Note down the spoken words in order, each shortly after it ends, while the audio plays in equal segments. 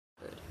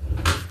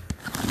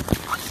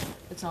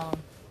song.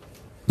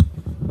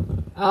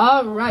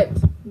 All right.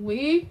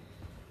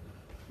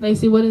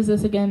 Lacey, what is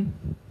this again?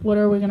 What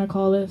are we going to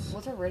call this?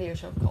 What's our radio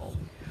show called?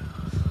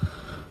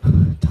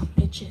 Dumb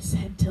Bitches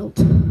Head Tilt.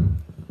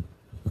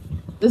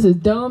 This is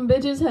Dumb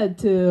Bitches Head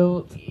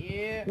Tilt.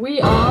 Yeah. We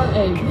are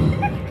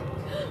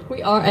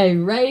a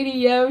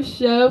radio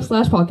show /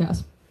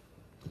 podcast.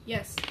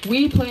 Yes.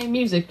 We play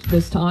music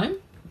this time,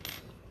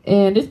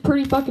 and it's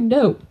pretty fucking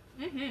dope.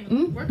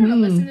 We're gonna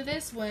listen to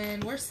this when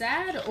we're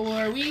sad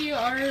or we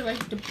are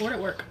like bored at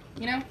work.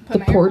 You know,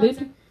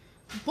 Deported.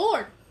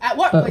 Bored at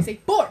work. I say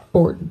bored.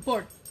 Bored.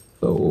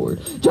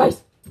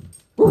 Jace.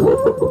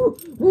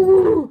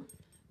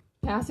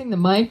 Passing the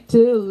mic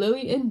to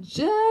Lily and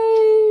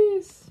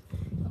Jace.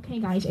 Okay,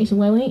 guys, it's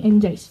Lily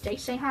and Jace. Jace,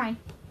 say hi.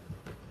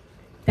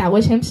 That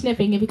was him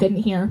sniffing. If you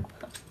couldn't hear.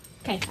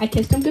 Okay, I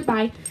kissed him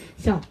goodbye.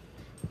 So.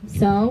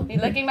 He's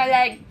licking my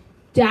leg.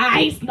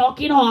 Jace,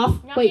 knock it off.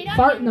 Wait,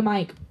 fart in the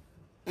mic.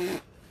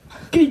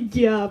 Good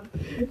job.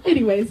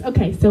 Anyways,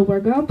 okay, so we're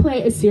gonna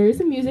play a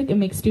series of music and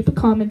make stupid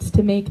comments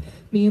to make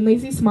me and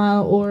Lazy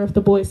smile, or if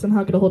the boys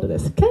somehow get a hold of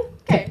this.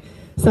 Okay.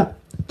 So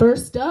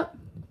first up,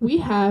 we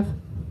have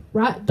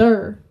Right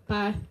There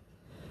by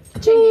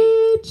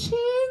Chingy.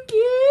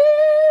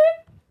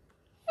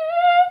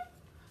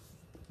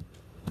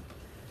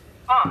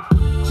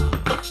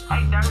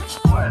 Hey, dirty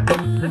boy,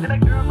 look at that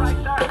girl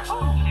right there.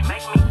 She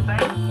make me say,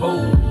 oh,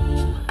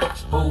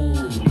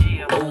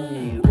 yeah,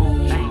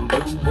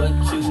 what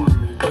you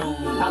do.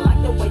 I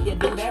like the way you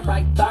do that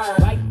right there.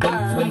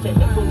 Switch your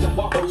hips when you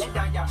walk and let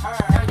down your hair.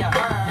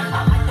 I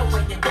like the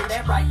way you do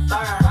that right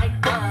there.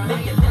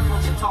 Lick your lips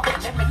when you talking,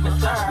 that make me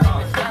stir.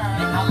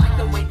 I like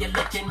the way you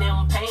look in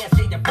them pants,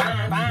 see you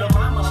fine. Your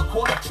mama a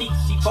quarter piece,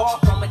 she far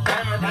from a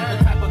dime. The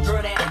type of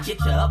girl that'll get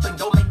you up and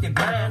go make you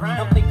grind.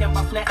 I'm thinking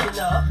about snatching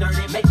her up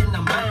dirty, making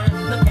her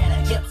mine. Look at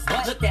her hips,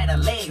 look at her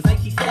legs,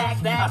 ain't she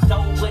stacked? I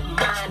sure wouldn't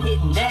mind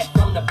hitting that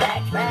from the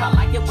back. I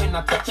like it when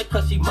I touch her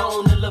cause she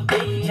moan a little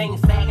bit. Chain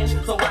sagging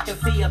so I can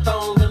see her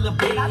thong a little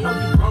bit. I know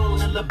you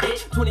grown a little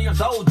bit, 20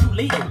 years old, you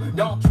legal.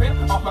 Don't trip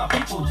off my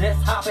people,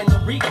 just hop in the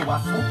Regal.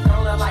 I swoop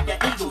on her like an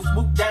eagle,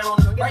 swoop down on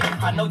the break.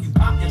 I know you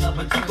popular,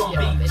 but you gon'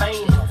 be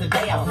famous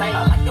today. I say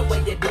I like the way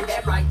you do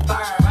that right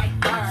there.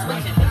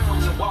 Switch your hips when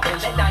you walk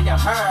and let down your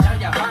hair.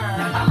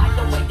 I like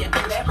the way you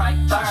do that right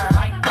there.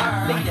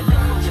 Lick your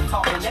lips when you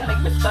talking, that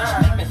make me stir. I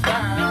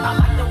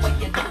like the way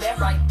you do that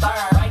right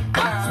there.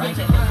 Switch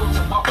your hips when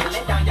you walk and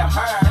let down your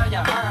hair.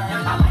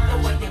 I like the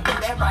way you do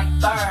that right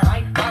there.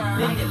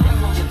 Lick your lips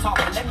when you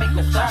talking, that make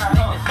me stir.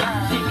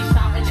 She be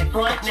stopping at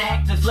front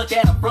neck, just look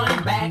at her front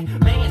and back.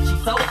 Man, she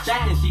so shy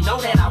and she know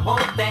that I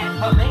want that.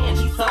 Her man,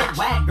 he so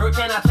whack. Girl,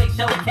 can I take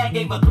your cat?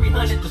 Gave her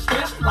 300 to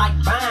strip, like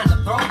buying a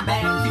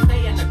throwback. She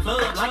stay in the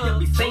club, like to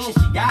be seen.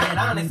 She got it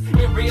honest.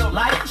 In real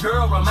life,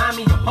 girl, remind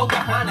me of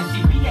Pocahontas.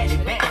 She be at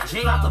it back.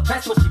 Drop the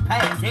press when she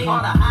pass.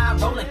 All the high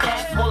rolling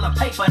cats wanna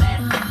pay for that.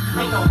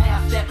 Ain't no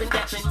half stepping,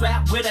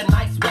 strapped with a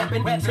nice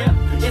weapon.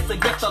 It's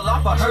against the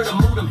law for her to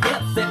move them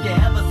hips. If you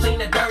ever seen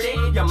a dirty,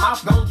 your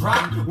mouth gon'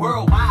 drop.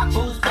 Worldwide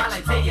fools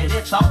probably tell you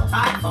this all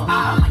types.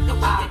 I like the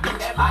way you do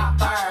that right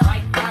there.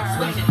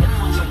 Switch your hips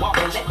when you walk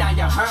and let down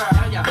your hair.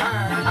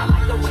 I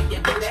like the way you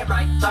do that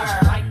right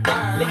there.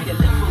 Lick your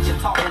lips when you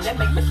talking, that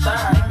make me stir.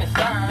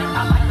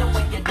 I like the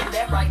way you do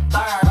that right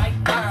there.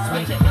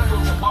 Switch your hips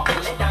when you walk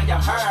and let down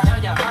your hair.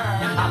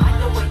 I like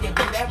the way you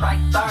do that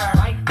right there.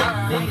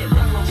 Lick your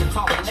lips when you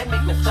talking, that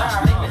make me stir.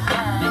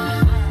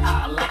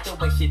 I like the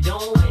way she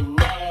doing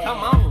that.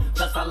 Come on,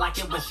 plus I like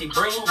it when she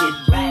bring it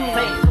back.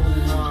 Say,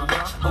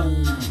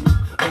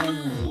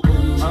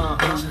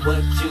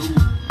 what you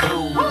do?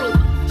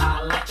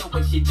 I like the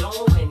way she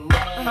doing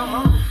that. Come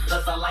on,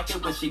 plus I like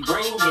it when she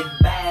bring it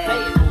back.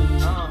 Say,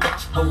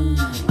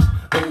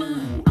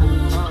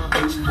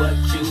 what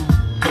you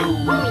do?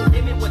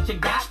 Give me what you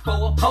got for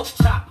a poke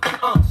chop.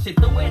 She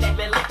threw it at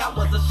me like I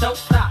was a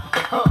showstop.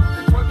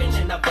 Working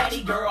in a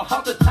fatty girl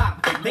off the top.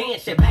 Then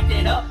she backed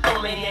it up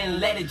on me and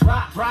let it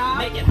drop.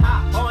 Make it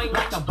hot, boing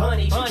like a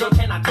bunny. Girl,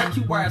 can I touch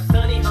you where it's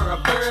sunny? Her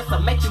appearance will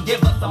make you give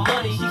her some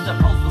money. She's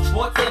supposed to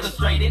Sports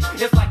Illustrated.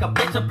 It's like a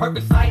picture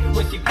perfect sight.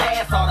 When she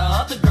pass, all the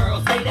other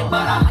girls hate it.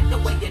 But I like the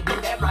way you do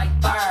that right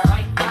there.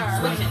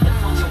 Switch your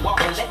hips when you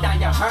walk and let down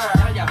your hair.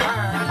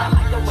 I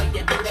like the way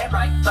you do that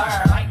right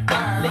there.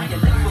 Lick your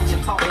lips when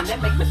you're talking,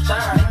 that make me stir.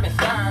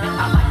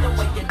 I like the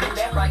way you do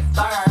that right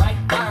there.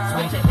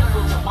 Switch your hips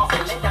when you walk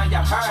and let down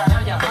your hair.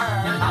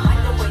 I like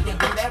the way you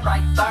do that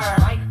right there.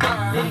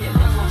 Lick your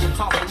lips when you're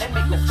talking, that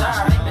make me stir.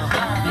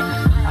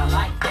 I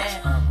like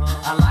that.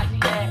 I like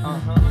that.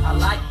 I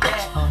like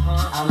that.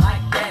 I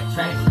like that.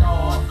 Track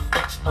stars.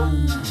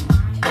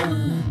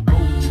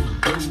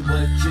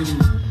 What you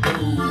do?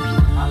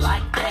 I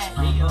like that.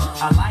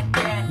 I like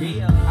that.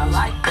 I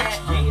like that.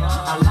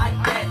 I like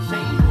that.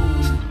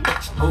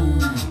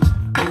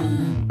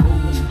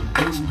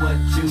 What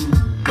you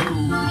do?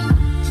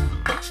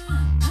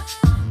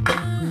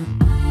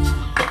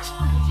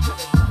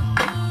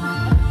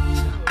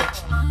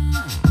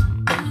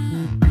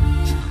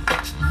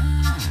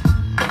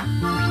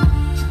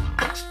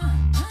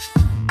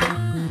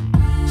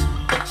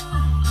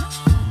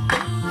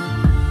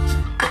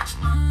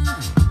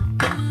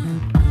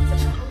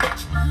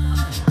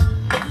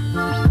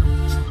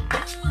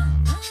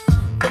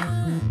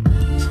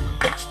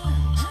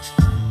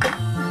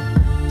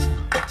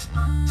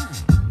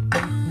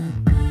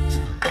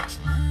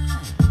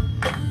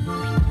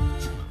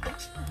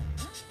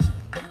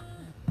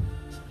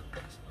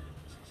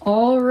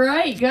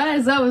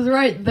 guys, that was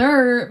right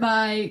there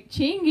by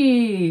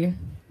Chingy.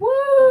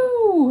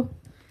 Woo!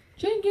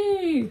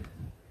 Chingy!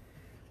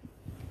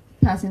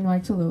 Passing the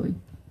mic to Lily.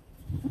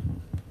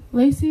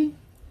 Lacey,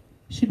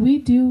 should we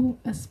do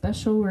a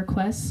special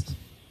request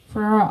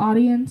for our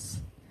audience?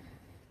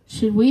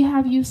 Should we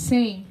have you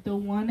sing the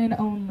one and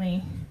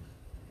only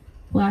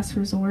Last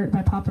Resort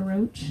by Papa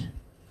Roach?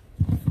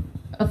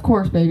 Of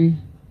course, baby.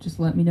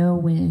 Just let me know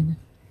when.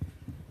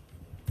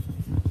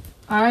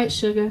 All right,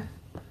 sugar.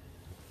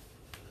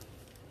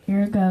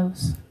 Here it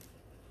goes.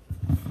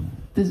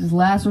 This is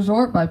Last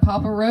Resort by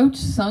Papa Roach,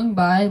 sung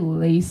by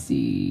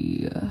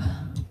Lacey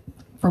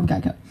from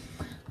Geico.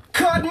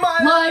 Cut my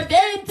Life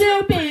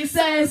into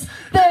pieces.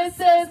 This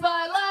is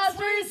my last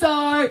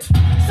resort.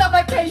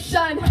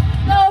 Suffocation,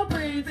 no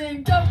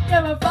breathing. Don't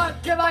give a fuck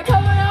if I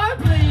come or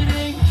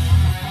bleeding.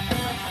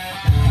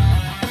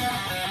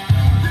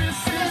 This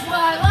is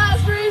my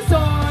last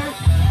resort.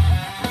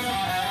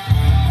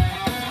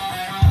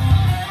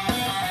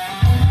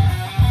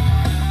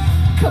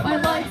 Cut my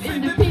life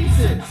into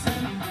pieces.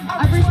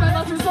 I've reached my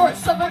last resort.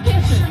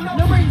 Suffocation,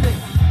 no breathing.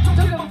 Don't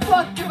give a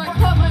fuck if I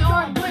cut my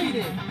arm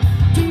bleeding.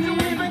 Do you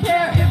even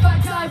care if I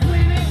die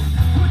bleeding?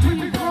 Would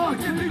you wrong?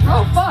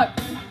 Oh fuck!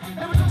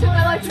 Take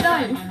my life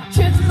tonight.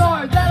 Chances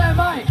are that I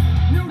might.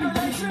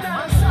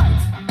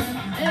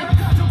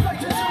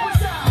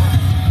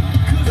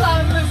 Cause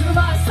I'm losing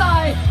my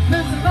sight,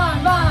 losing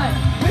my mind.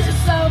 Wishing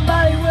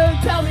somebody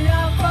would tell me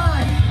I'm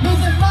fine.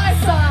 Losing my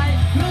sight,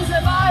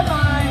 losing my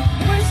mind.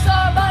 Wish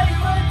somebody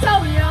would tell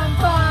me I'm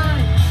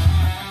fine.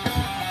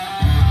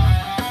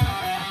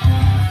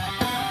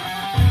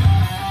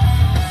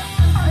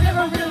 I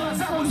never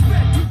realized I was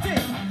bad too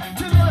thick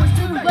till it was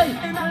too late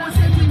and I was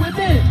empty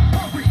within.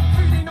 Hurry,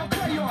 feeding no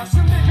chaos,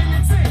 I'm living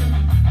in sin.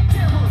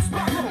 Terror's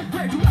my road,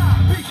 where do I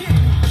begin?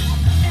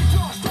 It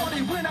all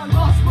started when I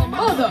lost my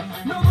mother.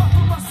 No love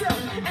for myself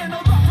and no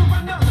love for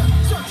another.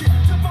 Searching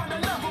to find a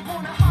love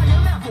upon a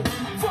higher level.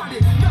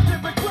 Finding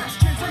nothing but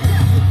questions and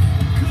devil.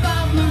 Cause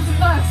I'm losing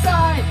my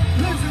sight,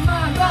 losing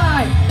my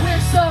mind.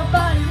 Wish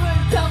somebody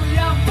would tell me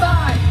I'm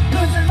fine.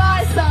 Losing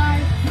my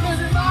sight,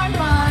 losing my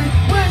mind.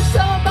 Wish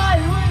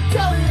somebody would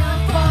tell me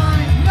I'm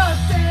fine.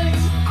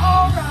 Nothing's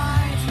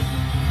alright.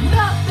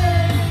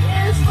 Nothing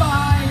is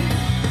fine.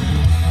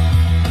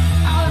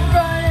 I'm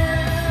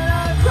running and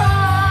I'm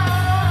crying.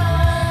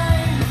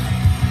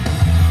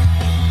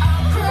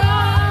 I'm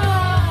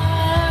crying.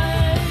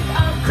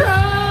 I'm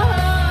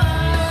crying.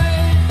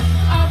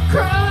 I'm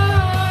crying.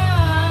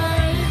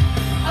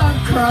 I'm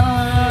crying.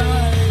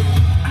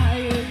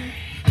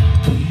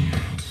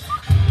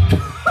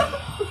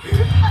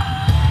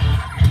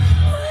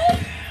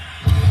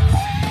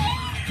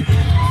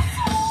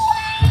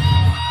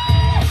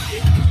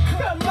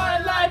 Cut my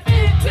life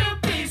into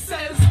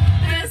pieces.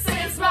 This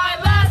is my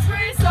last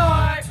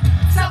resort.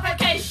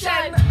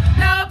 Suffocation,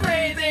 no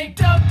breathing.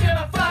 Don't give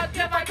a fuck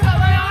if I cut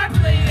my arm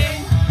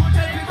bleeding.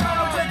 Take me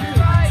wrong, take me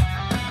right.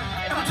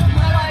 If I took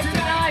my life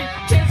tonight,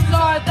 chances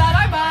are that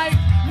I might.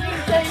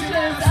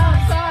 Mutations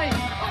outside.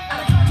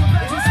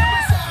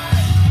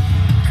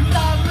 Cause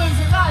I'm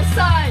losing my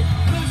sight,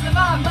 losing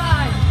my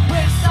mind.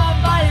 Wish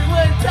somebody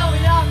would tell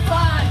me I'm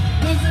fine.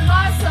 Losing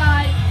my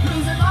sight,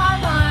 losing my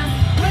mind.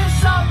 Wish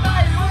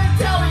somebody would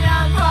tell me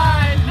I'm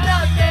fine.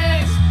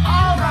 Nothing's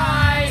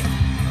alright.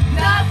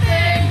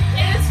 Nothing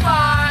is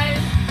fine.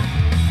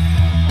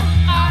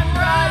 I'm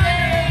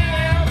running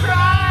and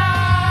crying.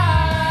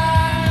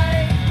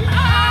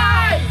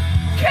 I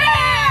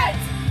can't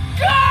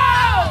go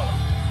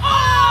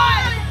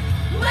on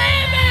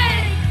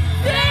living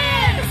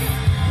this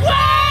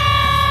way.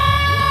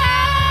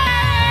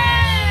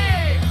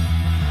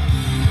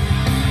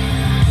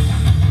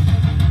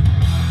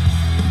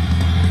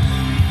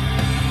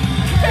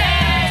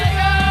 Can't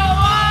go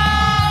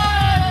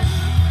on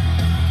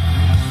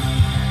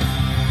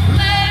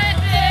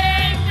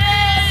living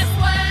this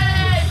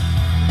way.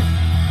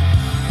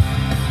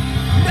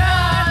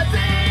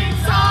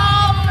 Nothing's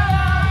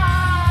alright.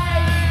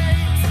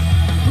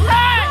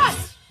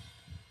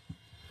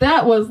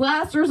 That was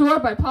Last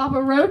Resort by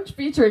Papa Roach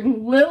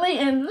featuring Lily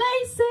and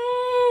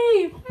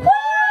Lacey. Woo!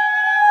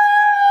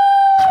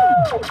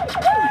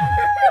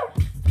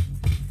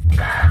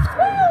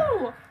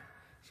 Woo!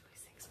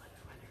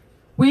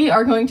 We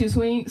are going to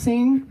sing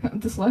sing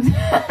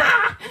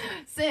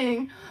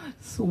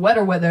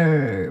Sweater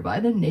Weather by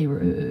The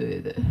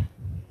Neighborhood.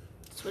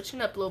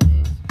 Switching up a little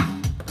bit.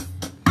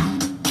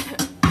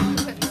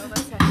 No,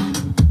 that's it.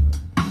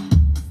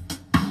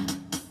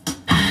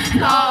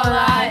 All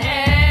I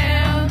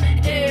am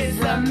is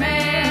a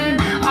man.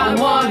 I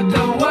want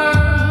the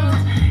world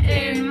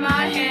in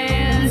my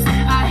hands.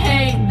 I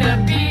hate the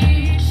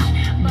beach,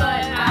 but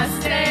I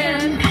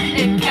stand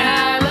in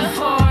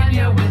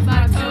California with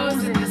my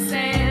toes in the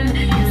sand.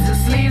 Use the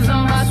sleeves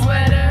on my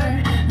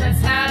sweater.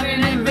 Let's have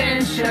an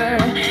adventure.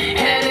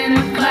 Head in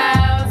the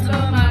clouds,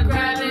 but my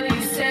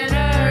gravity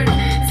centered.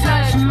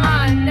 Touch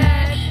my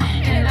neck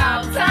and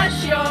I'll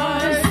touch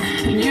yours.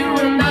 You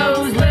and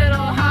those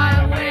little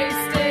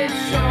high-waisted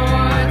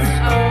shorts.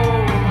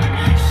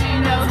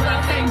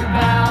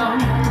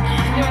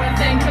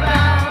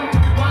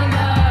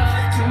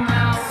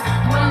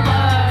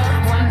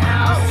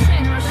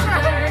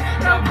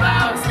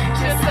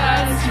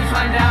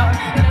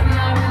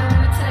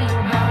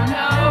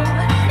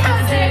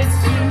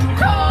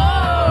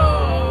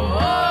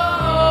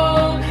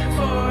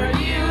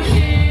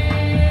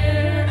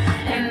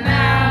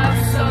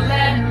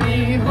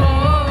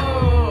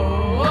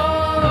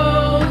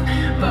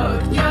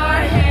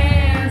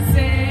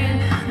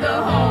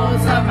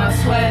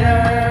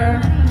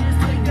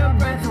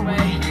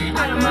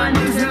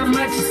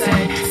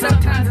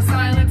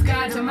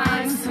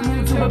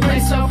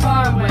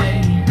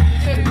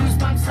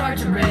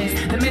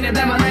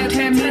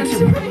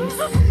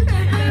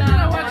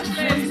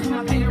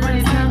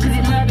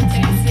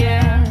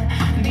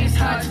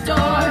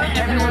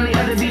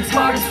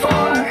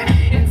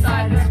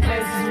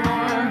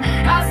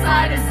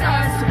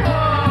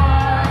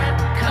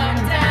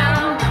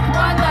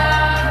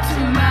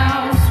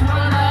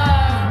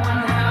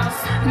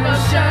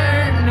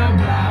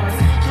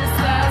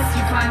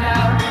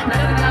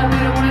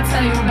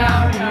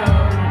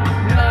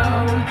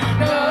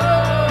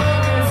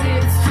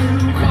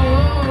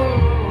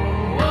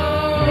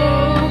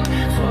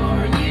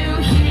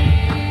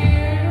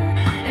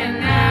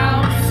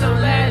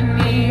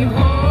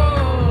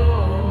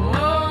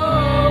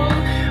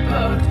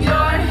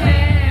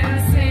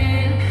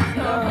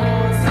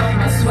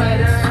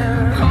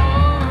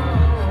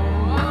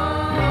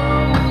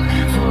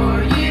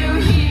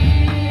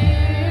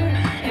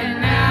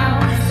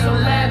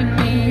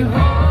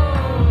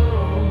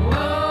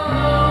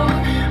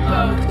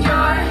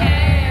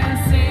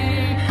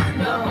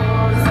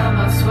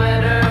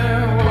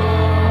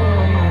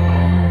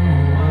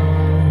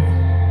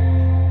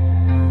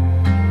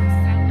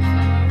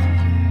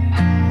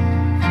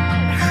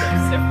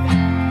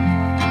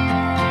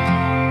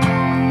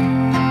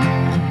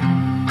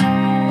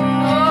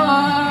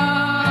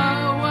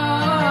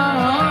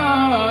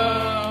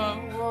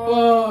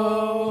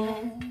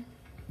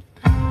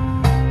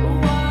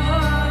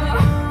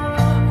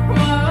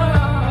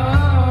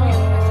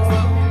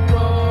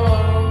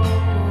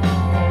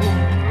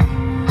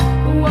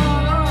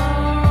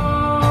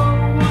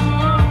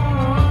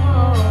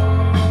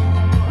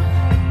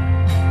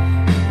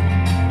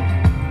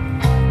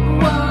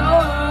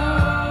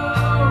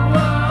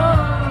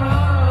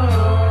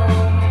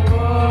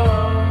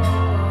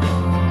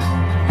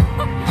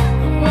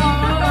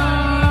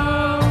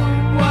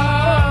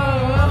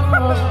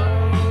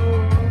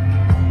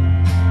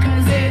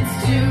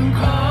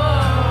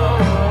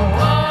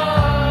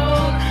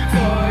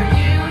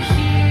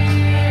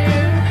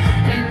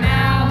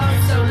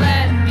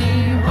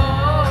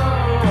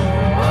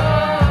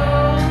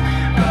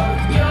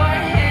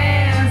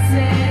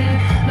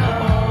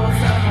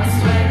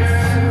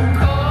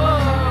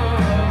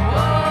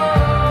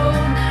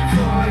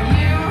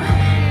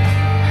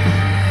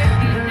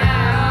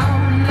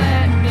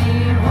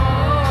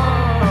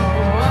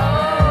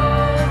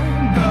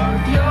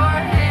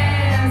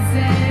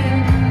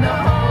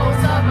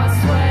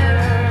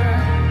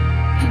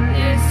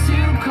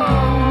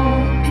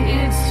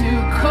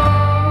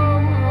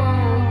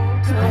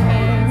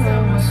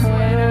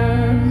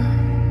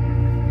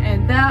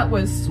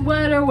 was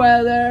Sweater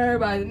Weather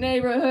by The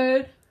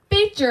Neighborhood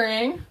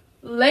featuring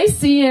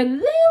Lacey and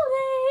Lily.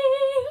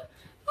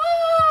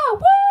 Ah,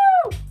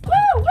 woo! Woo,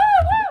 woo,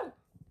 woo!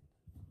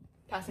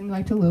 Passing the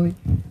mic to Lily.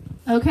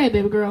 Okay,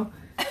 baby girl.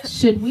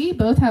 Should we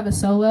both have a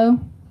solo?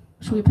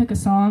 Should we pick a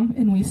song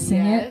and we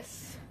sing it?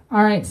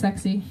 All right,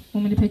 sexy.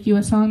 Want me to pick you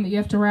a song that you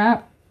have to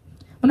rap?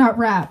 Well, not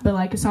rap, but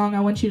like a song I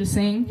want you to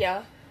sing.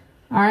 Yeah.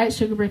 All right,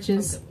 Sugar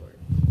Britches.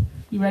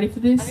 You ready for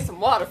this? I need some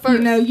water first. You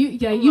know,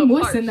 you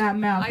moisten that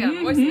mouth. I gotta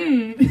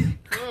moisten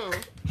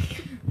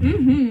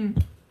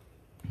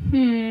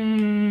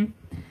it.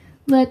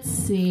 Let's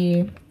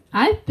see.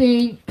 I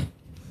think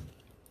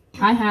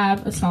I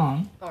have a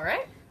song. All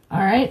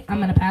right. I'm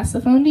gonna pass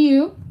the phone to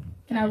you,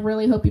 and I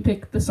really hope you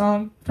pick the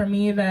song for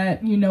me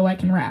that you know I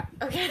can rap.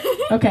 Okay.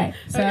 Okay.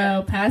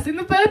 So passing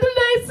the phone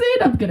to Lacey,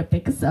 and I'm gonna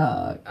pick a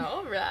song.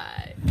 All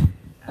right.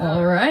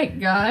 All right,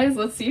 guys.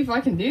 Let's see if I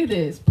can do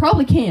this.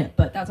 Probably can't,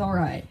 but that's all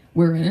right.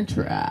 We're gonna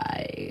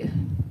try.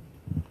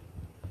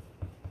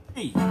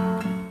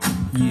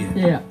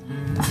 Yeah.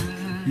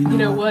 You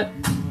know what?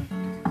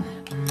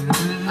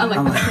 I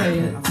like to play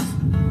it.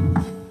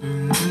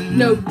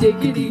 No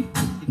diggity,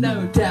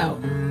 no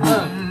doubt.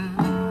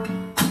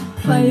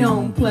 Play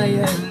on, play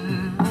it.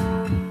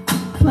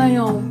 Play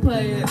on,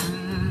 play it.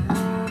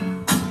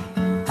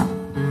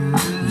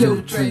 Yo,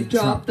 Dre,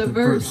 drop the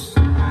verse.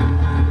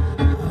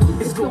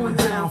 It's going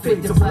down,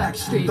 fade to Black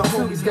Street. The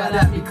homies got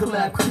at me,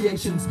 collab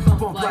creations.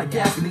 Bump like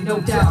agony, no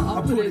doubt.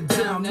 I put it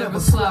down, never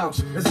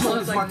slouch. As long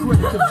as my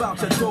credit could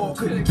vouch, a dog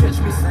couldn't catch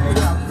me.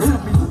 Tell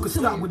me who could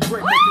stop with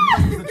Dre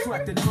making moves,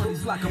 attracting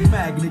honeys like a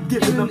magnet,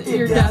 giving them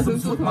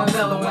orgasms with my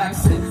mellow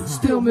accent.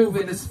 Still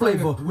moving this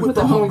flavor with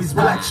the homies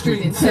Black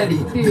Street and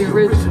Teddy. The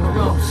original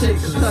rope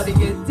shaker,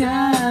 shutting it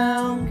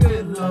down.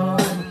 Good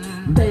lord,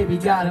 baby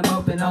got him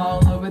open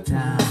all over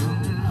town.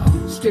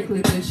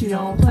 Strictly bitch, she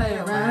don't play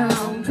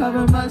around.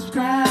 Cover much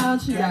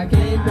ground, she got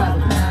game by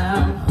the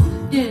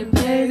pound. Getting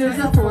paid is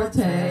a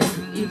forte,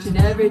 each and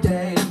every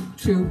day.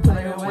 True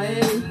player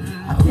way,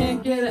 I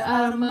can't get it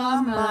out of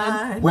my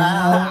mind.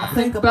 Wow, I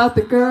think about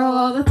the girl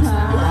all the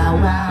time. Wow,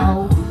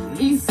 wow.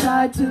 East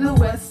side to the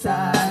west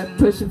side,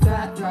 pushing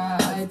fat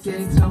rides,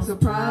 it's no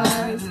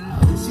surprise.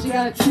 She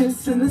got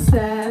chips in the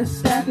stash,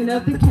 stacking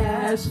up the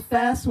cash,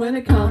 fast when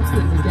it comes to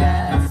the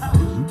gas.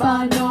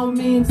 By no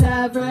means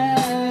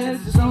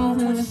average, just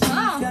only she's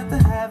got to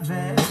have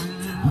it.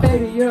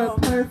 Baby, you're a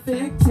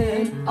perfect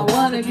 10. I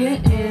wanna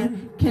get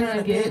in, can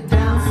I get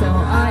down so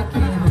I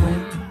can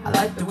win? I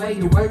like the way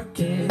you work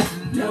it,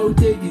 no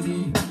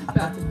diggity.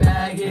 About to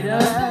bag it up,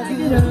 bag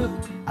it up.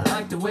 I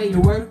like the way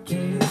you work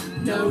it,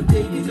 no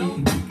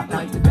diggity. I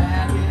like to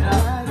bag it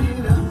up.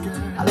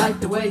 I like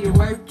the way you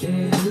work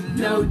it,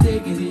 no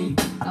diggity.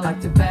 I like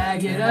to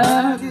bag it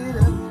up.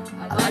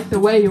 I like the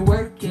way you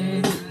work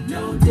it,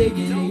 no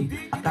diggity.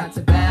 I got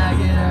to bag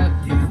it up.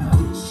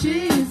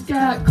 She's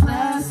got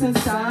class and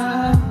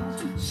style,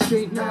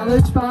 street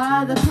knowledge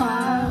by the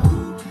pile.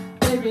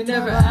 Baby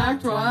never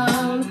act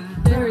wild,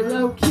 very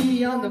low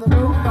key on the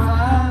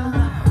profile.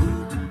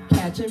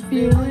 Catching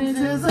feelings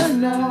is a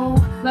no,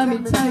 let me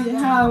tell you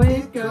how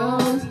it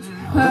goes.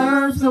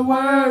 Herbs the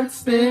word,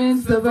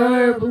 spins the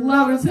verb,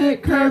 lovers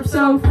hit curb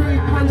so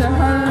frequent to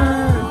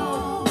her.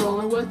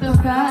 Rolling with the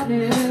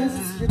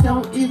fatness, you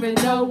don't even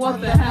know what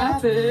the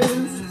half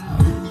is.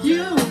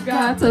 You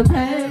got to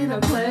pay to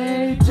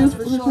play, just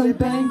for the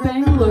bang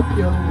bang look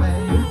your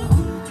way.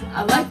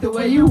 I like the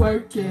way you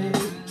work it,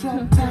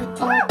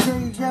 all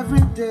day,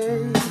 every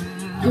day.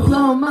 You're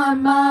blowing my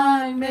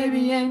mind,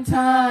 maybe in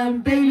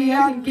time, baby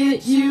I can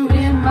get you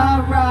in my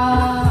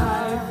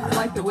ride. I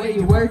like the way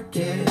you work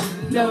it,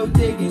 no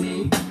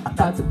diggity,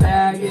 about to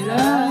bag it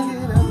up.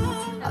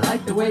 I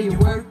like the way you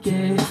work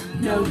it,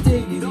 no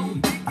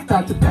diggity,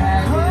 about to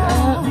bag it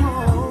up.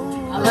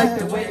 I like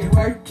the way you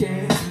work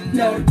it,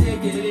 no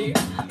diggity,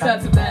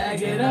 about to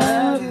bag it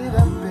up.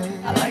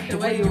 I like the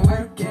way you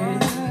work it,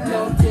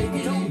 no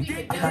diggity,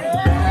 about to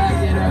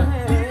bag it up.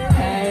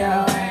 Hey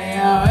yo, hey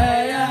yo,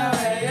 hey yo,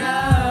 hey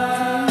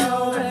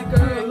yo, that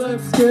girl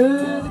looks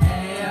good.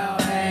 Hey yo,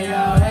 hey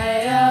yo, hey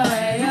yo,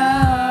 hey yo.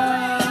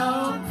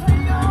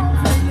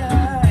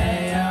 Hey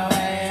yo,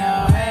 hey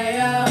yo, hey yo,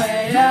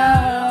 hey yo.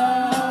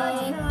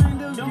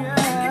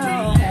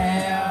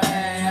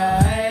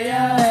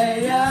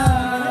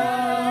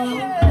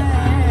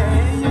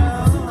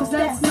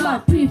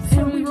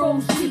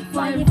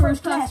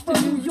 First class from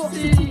New York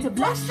City to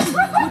Black Street.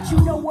 What you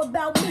know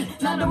about me?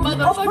 Not a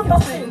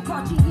motherfucking thing.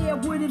 Cartier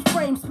wooded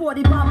frame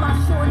sported by my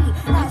shorty.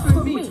 As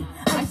for me,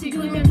 I see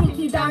gleaming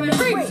pinky diamond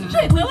rings.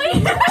 Shit,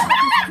 Lily.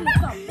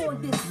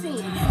 On this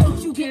scene, ain't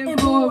you getting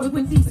bored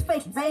with these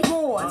fake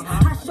boards?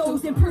 High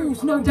shows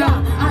improves, no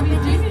doubt. I be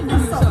dreaming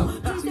you so.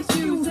 Please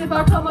excuse if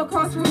I come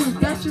across rude.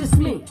 That's just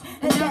me,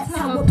 and that's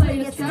how a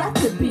player's got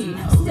to be.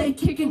 Stay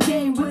kicking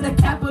game with a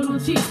capital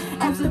G.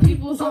 As the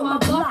people's on my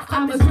block,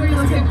 I'm as real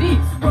as can be.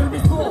 Word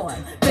is born.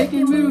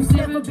 Making moves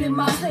never been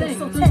my thing.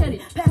 So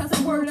Teddy, pass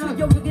the word to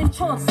Yoga and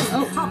Chauncey.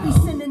 I'll be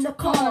sending the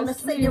call,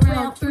 let's say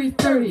around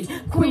 3:30.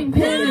 Queen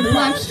Pen and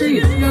Black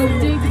Street, no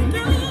diggity.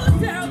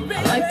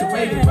 I like the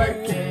way you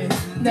work it.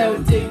 no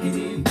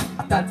diggity.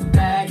 I got to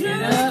bag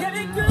it up.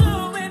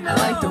 I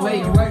like the way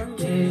you work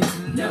it,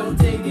 no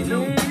diggity.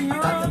 I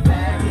got to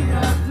bag it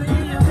up. I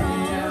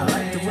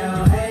like the way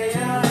you hey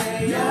yo,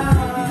 hey yo. I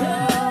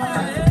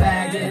got to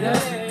bag it up. I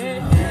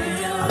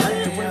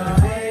like the way you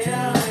hey yo,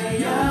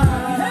 hey yo. I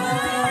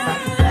got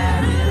to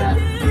bag it up.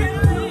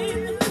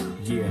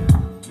 Yeah.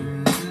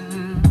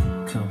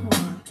 Come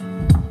on.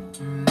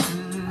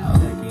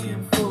 Back in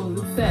full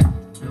effect.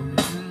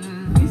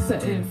 Lisa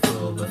in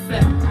full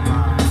effect.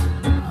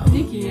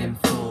 Nikki in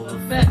full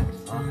effect.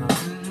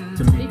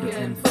 Tamika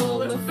in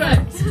full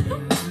effect.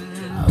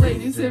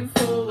 Ladies in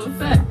full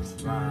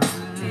effect.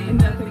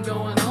 Ain't nothing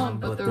going on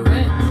but the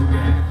rent.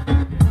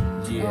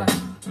 Yeah.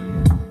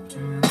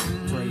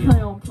 Play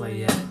on,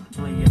 play it.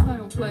 Play it. Play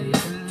on, play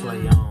it.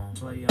 Play on.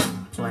 Play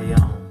on. Play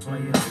on. Play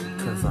on.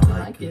 Cause I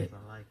like it. I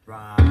like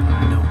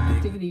ride. No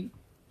dick. Diggity.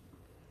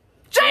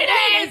 JD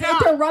is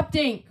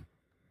interrupting.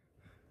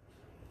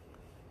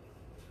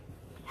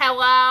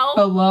 Hello?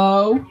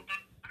 Hello?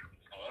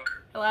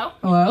 Hello?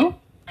 Hello?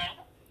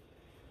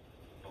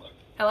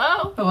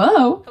 Hello?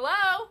 Hello?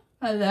 Hello?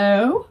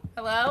 Hello?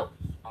 Hello?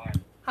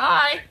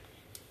 Hi.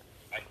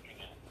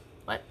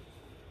 What?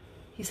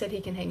 He said he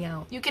can hang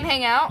out. You can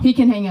hang out? He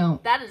can hang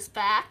out. That is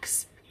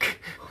facts.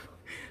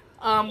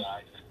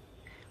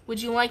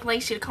 Would you like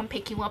Lacey to come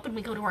pick you up and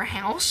we go to her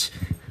house?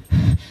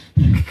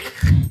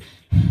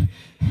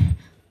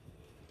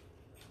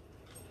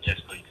 Yes,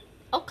 please.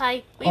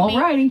 Okay.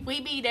 Alrighty. We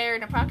be there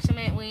in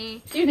approximately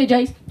Excuse me,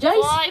 Jace.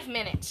 Jace. 5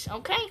 minutes.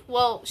 Okay?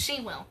 Well,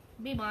 she will.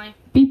 Be bye.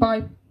 Be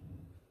bye.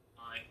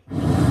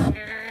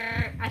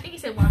 I think he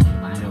said watch me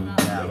bye. I don't No know.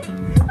 doubt.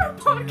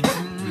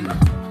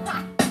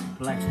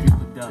 Black Street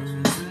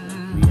Productions.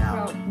 We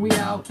out. We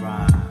out.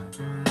 Ride.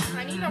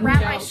 I need to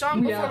rap my out.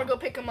 song We before out. we go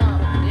pick him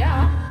up.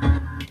 Yeah.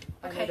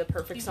 I Okay. know the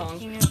perfect song.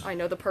 You- I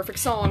know the perfect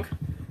song.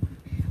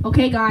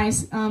 Okay,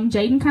 guys.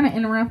 Jaden kind of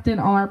interrupted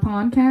our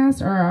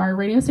podcast or our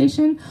radio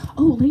station.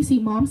 Oh, Lacey,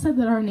 Mom said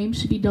that our name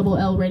should be Double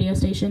L Radio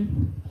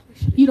Station.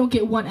 You don't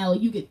get one L,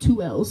 you get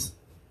 2 L's.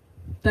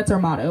 That's our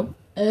motto.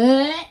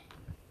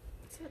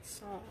 What's that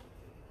song?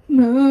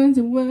 One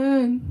to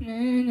one.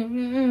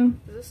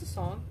 Is this a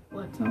song?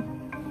 What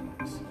song?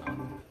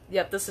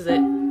 Yep, this is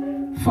it.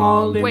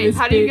 Fall in Wait, this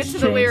how do you bitch, get to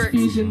the lyrics?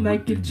 transfusion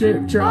like a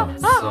drip drop.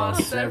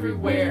 Sauce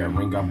everywhere.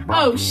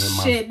 Oh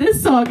shit,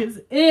 this song is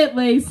it,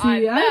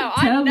 Lacey. I'm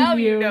telling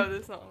you know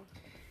this song.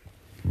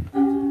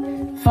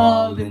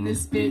 Fall in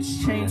this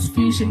bitch,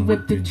 transfusion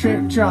with the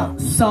drip drop.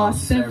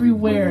 Sauce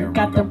everywhere,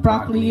 got the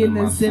broccoli in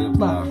the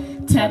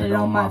Ziploc. Tatted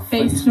on my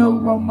face, no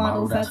role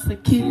models, that's the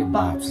kid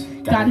bops.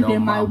 Got it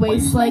in my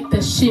waist like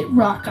the shit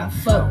rock, I'm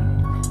floating.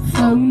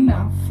 Floating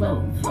now,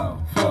 floating,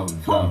 floating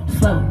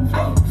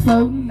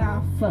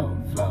now, floating.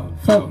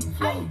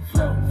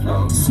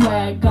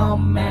 Swag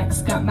on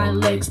max, got my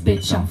legs,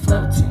 bitch, I'm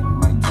floating.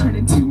 Might turn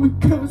into a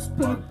ghost,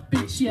 but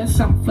bitch, yes,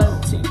 I'm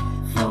floating.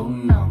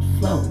 Floating now,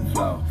 floating,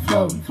 floating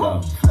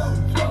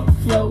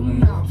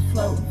now,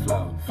 floating.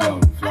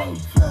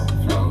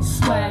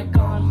 Swag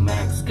on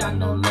max, got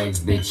no legs,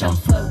 bitch, I'm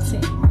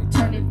floating. Might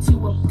turn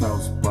into a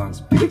ghost,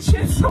 bitch,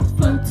 yes, I'm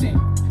floating.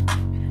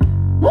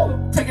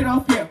 Woo! Take it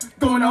off, yeah.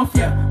 Going off,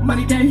 yeah.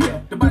 Money get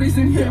here. The body's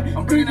in here.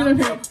 I'm bringing it up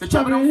here. The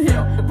trouble in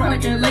here. The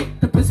product get late.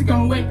 The pussy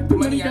gon' wait. The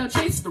money got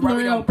chase. The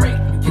rubber gon' break.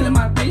 Killing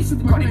my face. The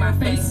party my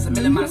face. A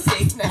million my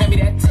safe. Now hand me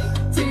that tape.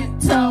 10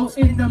 toes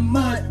in the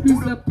mud.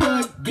 Who's the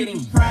plug? Getting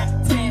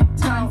wrapped 10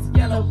 times.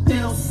 Yellow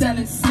pills.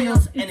 Selling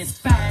seals. And it's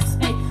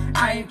fast. Hey,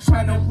 I ain't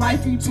tryna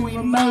wife you too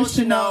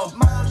emotional.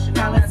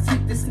 Now let's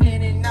get this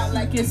in and out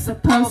like it's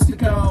supposed to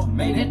go.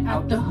 Made it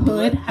out the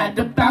hood. Had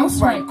to bounce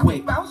right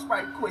quick.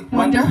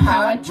 Wonder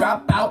how I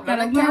drop out, got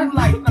a count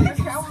like this.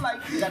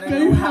 Got a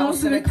new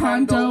house and a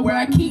condo where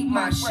I keep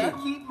my shit.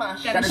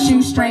 Got a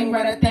shoestring,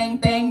 got a thing,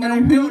 and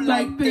I'm built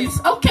like this.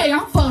 Okay,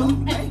 I'm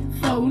floating, hey,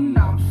 floating,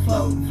 I'm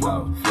floating,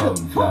 floating,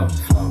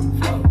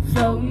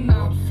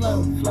 I'm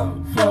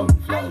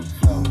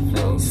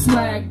floating.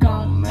 Swag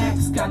on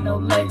max, got no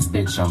legs,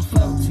 bitch, I'm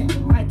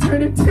floating. Might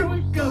turn into a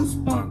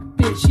ghost bunk,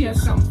 bitch,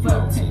 yes, I'm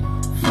floating.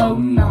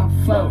 Floating, I'm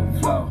floating,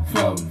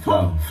 floating,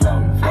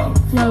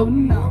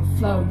 I'm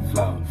floating.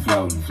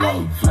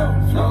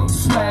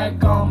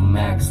 Swag on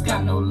max,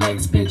 got no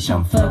legs, bitch,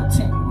 I'm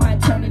floating.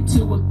 Might turn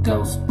into a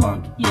ghost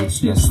bunk,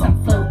 yes,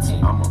 I'm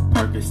floating. I'm a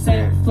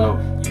Percocet Float,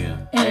 yeah.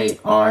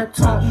 AR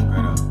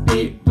talking,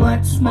 big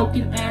blunt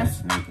smoking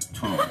ass.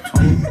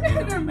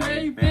 And I'm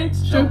a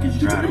bitch, joking,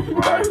 shooting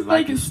bars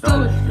like it's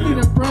stolen.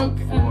 Either broke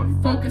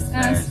and focus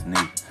ass.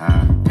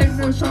 Take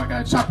no shot,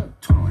 got chopper.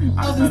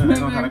 All this men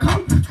that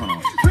cop.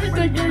 Treat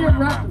that gang of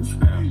rappers,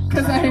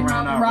 cause I hang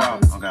around the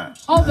robbers.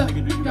 All the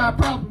niggas got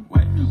problems.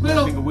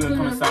 Little nigga will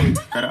come and stop me.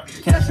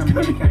 Cash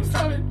money can't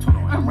stop it.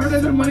 I'm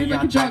running the money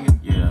like a jogging.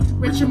 Yeah.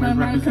 Richer man,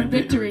 man,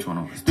 victory.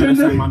 Still the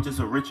same, I'm just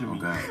a richer me.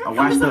 A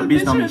washed up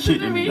bitch don't mean shit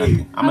to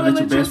me. I'ma let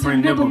your best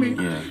friend nibble me.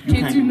 Yeah. You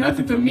Can't do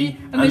nothing for me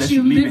unless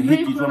you leave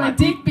me for my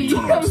dick beat.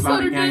 I'm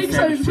slaughter gang,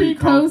 shutting street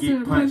codes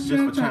and punch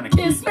just for trying to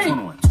kiss me.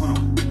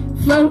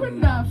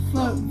 Floating up,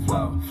 floating,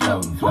 floating,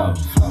 floating,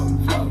 floating,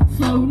 floating, floating,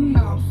 floating,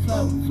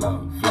 floating,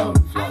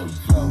 floating.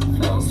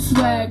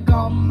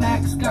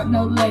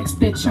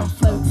 bitch, I'm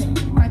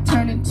floating. Might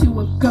turn into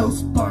a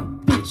ghost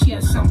bunk, bitch,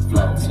 yes, I'm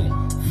floating.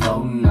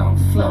 Floating, I'm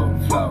floating,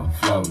 floating,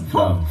 floating,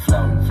 floating,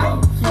 floating,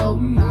 floating,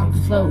 floating, I'm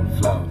floating,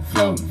 floating,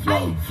 floating,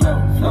 floating,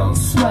 floating, floating.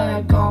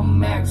 Swag on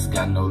max,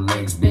 got no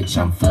legs, bitch,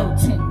 I'm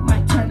floating.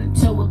 Might turn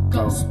into a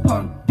ghost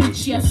bunk,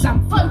 bitch, yes,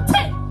 I'm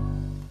floating.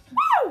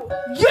 Woo!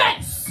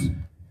 Yes!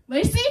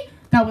 Lacey,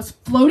 that was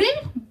Floating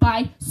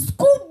by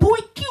Schoolboy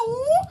Q.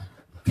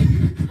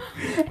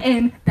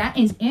 And that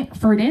is it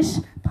for this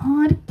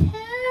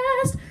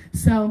podcast.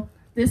 So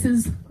this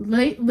is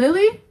Lily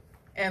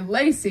And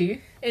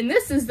Lacey. and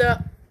this is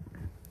the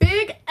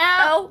Big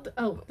L,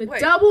 Wait.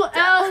 Double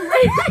L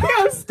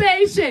radio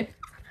station.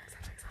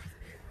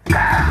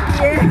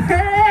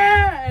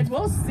 Yeah, and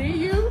we'll see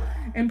you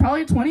in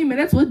probably 20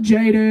 minutes with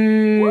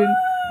Jaden. Woo!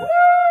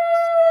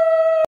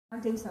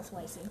 That's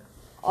Lacey.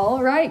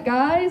 All right,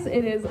 guys,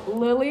 it is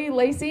Lily,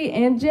 Lacey,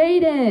 and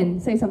Jaden.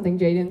 Say something,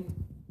 Jaden.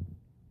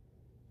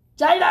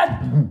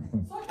 Jaden!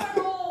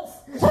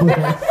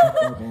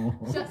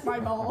 Shut my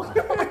balls.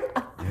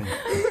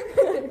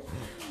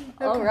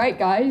 All right,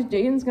 guys,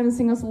 Jaden's gonna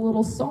sing us a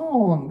little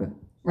song.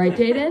 Right,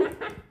 Jaden?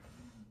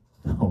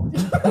 No. He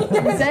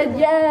said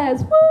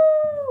yes. Woo! Woo!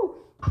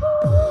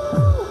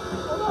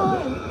 Hold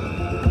on.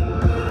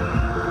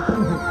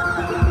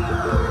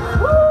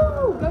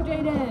 Woo! Go,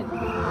 Jaden.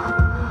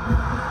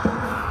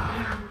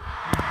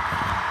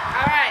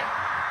 Alright,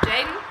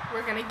 Jaden,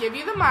 we're gonna give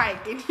you the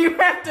mic and you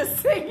have to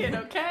sing it,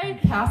 okay?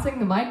 Passing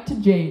the mic to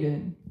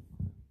Jaden.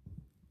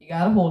 You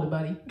gotta hold it,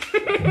 buddy.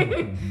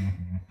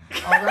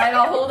 All right,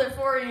 I'll hold it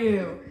for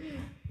you.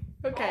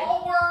 Okay.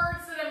 All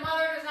words that a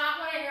mother does not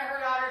want to hear her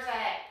daughter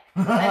say.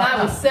 And I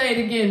will say it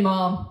again,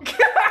 Mom.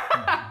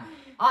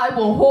 I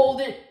will hold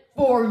it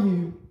for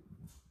you.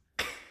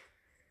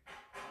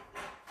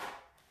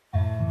 Oh,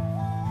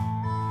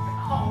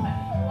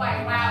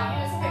 wow, you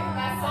just picked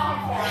that song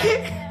for me.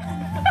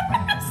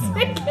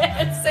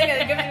 Sing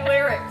it. Give me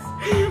lyrics.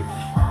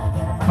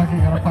 Pocket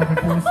got a pocket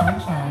full of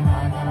sunshine.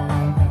 I got a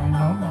love that I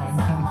know mine.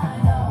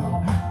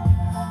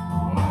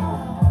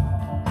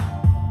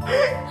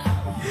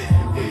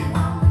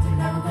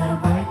 Never gonna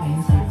break me.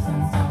 Sticks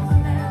and stones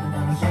are never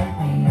gonna shake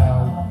me.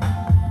 Oh,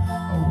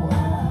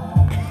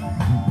 oh,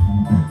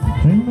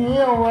 take me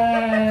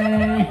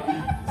away,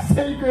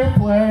 sacred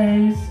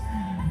place.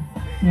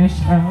 Yes,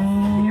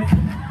 I'm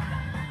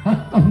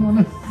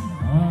gonna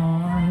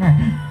song.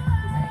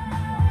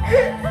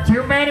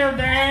 Two better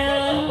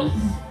days.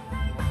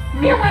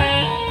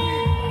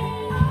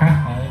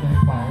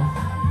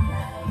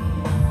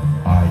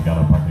 I got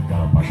a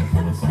pocket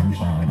full of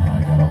sunshine.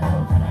 I got a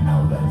love and I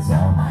know that it's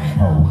all mine.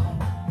 Oh,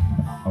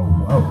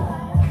 oh, oh.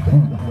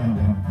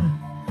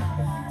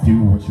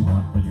 Do what you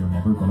want, but you're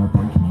never gonna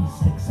break me.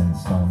 Sticks and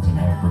stones are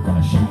never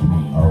gonna shake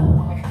me.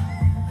 Oh,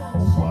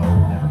 oh,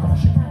 whoa, never gonna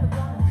shake me.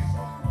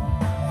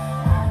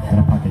 Got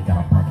a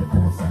pocket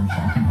full of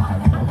sunshine. I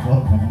got a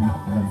love and I know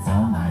that it's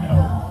all mine. Oh,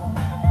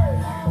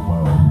 oh,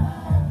 whoa.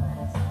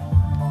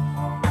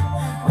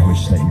 I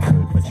wish that you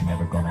could, but you're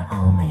never gonna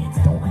own me.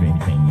 Don't do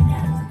anything you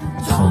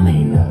can tell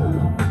me.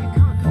 Oh,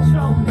 oh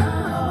no.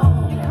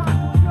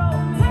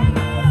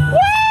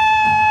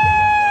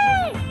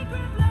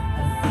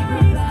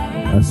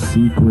 A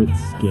secret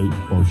escape.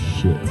 Oh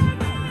shit.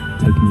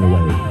 Take me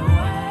away.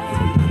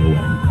 Take me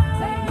away.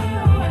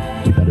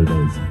 To better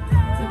days.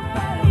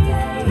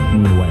 Take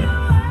me away.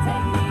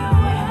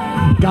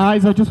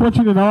 Guys, I just want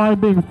you to know I'm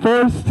being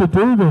forced to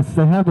do this.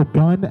 They have a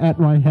gun at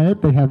my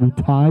head. They have me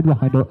tied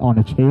behind on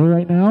a chair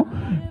right now.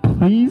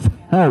 Please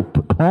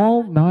help.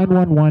 Call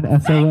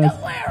 911 SOS.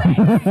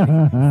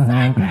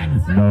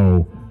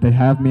 No, they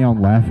have me on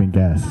laughing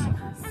gas.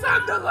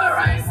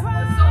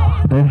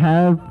 They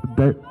have,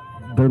 they're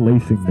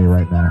lacing me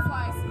right now.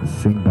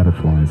 Sing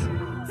Butterflies.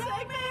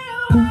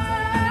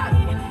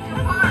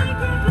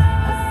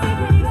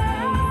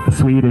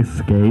 Sweet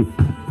escape.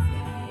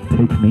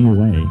 Take me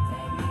away.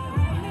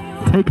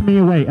 Take me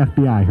away,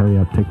 FBI, hurry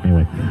up, take me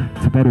away.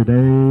 To better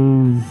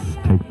days,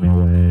 take me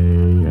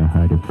away. A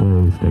hiding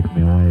place, take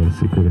me away. A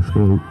secret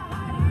escape.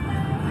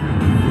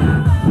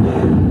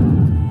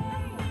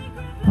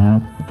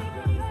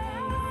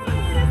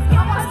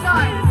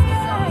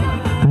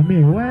 Take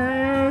me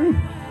away.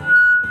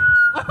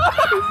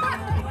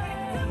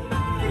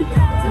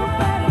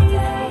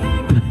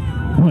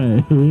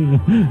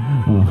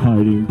 A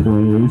hiding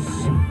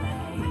place.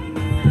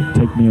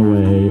 Take me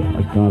away.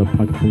 I got a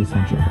pocket full of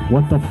sunshine.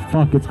 What the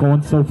fuck? It's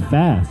going so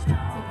fast.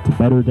 To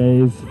better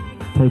days.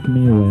 Take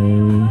me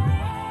away.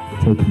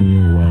 Take me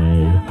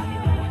away.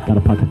 Got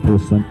a pocket full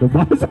of sunshine.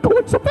 Why is it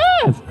going so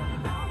fast?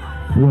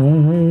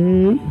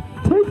 Way.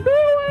 Take me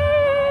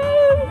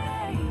away.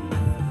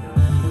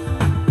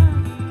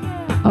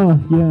 Oh,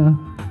 yeah.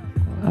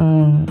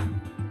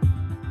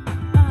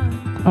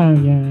 Oh,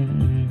 yeah.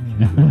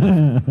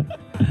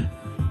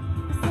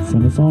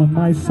 Sun is on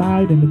my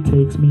side and it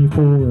takes me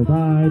for a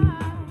ride.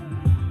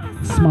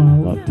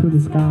 Smile up to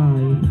the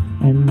sky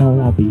and know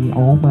I'll be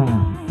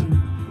alright.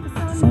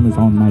 Sun is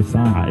on my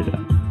side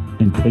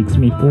and takes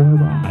me for a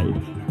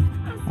ride.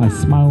 I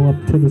smile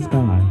up to the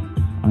sky,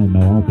 I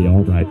know I'll be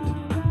alright.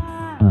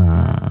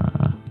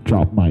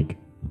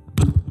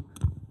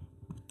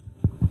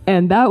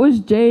 And that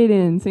was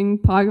Jaden singing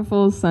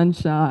Pocketful of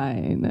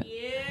Sunshine.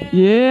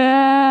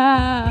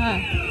 Yeah.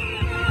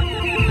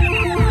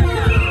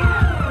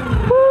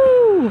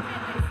 Woo.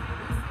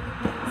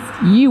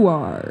 You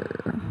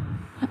are.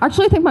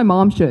 Actually, I think my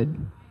mom should.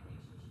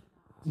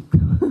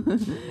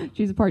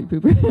 She's a party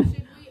pooper. Should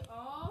we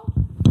all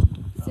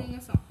sing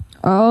a song?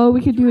 Oh,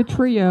 we could do a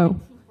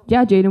trio.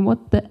 Yeah, Jaden,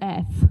 what the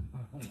F?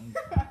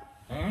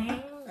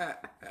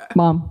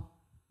 Mom,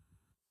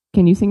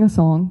 can you sing a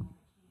song?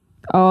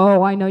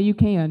 Oh, I know you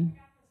can.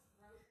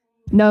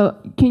 No,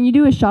 can you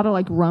do a shot of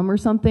like rum or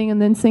something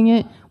and then sing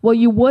it? Well,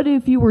 you would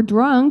if you were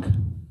drunk.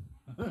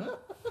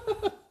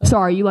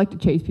 Sorry, you like to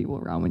chase people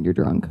around when you're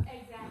drunk.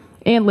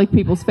 Exactly. And lick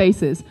people's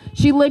faces.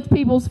 She licked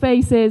people's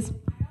faces.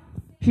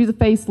 She's a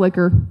face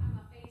licker. I'm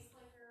a face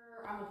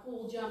licker. I'm a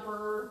pool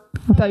jumper.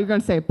 I thought you were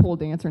going to say a pole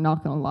dancer,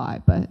 not going to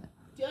lie, but... Do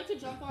you like to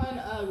jump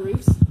on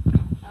roofs?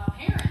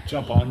 Parent.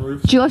 Jump on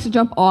roofs? She likes to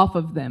jump off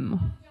of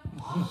them.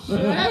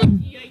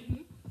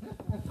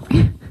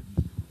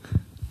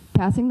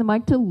 Passing the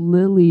mic to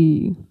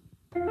Lily.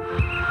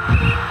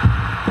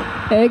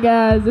 Hey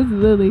guys, it's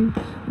Lily.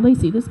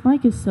 Lacey, this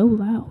mic is so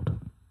loud.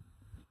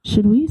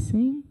 Should we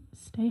sing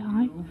Stay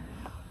High?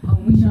 Oh,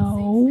 we should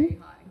No. sing Stay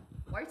High.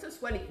 Why are you so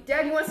sweaty?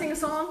 Dad, you want to sing a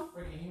song?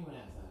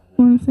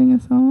 Want to sing a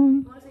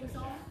song? You want to sing a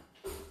song?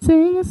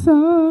 Sing a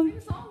song. Sing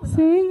a song with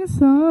Sing a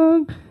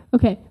song.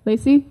 Okay,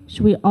 Lacey,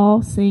 should we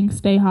all sing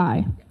Stay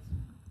High?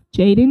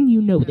 Jaden, you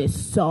know this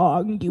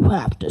song. You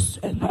have to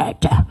sing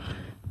it.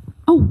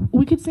 Oh,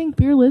 we could sing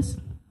Fearless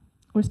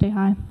or Stay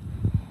High.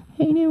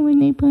 Hate it when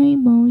they play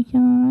both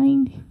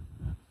sides.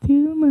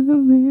 Too much in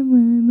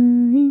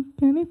my life.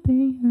 Gotta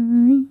stay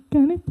high.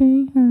 Gotta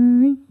stay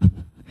high.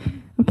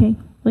 Okay,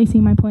 Lacey,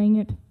 am I playing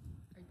it? Are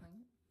you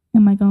playing it?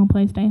 Am I gonna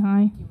play Stay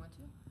High? Do you want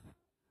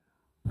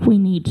to? We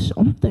need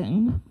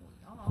something.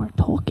 We're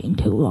talking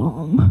too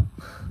long.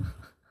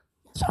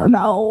 So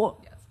no.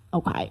 Yes.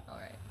 Okay. All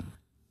right.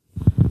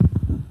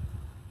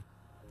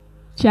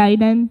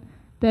 Jaden,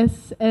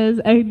 this is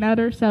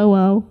another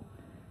solo.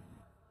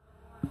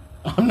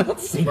 I'm not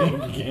singing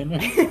again.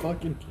 Are you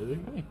fucking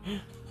kidding me?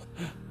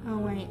 Oh,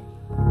 wait.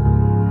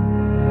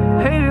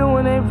 Hate it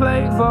when they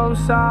play both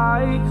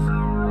sides.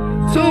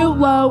 Too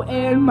low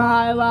in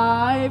my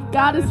life.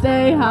 Gotta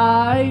stay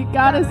high.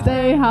 Gotta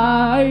stay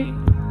high.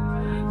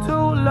 Too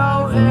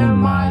low in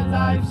my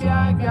life,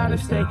 yeah, I gotta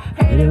stay.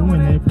 Hate it when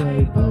they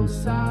play both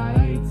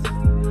sides.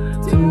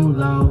 Too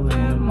low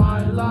in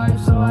my life,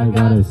 so I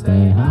gotta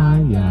stay high,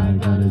 yeah, I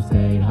gotta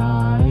stay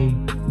high.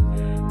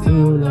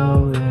 Too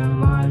low in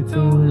my,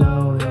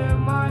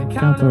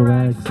 count the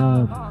racks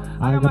up.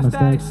 I got my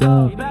stacks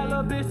up. Bad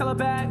little bitch, tell her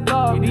back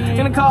up. In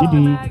the car,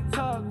 back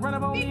tuck. Run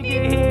up on me,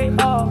 get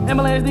hit up.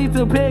 Ambulance need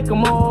to pick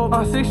them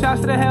up. 6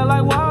 shots to the head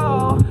like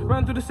whoa.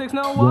 Run through the 6,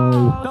 no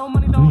wall. No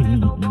money, don't hit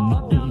no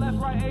ball. Down left,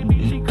 right, A,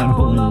 B, she come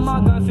pull up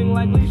my gun, sing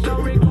like Lee Show,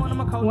 Rick, one of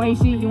my coats.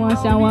 Wait, you want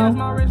to show up?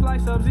 My wrist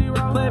like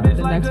Sub-Zero. Play a bitch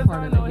The like next good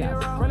part of no it, yes.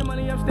 hero. Run the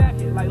money up, stack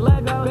it like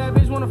Lego. Bad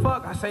bitch wanna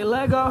fuck, I say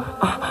Lego.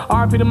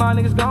 RP to my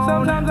niggas gone.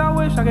 Sometimes I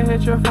wish I could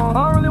hit your phone.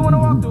 I don't really wanna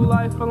walk through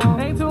life alone.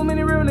 Ain't too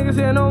many real niggas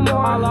here no more.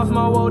 I lost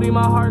my woody,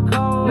 my heart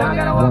cold. Now I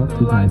gotta walk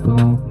through life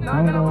alone.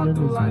 Now I gotta walk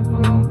through life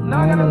alone.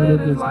 Now I gotta live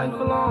this life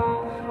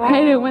alone.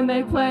 Hate it when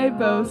they play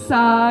both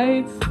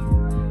sides.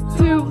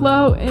 Too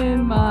low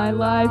in my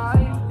life.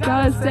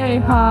 Gotta stay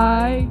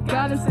high.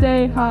 Gotta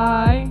stay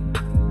high.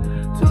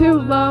 Too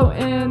low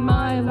in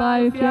my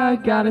life. Yeah, I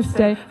gotta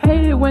stay.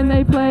 Hate it when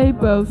they play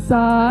both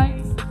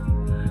sides.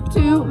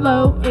 Too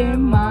low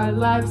in my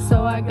life,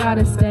 so I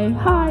gotta stay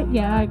high.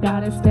 Yeah, I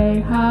gotta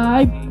stay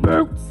high.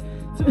 Boots.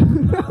 Too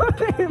low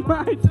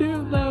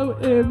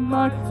in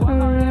my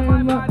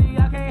body,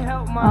 I can't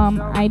help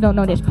myself. I don't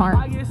know this part.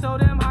 I get so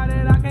damn high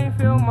that I can't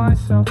feel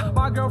myself.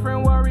 My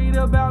girlfriend worried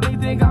about me,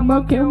 think I'm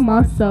gonna kill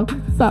myself.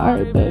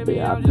 Sorry,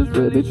 baby, I'm just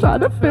really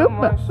trying to feel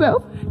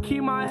myself.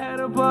 Keep my head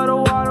above the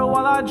water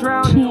while I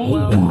drown in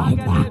well. I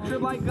got that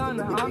drip like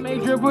Gunner. I may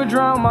drip or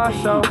drown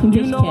myself.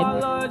 You know I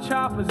love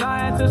choppers. I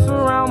had to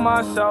surround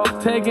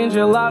myself. Taking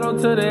gelato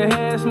to the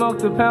head, smoke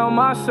to pound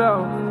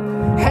myself.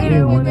 Hate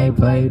it when they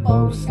play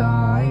both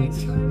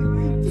sides.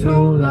 Too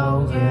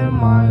low in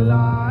my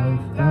life.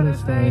 Gotta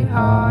stay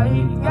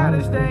high.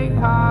 Gotta stay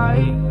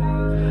high.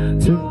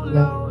 Too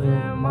low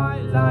in my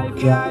life.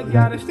 Yeah, I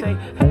gotta stay.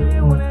 Hate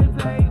it when they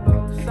play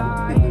both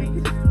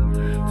sides.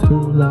 Too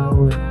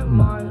low in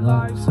my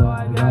life, so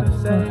I gotta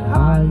stay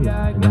high.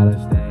 Yeah, I gotta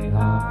stay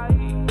high.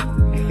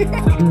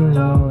 Too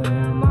low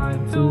in my,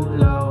 too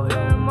low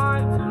in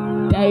my.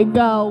 There you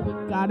go. We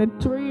got a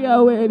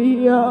trio in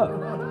here.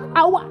 Ow,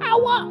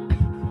 ow.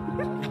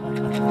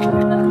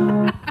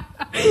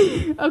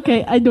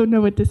 Okay, I don't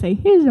know what to say.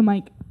 Here's the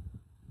mic.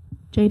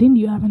 Jaden, do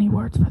you have any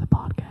words for the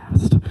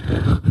podcast?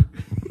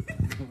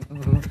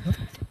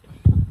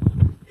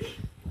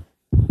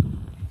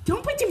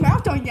 Don't put your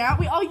mouth on that.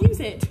 We all use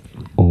it.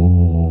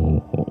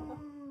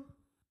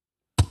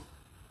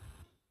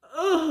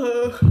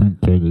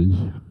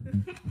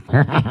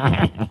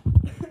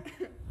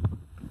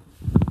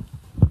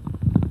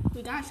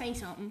 We gotta say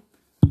something.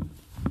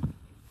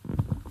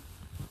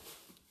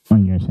 Oh,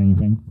 you gonna say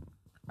anything?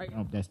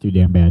 Nope, that's too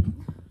damn bad.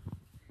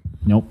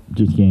 Nope,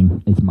 just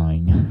kidding. It's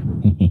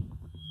mine.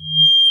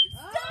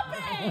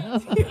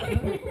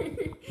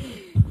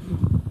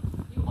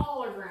 You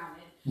all are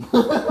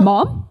grounded.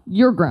 Mom,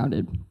 you're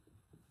grounded.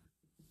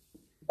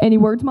 Any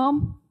words,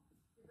 Mom?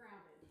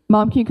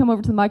 Mom, can you come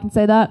over to the mic and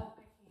say that?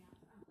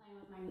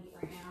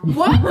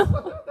 What?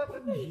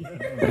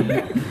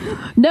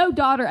 No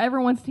daughter ever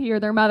wants to hear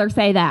their mother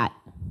say that.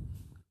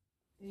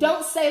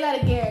 Don't say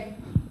that again.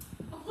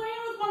 I'm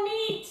playing with my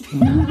meat.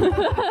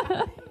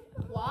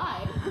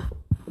 Why?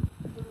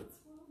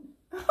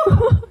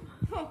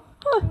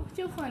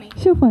 Still funny.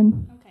 So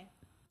fun. Okay.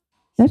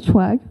 That's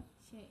swag.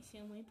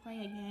 Shall we play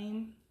a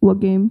game? What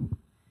game?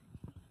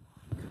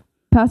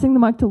 Passing the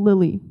mic to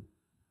Lily.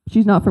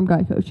 She's not from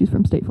Geico. She's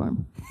from State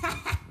Farm.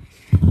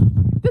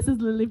 This is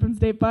Lily from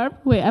State Farm.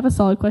 Wait, I have a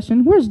solid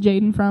question. Where's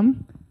Jaden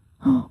from?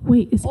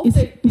 Wait, is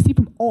he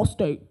from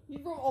Allstate?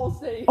 He's from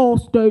Allstate.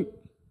 Allstate.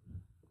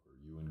 Are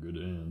you in good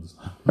hands?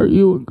 Are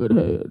you in good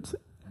hands?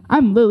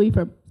 I'm Lily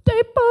from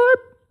State Farm.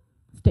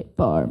 State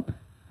Farm.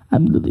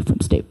 I'm Lily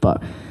from State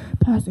Farm.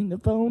 Passing the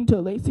phone to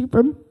Lacey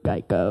from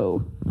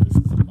Geico.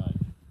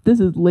 This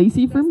is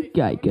Lacey from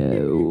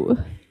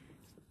Geico.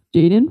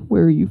 Jaden,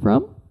 where are you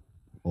from?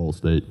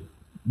 Allstate.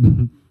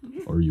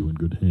 Are you in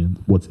good hands?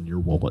 What's in your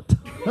wallet?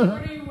 What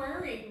are you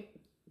wearing?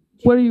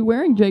 What are you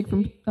wearing, Jake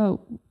from...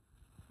 Oh.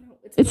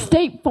 It's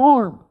State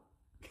Farm.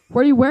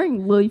 What are you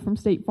wearing, Lily from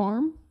State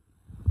Farm?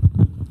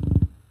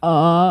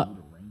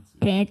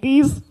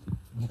 Khakis.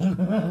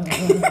 A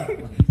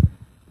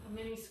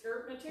mini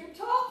skirt and a tube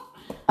top?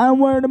 I'm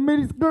wearing a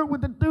mini skirt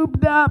with a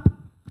tube top.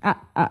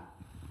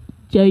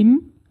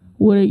 Jaden,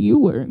 what are you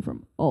wearing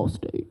from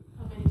Allstate?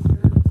 A mini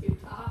skirt and a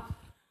tube top.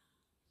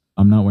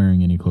 I'm not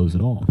wearing any clothes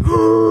at all.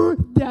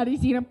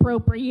 Daddy's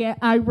inappropriate.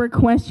 I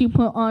request you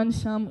put on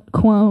some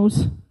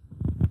clothes.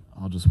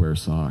 I'll just wear a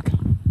sock.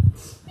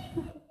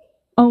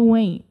 Oh,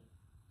 wait.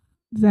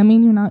 Does that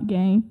mean you're not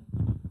gay?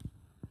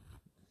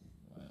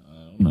 I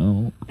don't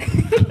know.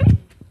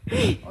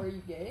 Are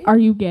you gay? Are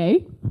you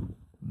gay?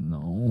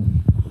 No.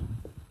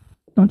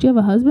 Don't you have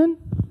a husband?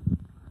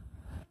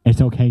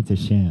 It's okay to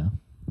share.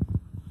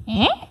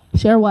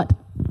 Share what?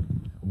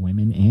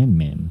 Women and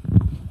men.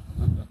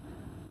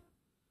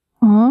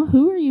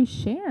 Who are you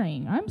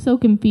sharing? I'm so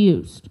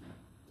confused.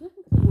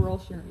 We're all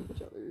sharing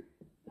each other.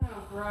 Oh,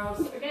 gross.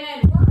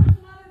 Again, words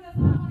mother does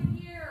not want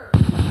to hear.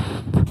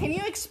 Can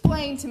you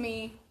explain to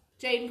me,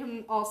 Jaden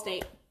from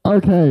Allstate?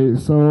 Okay,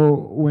 so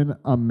when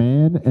a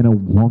man and a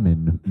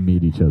woman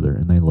meet each other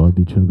and they love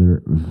each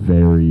other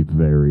very,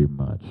 very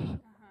much,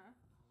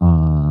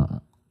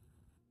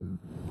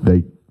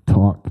 they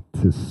talk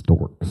to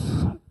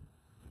storks.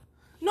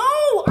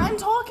 No, I'm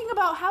talking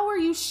about how are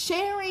you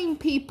sharing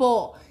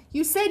people?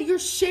 You said you're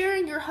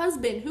sharing your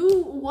husband.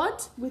 Who?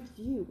 What? With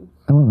you.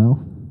 I don't know.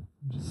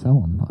 Just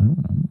sell them. I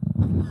don't know.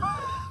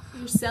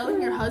 You're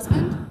selling your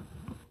husband?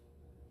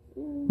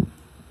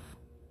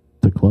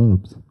 The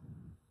clubs.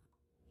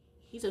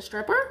 He's a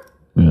stripper?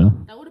 Yeah.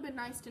 That would have been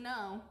nice to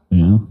know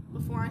Yeah.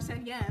 before I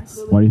said yes.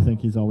 Why do you think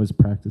he's always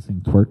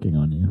practicing twerking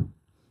on you?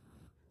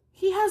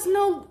 He has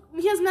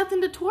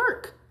nothing to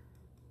twerk.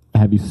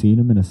 Have you seen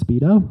him in a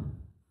Speedo?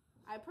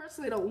 I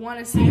personally don't want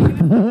to see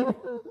him. What?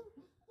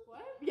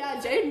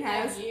 Yeah, Jaden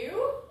has.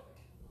 You?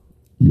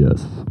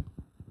 Yes.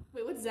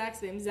 Wait, what's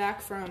Zach's name?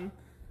 Zach from...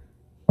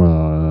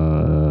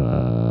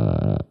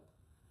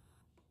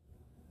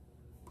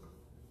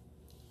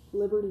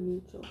 Liberty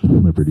Mutual.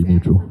 Liberty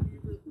Mutual.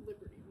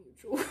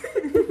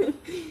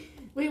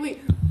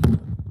 Wait.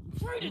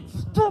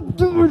 Stop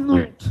doing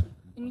it!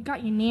 And you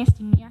got your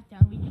nasty mouth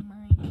down with your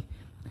mic.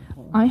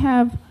 I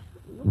have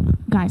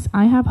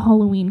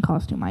Halloween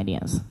costume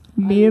ideas.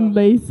 Me and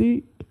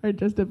Lacey are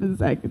dressed up as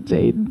Zach and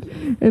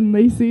Jaden. And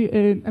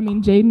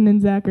Jaden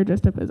and Zach are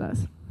dressed up as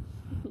us.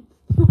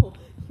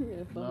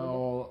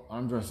 No,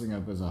 I'm dressing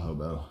up as a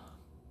hobo.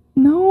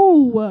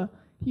 No!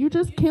 You're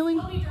just killing...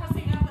 I'll be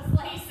dressing up as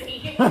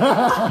Lacey.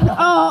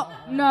 Oh,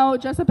 no,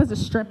 dress up as a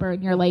stripper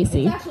and you're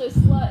Lacey. It's actually a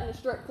slut in a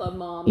strip club,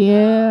 Mom.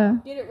 Yeah.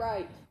 Get it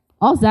right.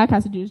 All Zach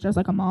has to do is dress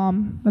like a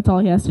mom. That's all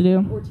he has to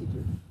do. Or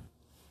teacher.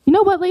 You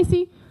know what,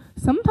 Lacey?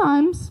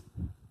 Sometimes,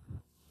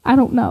 I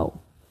don't know.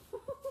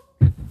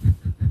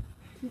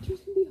 Teachers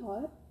can be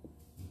hot.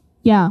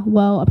 Yeah,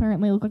 well,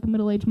 apparently I look like a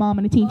middle-aged mom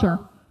and a teacher.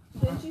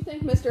 Didn't you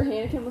think Mr.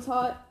 Hannikin was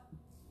hot?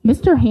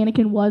 Mr.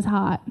 Hannikin was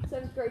hot.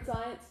 7th grade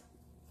science.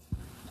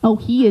 Oh,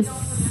 he is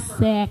You're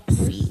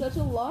sexy. such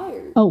a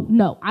liar. Oh,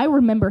 no, I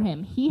remember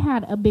him. He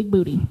had a big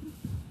booty.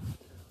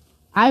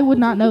 I would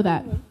not know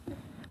that.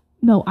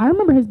 No, I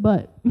remember his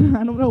butt.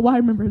 I don't know why I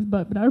remember his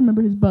butt, but I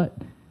remember his butt.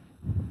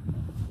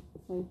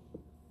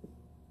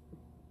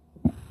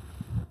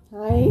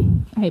 Hi.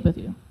 I hate both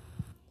of you.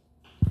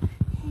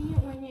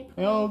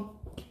 Help.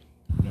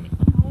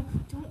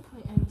 Don't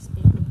put any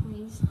speaker,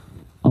 please.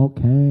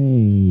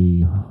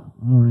 Okay.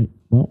 All right.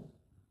 Well,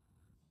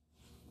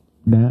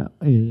 that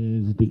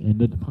is the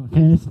end of the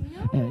podcast.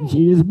 And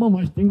she is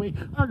molesting me.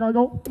 I gotta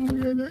go.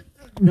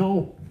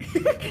 No.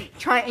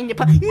 Try it in your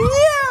pocket.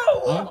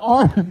 No! I'm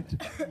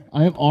armed.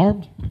 I am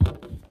armed.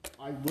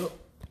 I will.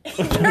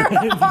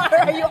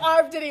 Are you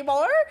armed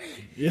anymore?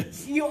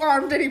 Yes. You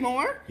armed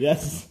anymore?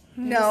 Yes.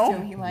 No.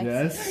 He likes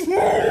Yes.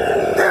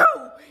 No.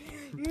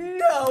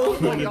 No.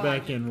 Put it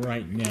back in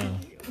right now.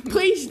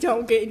 Please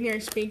don't get in your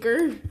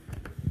speaker.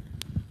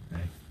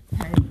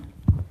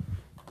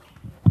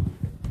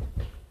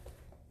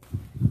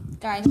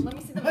 Guys, let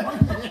me see the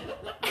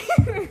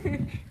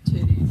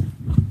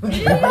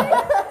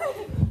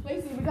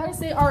Lacey, we gotta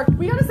say our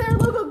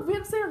logo. We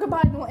have to say our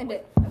goodbye and we'll end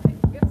it. We have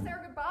to say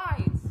our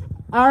goodbyes.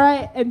 All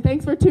right, and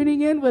thanks for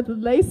tuning in with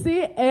Lily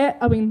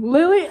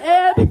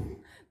and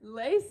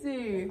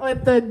Lacey.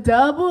 with the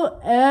Double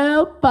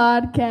L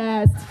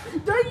podcast.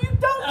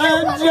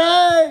 And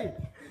Jay!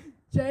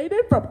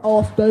 Jaden from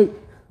Allstate.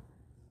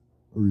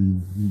 Are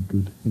you in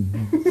good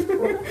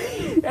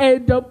hands?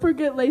 And don't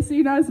forget Lacey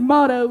and I's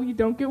motto, you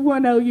don't get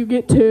 1 L, you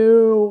get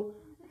 2.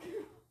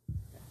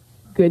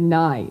 Good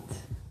night.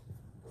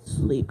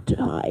 Sleep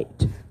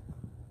tight.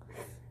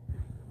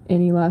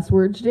 Any last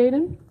words,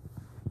 Jaden?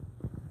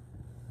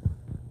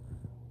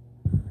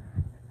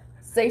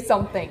 Say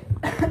something.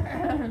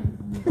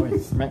 Boy,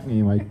 smack me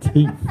in my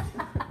teeth.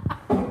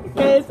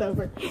 Okay, it's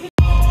over.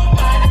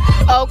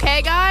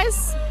 Okay,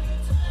 guys.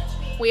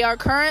 We are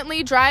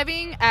currently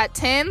driving at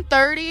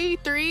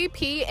 10:33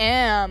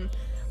 p.m.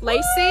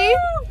 Lacey.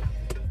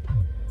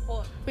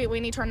 Wait, we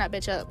need to turn that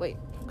bitch up. Wait.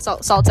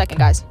 Solid second,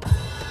 guys.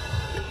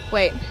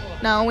 Wait.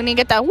 No, we need to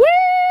get that. Woo!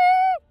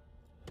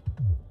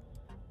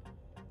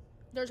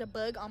 There's a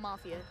bug on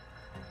Mafia.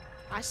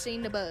 I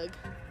seen the bug.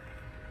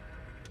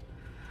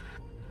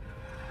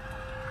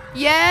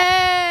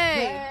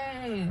 Yay!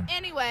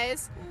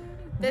 Anyways,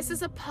 this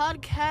is a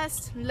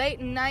podcast,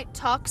 late night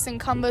talks and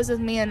combos with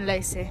me and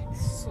Lacey.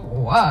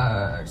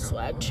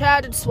 Swag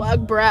Chad and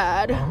Swag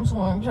Brad. I'm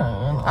Swag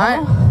Chad.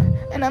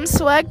 And I'm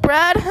Swag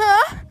Brad,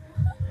 huh?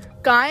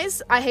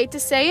 Guys, I hate to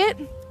say it,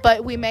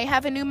 but we may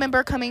have a new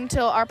member coming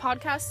to our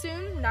podcast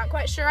soon. Not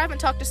quite sure. I haven't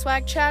talked to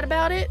Swag Chad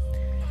about it.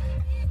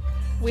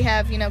 We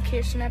have,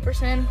 Kirsten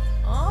Epperson.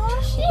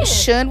 Oh, shit.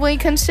 Should we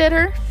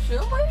consider?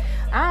 Should we?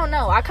 I don't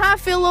know. I kind of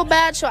feel a little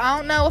bad, so I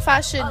don't know if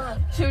I should.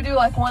 Should we do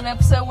like one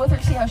episode with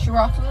her, see how she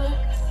rocks with it?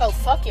 Oh,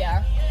 fuck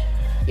yeah.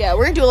 Yeah,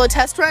 we're gonna do a little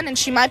test run, and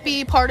she might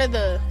be part of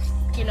the,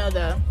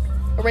 the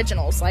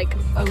originals, like,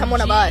 come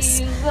one of us.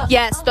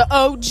 Yes, the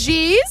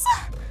OGs.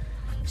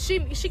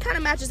 She kind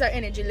of matches our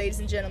energy, ladies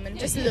and gentlemen.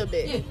 Just a little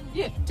bit.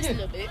 Yeah. Just a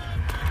little bit.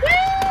 Woo!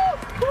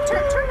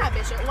 Turn that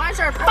bitch up. Why is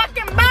there a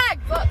fucking bag?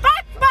 Fuck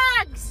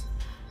bags!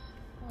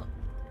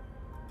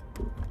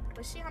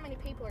 Let's see how many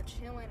people are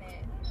chilling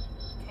at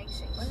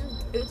Casey's.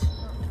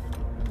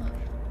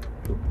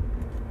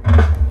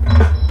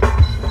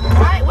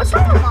 Why? What's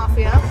wrong with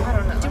Mafia? I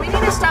don't know. Do we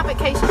need to stop at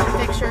Casey's for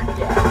picture?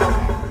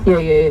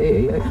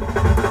 Yeah.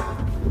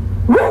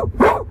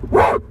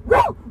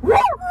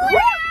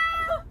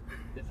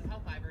 This is how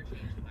Fiverr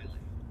changed my life.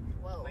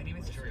 Whoa. My name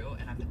is Drew,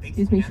 and I'm the biggest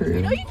Excuse me, fan. Drew.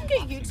 You know you can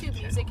get YouTube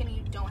music and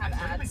you don't have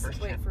ads.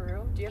 Wait, for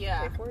real? Do you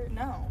have to pay for it?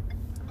 No.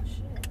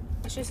 Shit.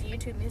 It's just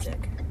YouTube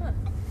music. Huh.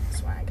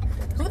 Swag.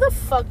 Who the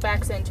fuck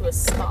backs into a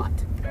spot?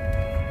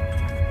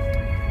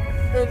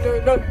 We're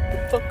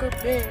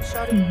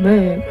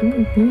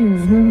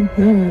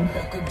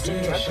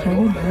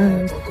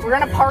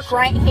gonna park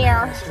right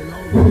here.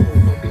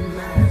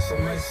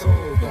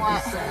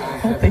 What?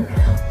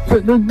 For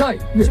the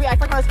night. Should we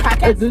act like those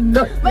crackheads? The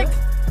night. Like,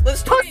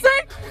 let's pussy.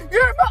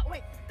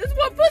 Wait, this is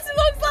what pussy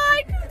looks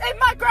like. If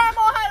my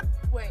grandma had.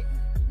 Wait.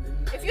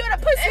 If you had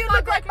a pussy, it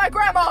looked like my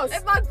grandma's.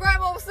 If my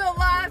grandma was still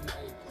alive.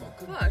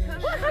 Fuck.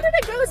 How did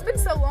it go? It's been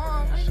so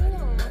long. I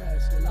know.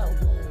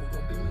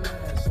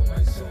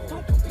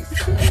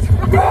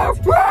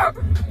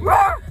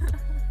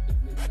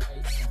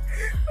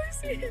 What's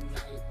your name?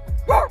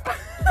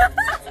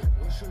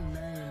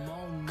 I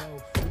don't know.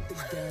 With the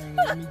gang,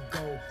 let me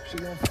go. She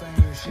on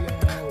fame, she on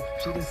hoe.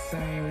 She the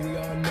same, we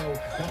all know.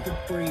 Not for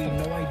free,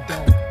 no I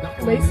don't. Not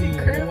for Lacey me,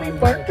 currently no, I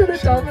barked won't. at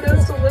a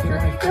Domino's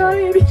delivery guy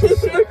and he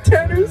looked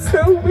at her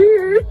so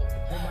weird.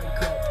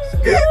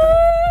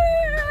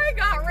 I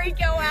got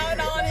Rico out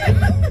on it.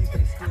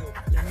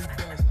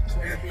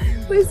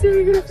 Lacey, are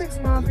you gonna fix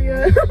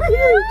Mafia?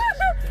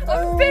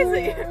 I'm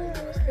busy.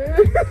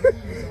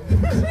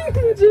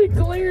 She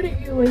glared at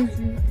you,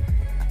 Lacey.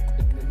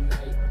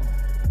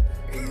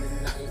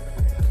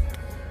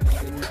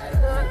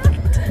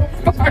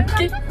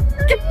 Barking.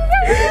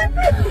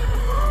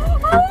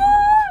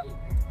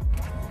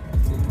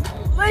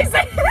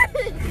 Lacey.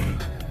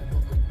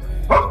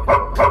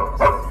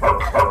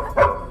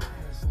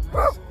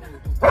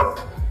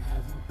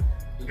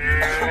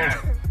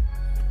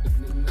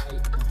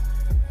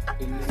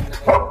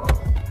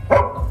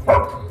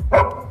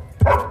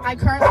 I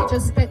currently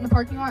just spit in the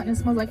parking lot and it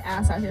smells like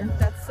ass out here.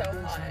 That's so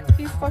hot.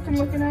 He's fucking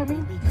looking at me.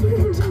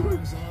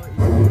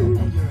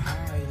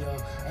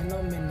 And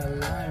I'm in the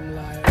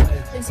limelight.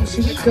 Lacey,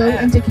 should we go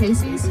into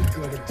Casey's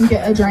and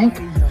get a drink?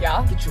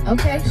 Yeah.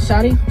 Okay,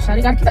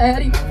 Shotty got a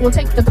patty. We'll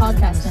take the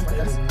podcast in with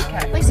us.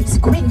 Okay. Lacey,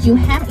 quit. You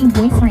have a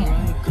boyfriend.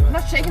 I'm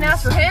not shaking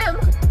ass for him.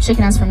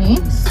 Shaking ass for me?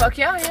 Fuck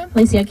yeah, I am.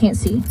 Lacey, I can't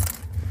see.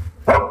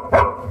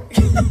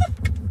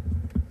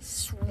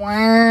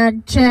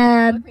 Swag,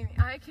 Chad. Look me in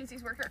the eye,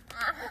 Casey's worker.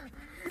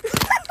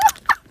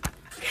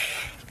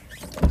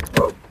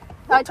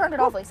 I turned it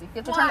off, Lacey.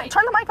 You have to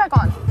turn the mic back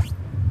on.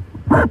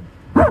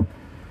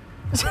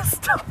 Just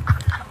stop.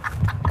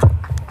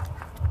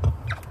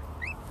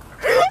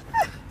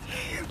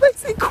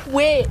 Lacey,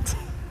 quit.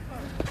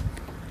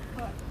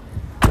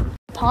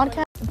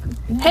 Podcast.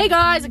 Hey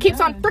guys, it keeps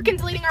on freaking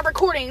deleting our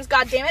recordings.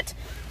 God damn it.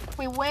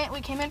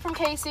 We came in from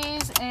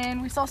Casey's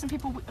and we saw some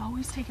people. Oh,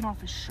 he's taking off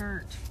his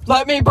shirt.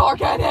 Let me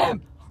bark at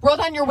him. Roll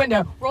down your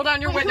window. Roll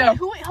down your window.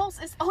 Who else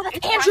is? Oh,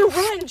 that's Andrew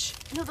Runge.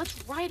 No,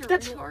 that's Ryder.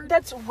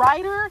 That's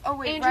Ryder. Oh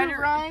wait, Andrew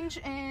Runge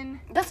and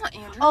That's not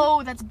Andrew.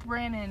 oh, that's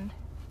Brandon.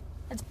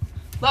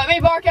 Let me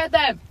bark at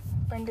them.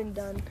 Brendan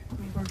Dunn.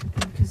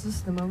 Because this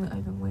is the moment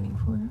I've been waiting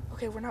for.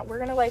 Okay, we're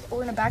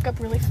gonna back up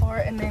really far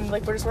and then we're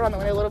just roll on the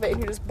window a little bit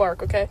and you just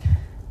bark, okay?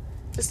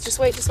 Just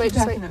wait.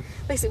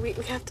 Lacey, we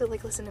have to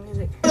listen to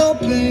music.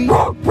 When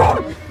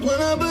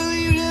I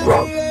believed in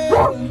love,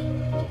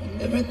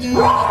 everything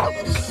was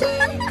the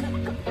same.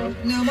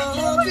 Now my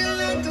heart feels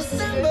like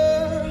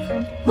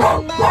December.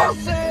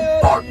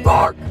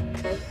 Bark.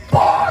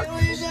 I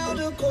wish I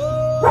could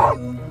call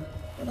you,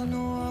 but I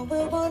know I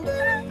will one day.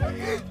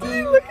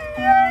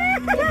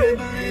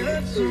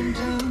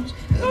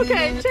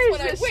 Okay, change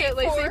this shit,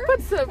 Lacey.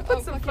 Put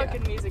some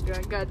fucking music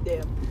on.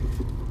 Goddamn.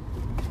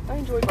 I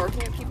enjoy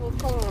barking at people. It's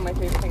probably one of my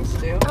favorite things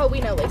to do. Oh, we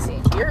know,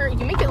 Lacey.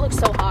 You make it look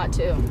so hot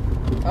too.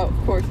 Oh,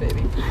 of course,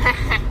 baby.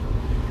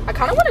 I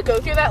kind of want to go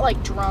through that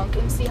drunk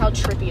and see how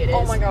trippy it is.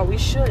 Oh my god, we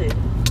should.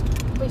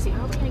 Lacey,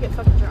 how are we gonna get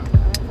fucking drunk?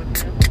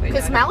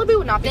 Because Malibu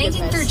would not be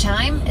Banking business. through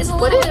Chime is a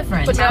little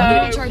different. But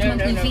Malibu charge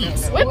monthly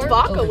fees. With or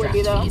Baco would be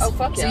overdraft though. fees, Oh,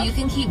 fuck yeah. So you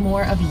can keep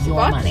more of your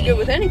Vodka's money. good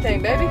with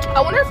anything, baby.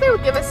 I wonder if they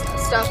would give us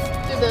stuff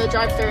through the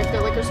drive-thru at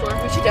the liquor store.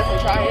 We should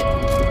definitely try it.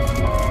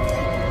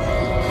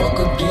 Fuck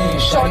again,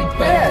 shawty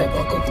bad,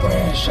 fuck a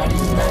brand, shawty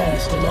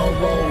mad, still on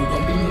road,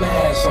 don't be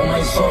mad, on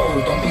my soul,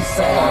 don't be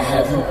sad. I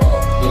have you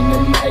up in the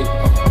night,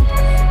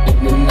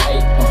 in the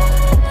night,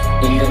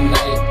 in the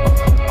night,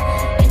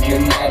 in the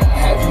night. I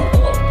have you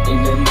up in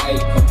the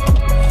night,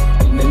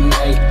 in the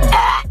night,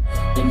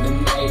 in the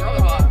night.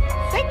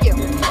 Thank you. In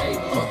the night,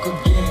 fuck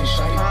again,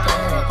 shawty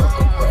bad, fuck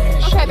a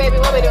brand. Okay, baby,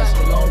 what are we doing?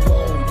 Still on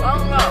road, don't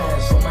be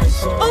mad, on my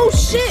soul. Oh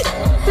shit!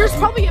 There's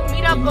probably a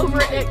meetup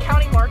over at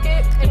County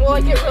Market, and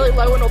we'll get really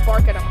low and we'll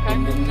bark at them.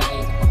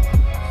 Okay?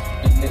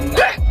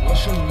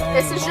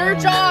 This is your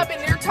job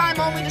and your time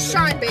only to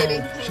shine, baby.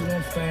 She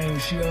want fame,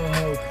 she a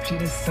hoe, she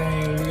the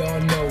same, we all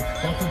know.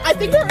 I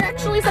think there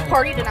actually is a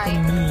party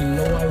tonight.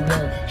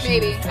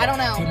 Maybe. I don't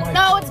know.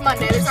 No, it's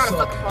Monday. There's not a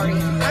fucking party.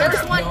 There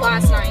was one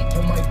last night.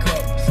 Hold my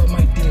cup, suck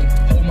my dick,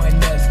 hold my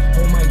nest,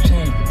 hold my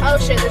chain. Oh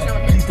shit, there's no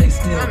one here. Please stay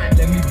still, let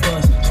me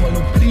bust,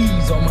 swallow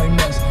please on my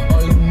nuts.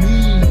 All you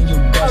need in your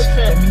bust,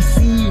 let me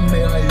see,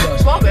 may I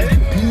lust. Well, baby.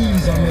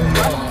 Please, I'm in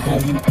love.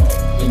 Have you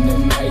up in the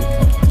night,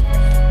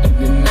 in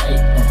the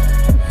night,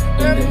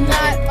 in the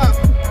night,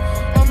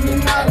 in the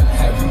night.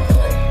 Have you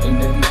up in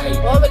the night.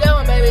 Where we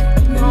going, baby?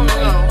 Oh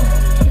no.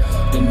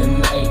 In the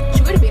night.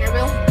 Should we go to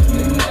Beanerville? In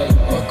the night.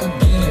 Fuck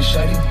again,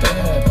 shawty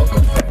bad. Fuck a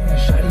fan,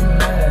 shawty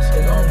mad.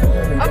 Stay on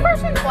road. A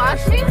person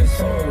flashed me? My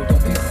soul,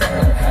 don't be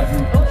sad. Have you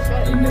up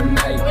in the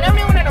night. We know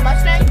anyone in a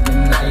Mustang? In the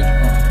night.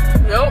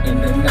 Nope. In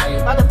the night.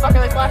 Why the fuck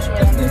are they flashing me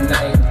In then? the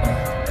night.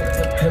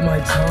 Hit my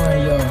time,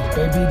 yo.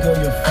 Baby girl,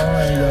 you're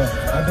fine, yo.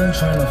 I've been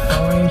trying to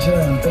find you.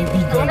 Baby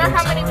girl, wonder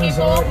how many time's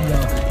people- up, yo.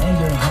 And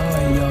you're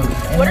high, yo.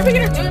 What are we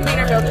gonna do in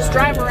Beanerville? Just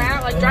drive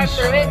around, drive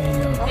through it?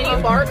 And you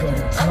bark?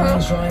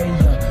 Time's right, yo.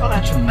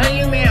 Okay. Why do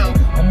you meow?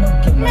 I'ma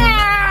get my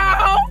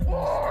Meow!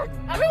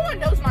 Everyone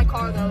knows my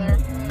car though there.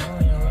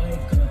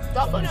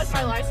 Duffo knows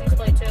my license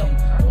plate too.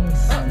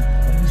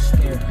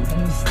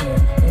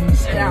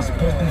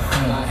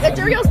 Yeah. It's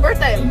Uriel's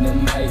birthday. You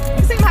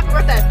sing him happy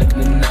birthday.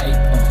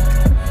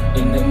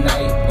 In the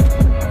night.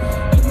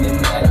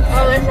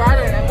 Oh, there's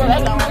Ryder in it. Where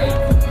that going?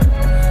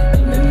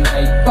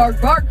 Bark,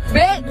 bark,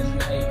 bitch!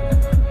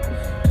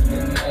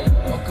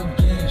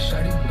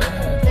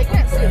 They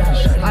can't see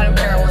that. I don't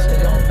care.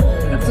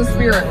 It's a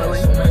spirit, Lily.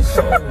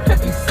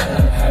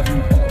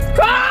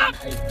 Cop!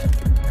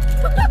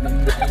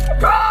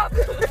 Cop!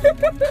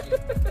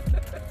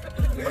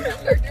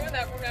 Start doing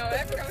that from now on.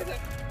 Every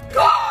conversation.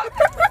 Cop!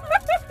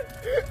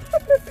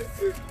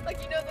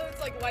 Those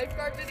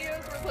lifeguard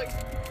videos where it's like,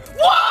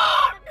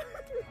 Walk!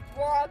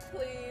 walk,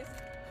 please.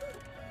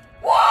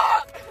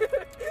 Walk! I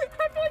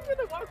feel like with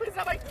the walk, but it's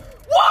not like,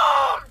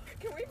 walk!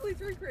 Can we please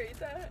recreate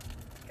that?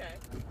 Okay.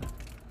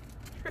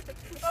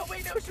 Oh,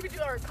 wait, no, should we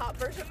do our cop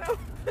version, though?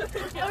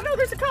 Oh, no,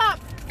 there's a cop!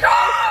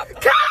 Cop!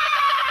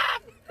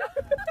 Cop!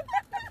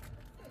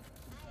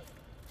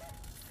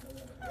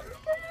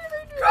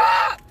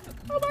 Cop!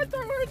 Oh, my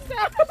throat hurts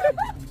now.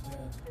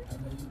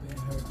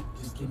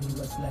 Just give me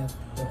what's left.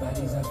 The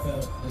bodies I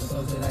felt, the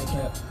souls that I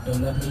kept.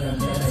 Don't love me, I'm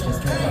dead, I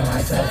just care about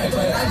myself.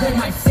 I did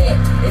my set,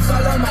 it's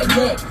all on my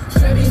neck.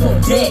 Shabby's on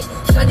deck,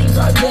 shawty's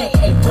on neck.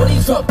 Hey,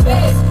 booties drop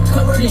fast,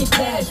 covered in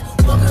cash.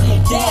 Walker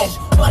in dash,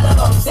 but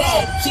I'm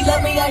sad. She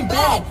love me, I'm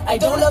bad, I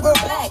don't love her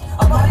back.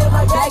 I'm all in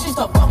my bag,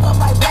 just to fuck up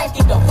my rack.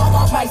 Get the fuck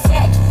off my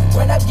sack.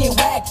 When I get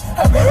whacked,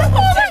 I rip up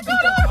my sack. Get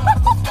the fuck off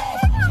my sack.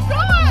 She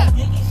got my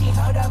diggy, she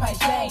held on my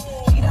chain.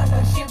 She done her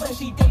shit, but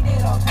she think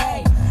that I'm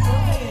paid.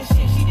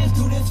 Shit, she just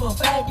do this for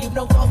fame. Give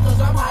no fuck,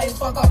 cause I'm high as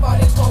fuck off all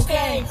this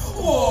cocaine.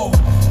 Whoa,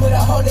 put a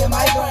hole in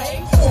my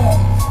brain.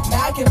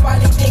 Now I can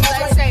finally think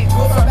straight.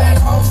 Go from back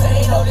home, so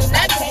they know this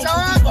Next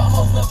song.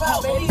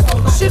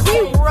 Should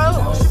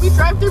we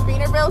drive through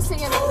Beanerville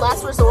singing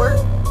Last Resort?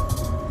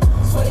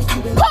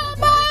 Put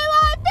my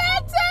life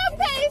into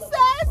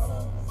pieces.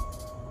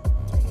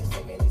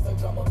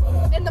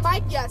 In the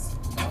mic, yes.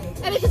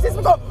 And it just is go.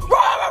 You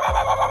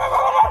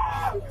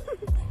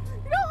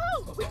know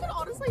how we could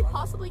honestly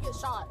possibly get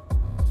shot.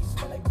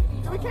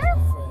 Do we care?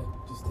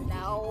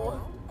 No.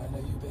 At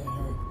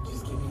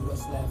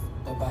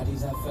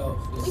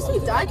least we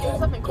died doing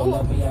something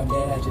cool.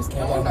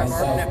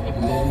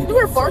 You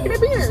were barking at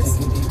beers.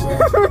 We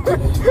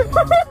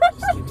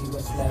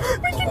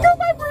can go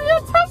by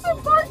Brianna's house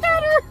and bark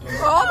at her.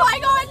 Oh my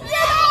god,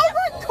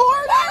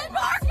 record it!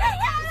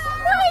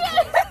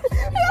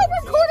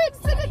 Record it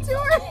and send it to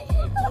her.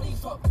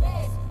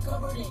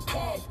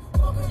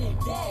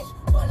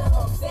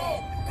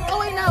 Oh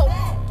wait, no.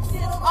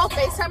 I'll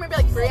FaceTime and be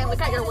like, Brianna,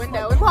 look out your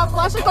window. And we'll have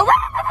flashlights go.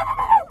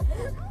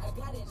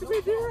 Should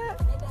we do that?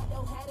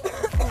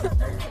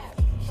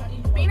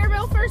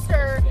 Beanerville first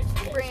or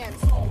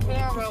Brands?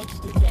 Beanerville.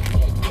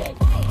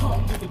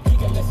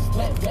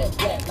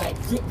 Like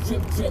drip,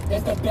 drip, drip,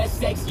 that's the best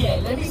sex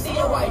yet. Let me see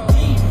your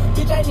ID.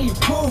 Bitch, I need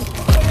proof.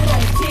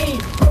 119,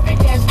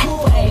 perfect ass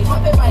cool, ayy.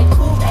 Hop in my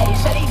cool, ayy.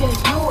 Shutty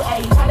just you,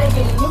 ayy. How they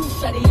get loose,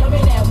 shutty, I'm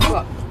in that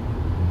book.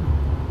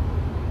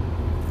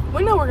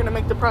 We know we're gonna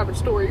make the private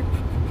story.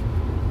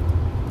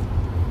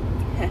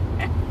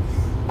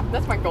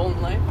 That's my goal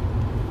in life.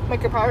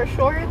 Make a private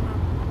story?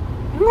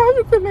 No,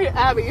 you could make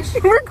Abby. She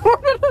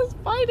recorded us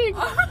fighting.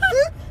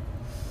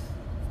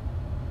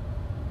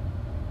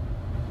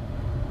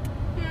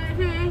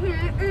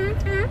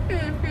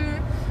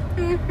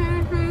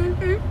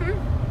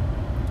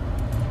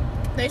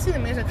 They say the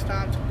music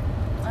stopped.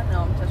 I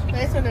know, I'm touching.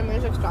 They said the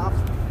music stopped.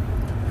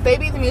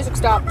 Baby, the music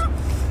stopped.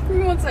 Give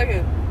me 1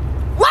 second.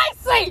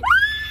 Lacey!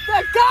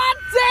 The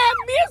goddamn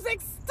music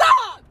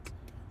stopped!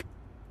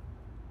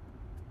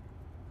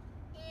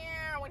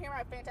 Yeah, want to hear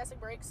my fantastic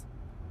breaks?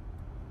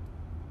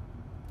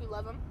 You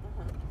love them?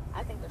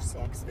 I think they're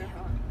sexy.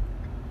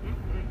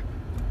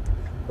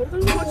 What if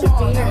there's a bunch of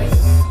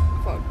beaners?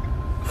 Fuck.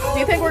 Do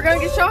you think we're gonna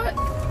get shot?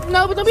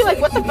 No, but they'll be like,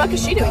 what the fuck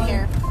is she doing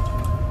here?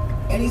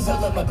 We'll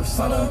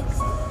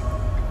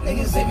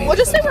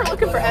just say we're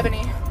looking for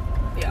Ebony.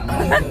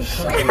 Yeah.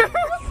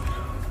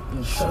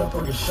 Shut up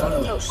or just shut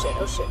up. Oh shit,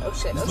 oh shit, oh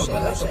shit, oh shit,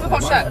 oh shit. Who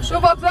bought that? Who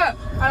bought that?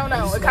 I don't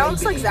know. It kind of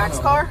looks like Zach's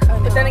car,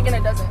 but then again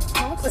it doesn't.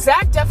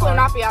 Zach definitely will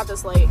not be out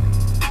this late.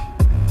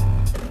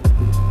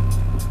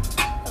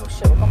 Oh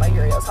shit, we'll go by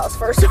Urio's house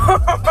first.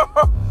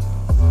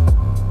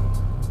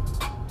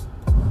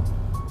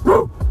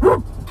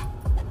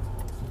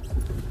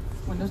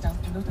 Windows down,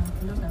 windows down,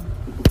 windows down.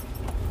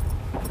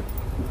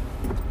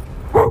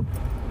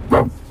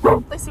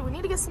 Let's see, we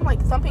need to get some like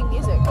thumping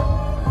music.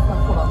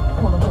 Hold on.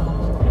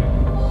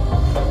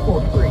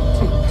 4, 3, 2,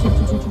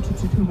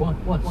 1.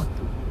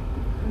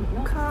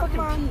 Come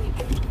on.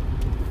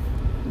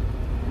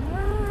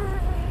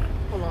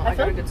 Hold on, I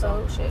got a good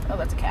song. Oh shit, oh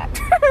that's a cat.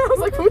 I was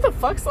like, who the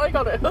fuck's like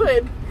on a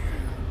hood?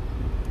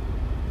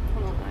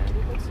 Hold on, I have a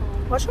good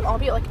song. Watch them all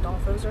be at like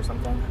Dolpho's or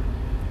something.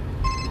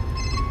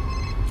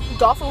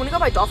 Dolpho, when you go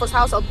by Dolpho's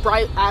house, a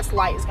bright ass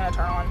light is gonna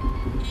turn on.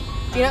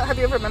 Do you know? Have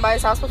you ever been by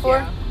his house before?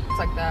 Yeah, it's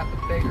like that,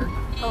 but bigger.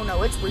 Oh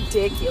no, it's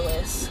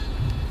ridiculous.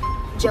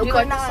 Joker you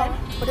like this 9. song?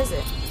 What is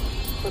it?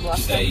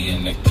 Stay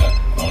in the cut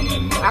on the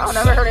north I don't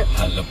never heard it. If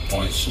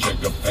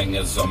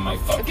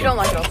you don't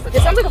like it, I'll switch.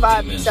 It sounds like a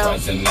vibe. So. Oh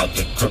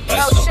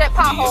shit,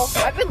 pothole.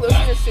 I've been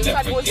listening to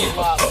Suicide Boys a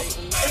lot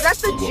lately. Is that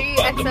the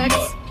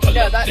GXX?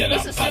 No,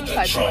 this is Suicide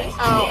Boys.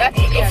 Oh, That's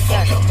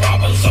GXX.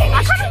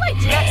 I kind of like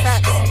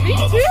GXX. Me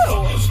too.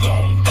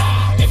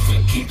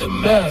 Keep the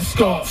mask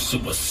off,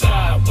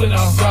 suicide when I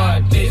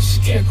ride this.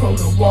 Scarecrow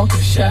to walk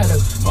in shadow,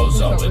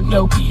 Mozart with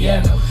no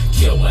piano.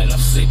 Kill when I'm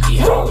sicky.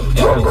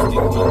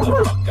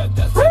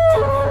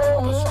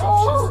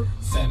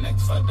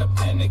 Xanax for the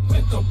panic,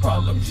 mental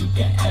problems, you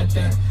can add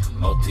that.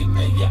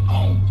 Multi-million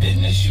own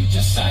business, you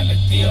just signed a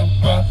deal,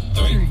 bruh.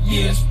 3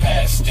 years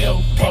past,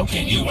 still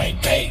broken, you ain't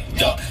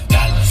paid up.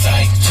 Dollars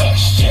I ain't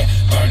touched yet,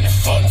 burning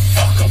for the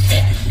fuck of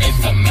it.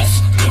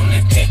 Infamous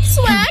lunatic.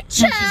 Swag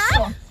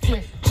chap.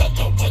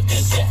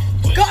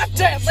 God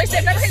damn, Lacey,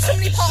 I've never hit so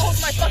many potholes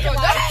in my fucking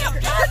life.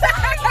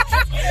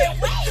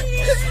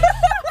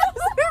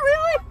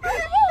 Really?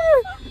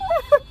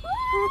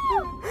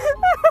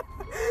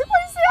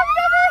 Lacey, I've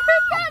never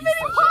hit that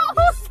many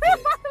potholes in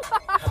my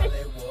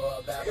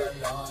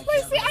life.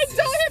 Lacey, I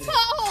don't hit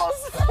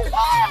potholes.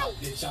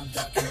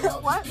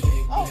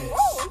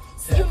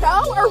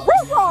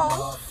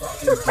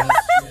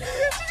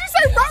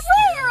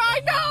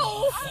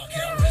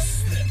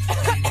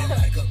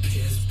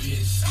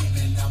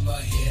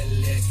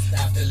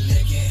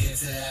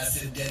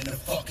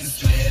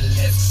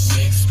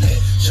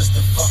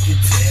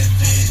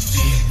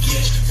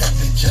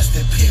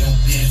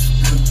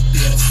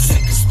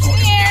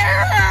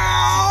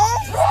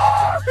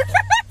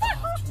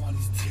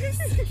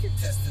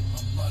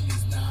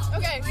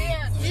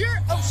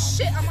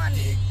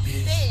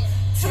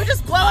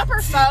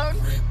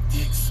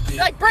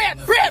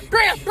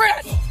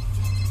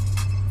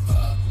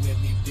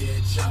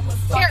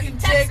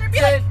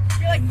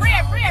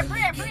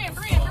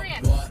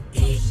 Brian. Oh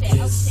shit.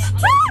 Oh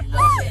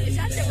shit. Is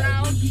that the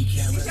round?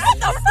 Is that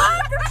the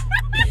fuck?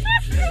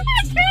 I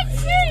can't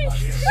see.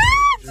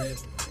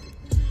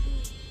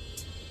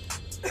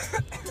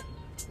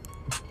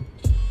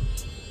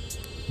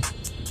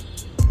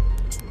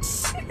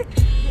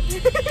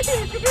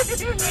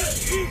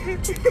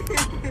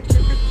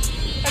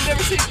 I've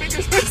never seen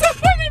fingers move so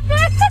fucking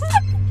fast.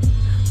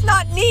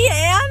 Not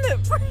Nean.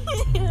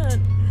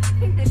 Brian.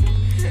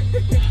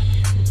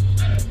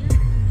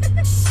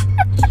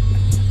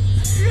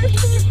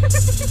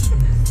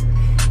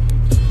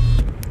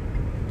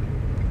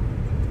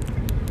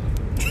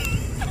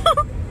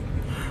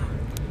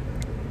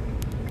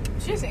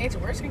 She doesn't answer.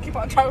 We're just gonna keep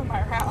on driving by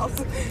her house.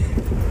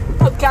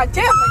 Oh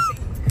goddamn, Lacey.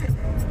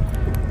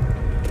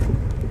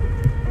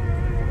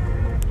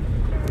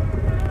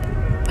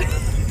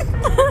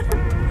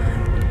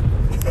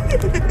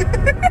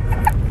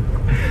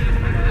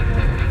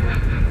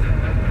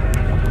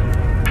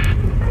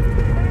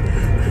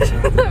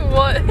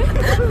 What?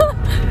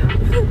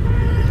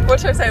 What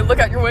should I say? Look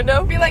out your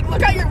window? Be like,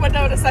 look out your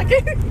window in a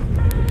second.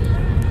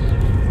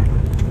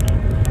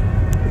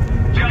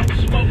 You have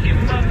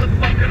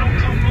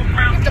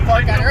to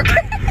bark at her.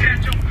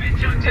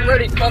 I'm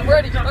ready. I'm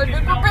ready. I've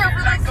been prepared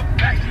for this.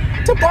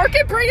 To bark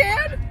at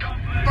Brienne?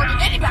 Bark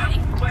at anybody.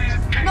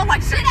 Smell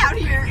like shit out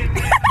here.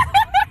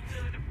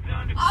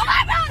 Oh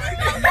my god!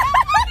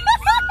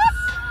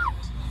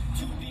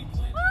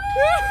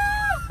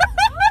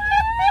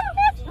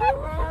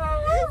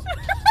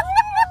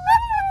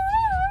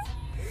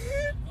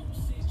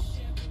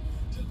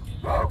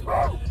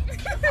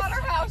 At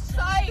our house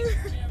site.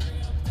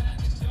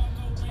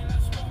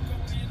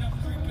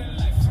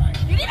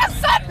 You need a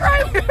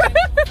sunroof!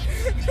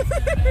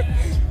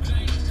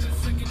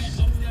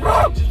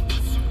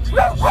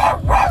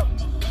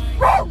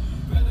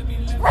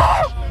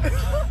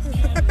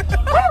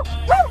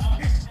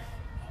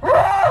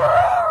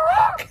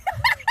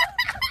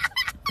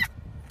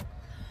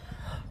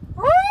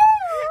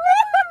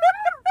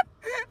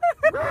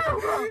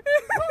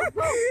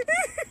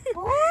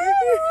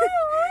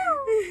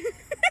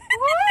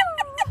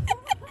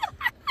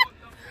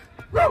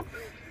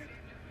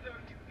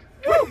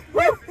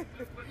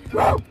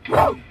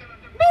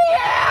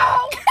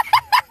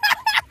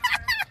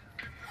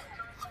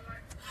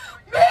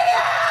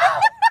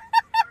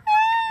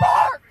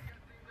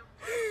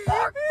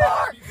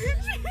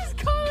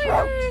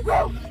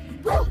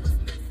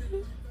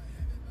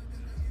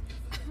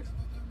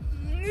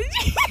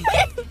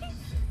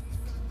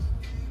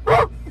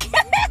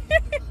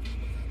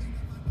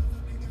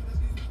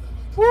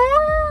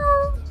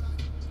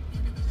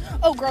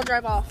 Oh, girl,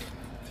 drive off.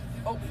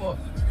 Oh, fuck.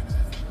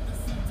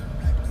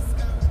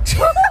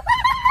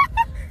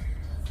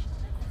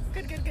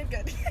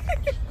 Good. I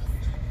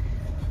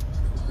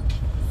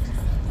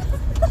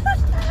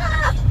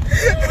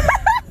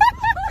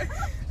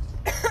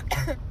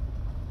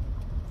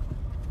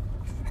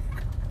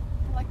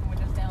like the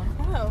windows down.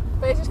 Oh,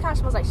 but it just kind of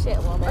smells like shit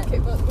a little bit. Okay,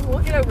 we'll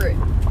get over it.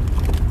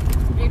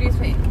 Beauty's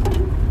pain.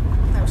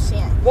 Oh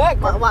shit. What?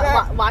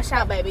 Watch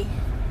out, baby.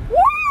 Woo!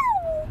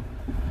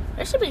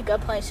 This should be a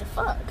good place to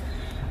fuck.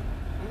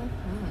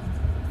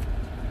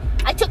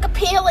 I took a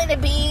pill in the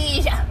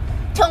beach.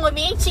 Told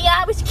me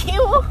I was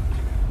cute.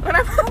 But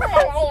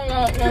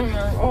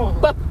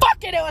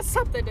fuck it, it was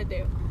something to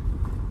do.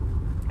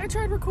 I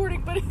tried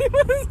recording, but it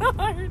was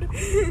hard.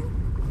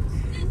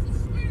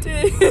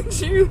 Did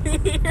you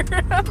hear?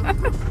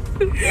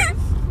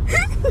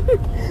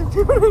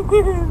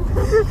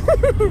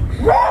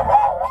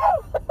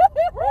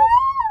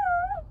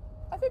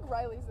 I think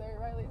Riley's there.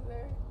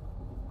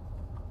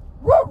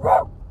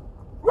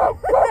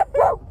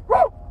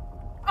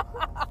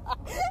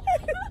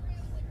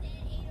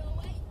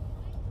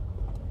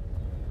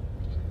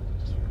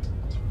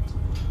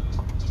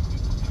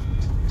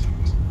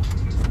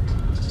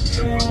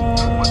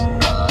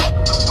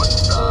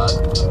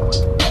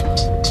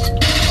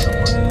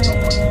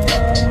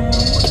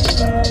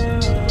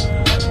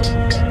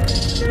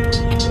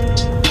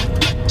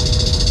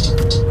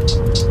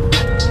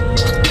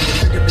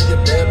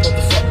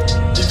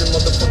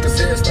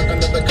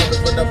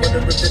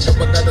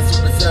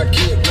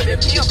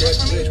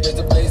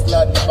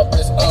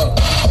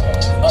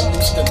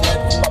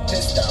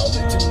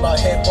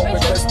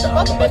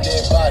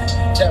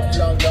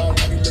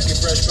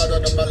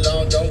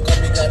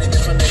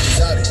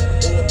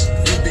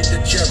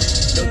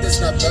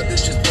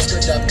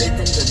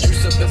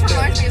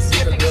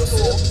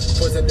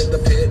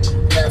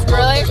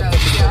 Really?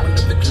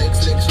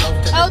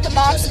 Oh, the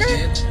monster?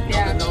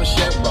 Yeah.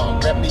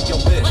 We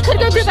could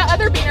go do the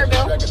other beaner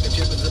bill.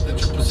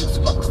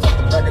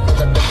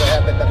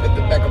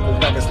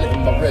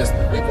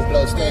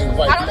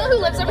 I don't know who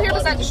lives over here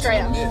besides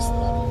Estrella.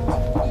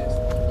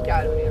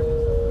 Got it here.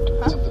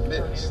 Huh?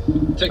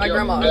 My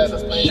grandma owns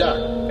this place.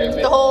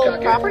 The whole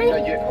property?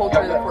 Whole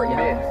trailer court,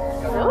 yeah.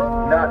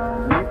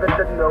 Really?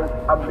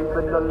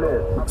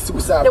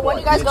 Suicide The one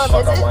you guys go and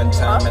visit? The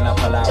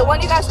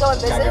one you guys go and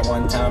visit?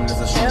 One time there's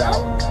a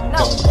shootout.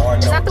 No.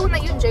 Is that the one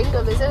that you and Jane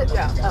go visit?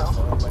 Yeah. Oh.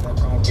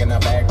 In a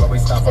bag where we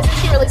stop. Isn't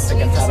she really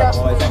sweet and stuff?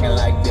 Like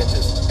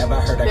bitches. Ever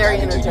heard a Very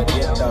guy who energetic.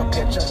 get the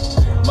picture?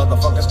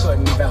 Motherfuckers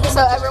couldn't even hold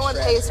So my everyone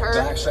strap. pays her?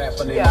 Black strap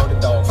for the loaded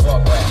dog,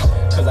 fuck rap.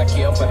 Cause I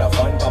kill for the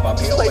fun, pop a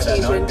pill with a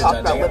nun. talk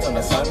about Dance women. on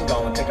the sun,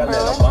 gon' take a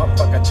little bump,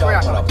 fuck a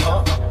chump on a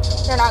pump.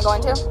 You're not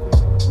going to?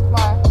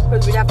 Why?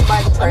 Because we'd have to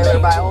buy the trailer,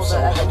 buy all the So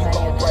how you everything.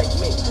 gon' break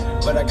me?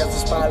 But I guess the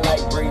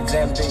spotlight breathes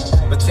empty.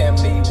 But tell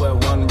me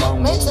what one wrong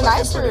I mean, it's a move, I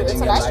nice can put it route. It's in a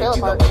your nice life trailer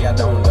either park. way, I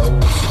don't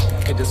lose.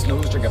 Hit the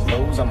snooze, drinking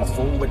blues. I'm a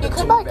fool with the You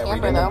could two buy a buried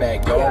camper, in the though.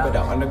 backyard with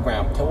an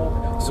underground pool.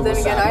 Then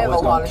again, I have a Suicide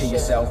boys lot gon' of kill shit.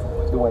 yourself.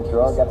 Doing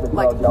drug after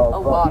Like, drug, dog, a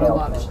fuck lot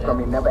health. of shit. From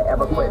me never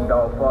ever quitting,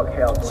 dog, fuck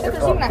health. Shit,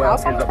 there's even a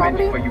house on the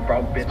property? For you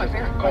broke bitches.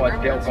 Cars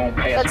still gon'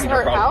 pass That's me her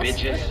the broke house?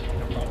 bitches.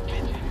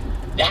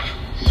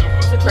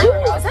 It's a trailer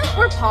Ooh, house. is that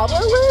where Pablo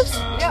lives?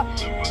 Yep.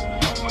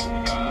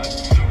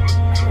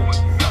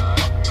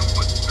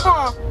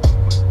 Huh.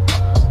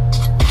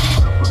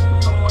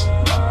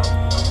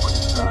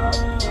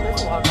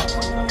 There's a lot of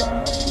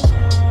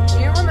Do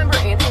you remember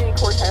Anthony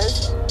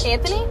Cortez?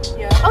 Anthony?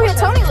 Yeah. Oh, yeah,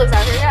 Tony lives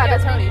out here. Yeah, Yeah,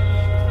 that's Tony.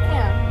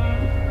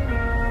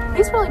 Yeah.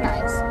 He's really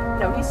nice.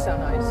 No, he's so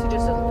nice. He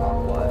just doesn't talk a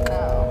lot.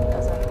 No, he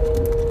doesn't.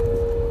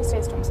 He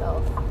stays to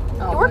himself.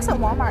 Oh, He works at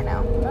Walmart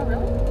now. Oh,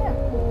 really? Yeah.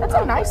 That's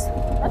a nice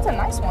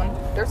one.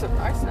 There's a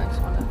nice one.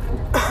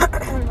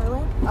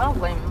 Really? I don't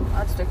blame him.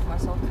 I'd stick to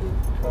myself, too.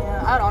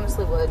 Yeah, I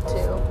honestly would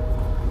too.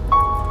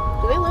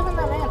 Do they live in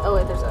that van? Oh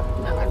wait, there's a.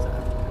 No, there's a...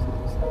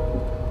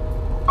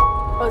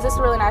 Oh, is this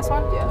a really nice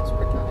one? Yeah, it's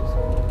pretty nice.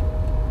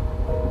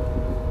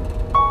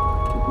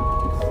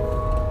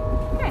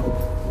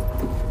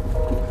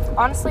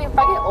 Honestly, if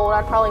I get old,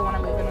 I'd probably want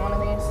to move in one of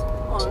these.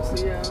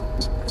 Honestly, yeah.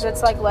 Because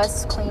it's like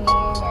less cleaning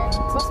and.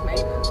 It's less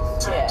maintenance.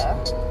 Yeah.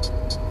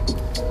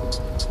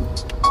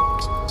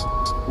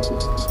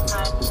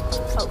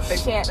 Oh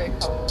shit. Big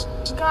hole.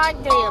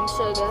 Goddamn,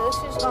 sugar. This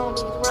is gonna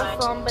be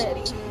rough on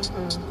Betty.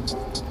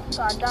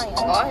 Goddamn.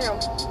 Damn.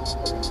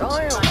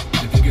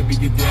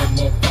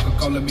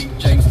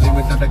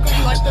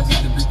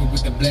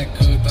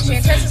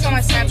 Chantez is on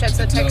my Snapchat,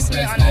 so text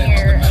me on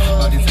here. I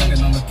will if you need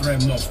me.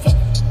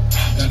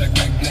 Got a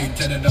great blade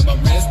tatted on my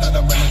wrist. I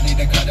don't really need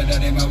a cut it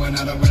out of my one.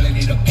 I don't really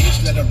need a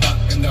bitch. Let her rock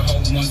in the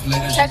whole month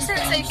later. Text her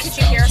and say, could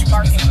you hear us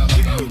barking?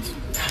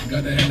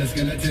 Got the head of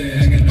skeleton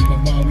hanging on my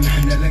wall,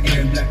 looking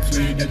elegant. Black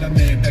suede that I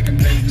made back in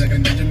days like a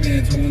ninja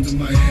man. Horns in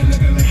my head,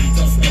 looking like a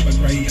tusk of a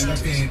gray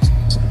elephant.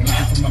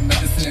 Looking for my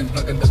medicine,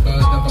 plucking the bud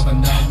up of a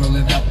nose,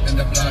 rolling up in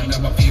the blood.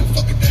 Now I feel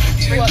fucking dead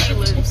again. What?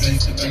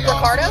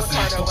 Ricardo?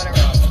 Ricardo,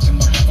 whatever.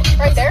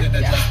 Right there?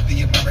 Yeah.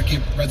 The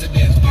American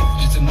president,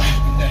 just a knife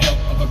with the help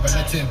of a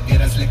relative.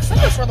 Get us slick.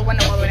 Let's just roll the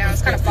window all the way down.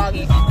 It's kind of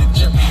foggy. The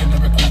cherry and the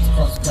recruits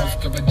cross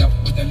covered up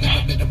with a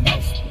little bit of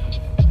mouth.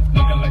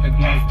 Looking like a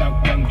glazed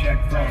out young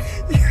Jack Frost.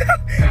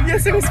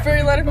 Yes, it was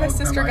very loud. My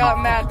sister got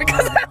mad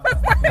because I was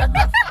like,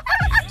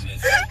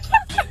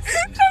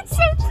 that's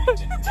so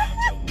funny.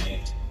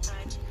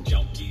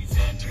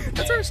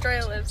 That's where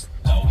Australia lives.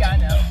 Yeah, I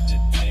know.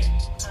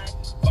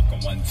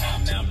 One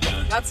time, now I'm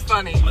done. That's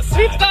funny. We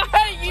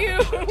thought you.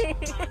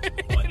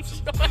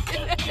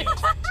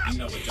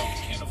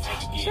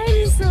 That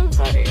is so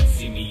funny.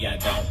 See me, I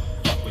don't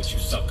fuck with you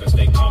suckers.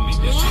 They call me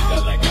this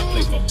shit like I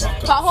play for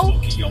Bronco. Tahoe?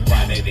 Smokey on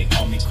Friday, they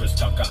call me Chris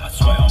Tucker. I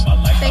swear on my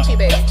life. Thank you,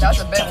 baby. That was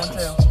a big one,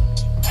 too.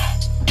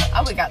 I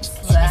would've got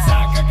slapped.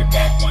 I could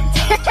back one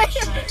time, I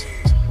shoot it.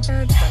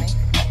 That's funny.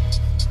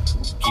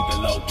 Keep it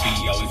low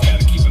key, always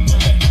gotta keep it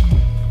moving.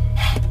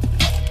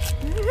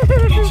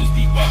 Bitches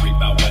be worried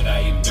about what I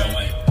am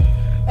doing.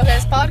 Okay,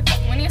 this pod,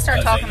 we need to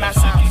start talking about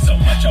something. So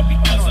much, I'll be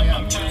because of my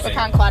music. We're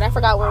kind of quiet. I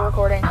forgot we're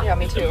recording. Yeah,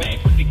 me too.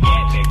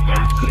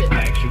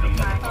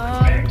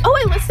 Oh,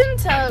 I listened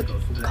to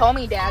Call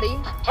Me Daddy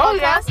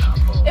podcast.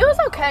 It was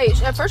okay.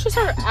 At first, she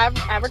started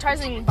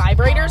advertising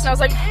vibrators, and I was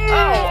like,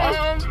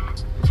 I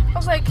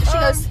was like, she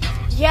goes,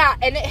 yeah,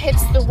 and it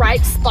hits the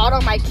right spot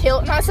on my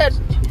kilt, and I said,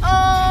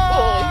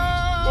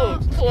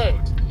 Clit.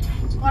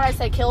 What did I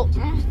say, kilt?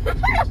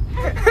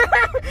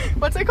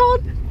 What's it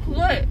called?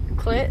 Clit.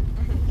 Clit?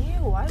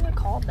 Ew, why is it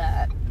called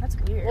that? That's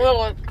weird.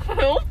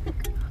 Kilt?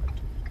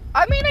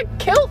 I mean, a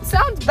kilt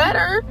sounds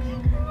better.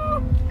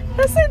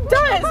 Yes, it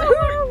does.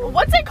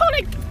 What's it called?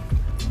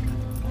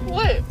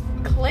 Clit.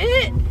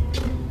 Clit?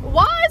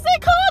 Why is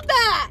it called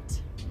that?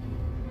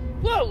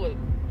 What?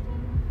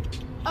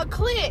 A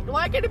clit.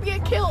 Why can't it be a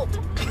kilt?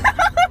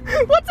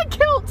 What's a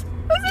kilt?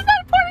 Isn't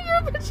that part of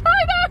your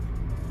vagina?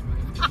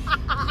 I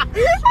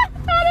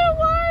thought it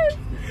was.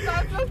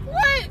 That's a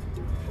clit.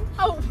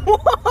 Oh, what?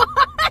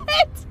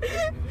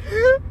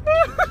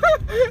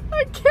 A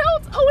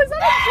kilt? Oh, is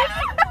that a dress?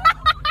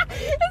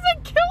 Is a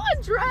kilt a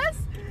dress?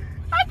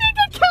 I think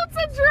a kilt's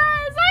a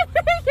dress. I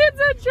think it's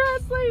a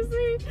dress,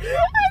 Lacey. I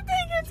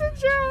think it's a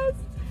dress.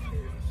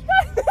 I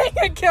think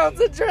a kilt's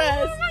a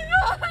dress. Oh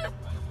my god.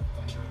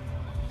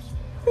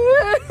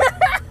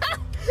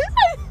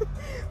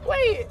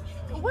 Wait,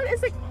 what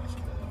is it?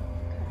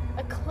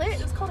 A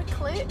clit is called a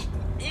clit?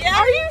 Yeah.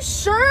 Are you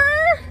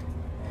sure?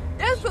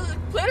 That's what the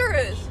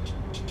clitoris.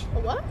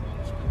 What?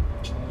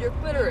 Your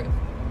clitoris.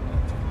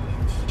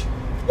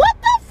 What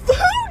the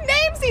who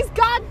names these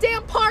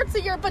goddamn parts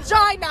of your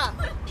vagina?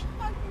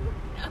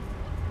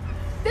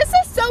 This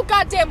is so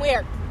goddamn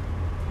weird.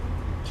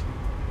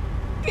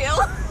 Kill.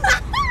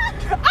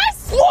 I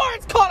swore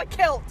it's called a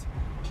kilt.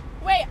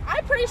 Wait,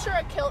 I'm pretty sure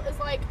a kilt is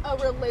like a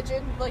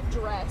religion, like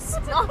dress.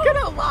 Not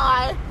gonna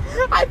lie,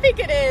 I think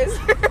it is.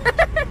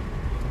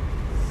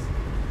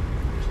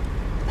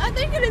 I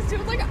think it is too.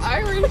 It's like an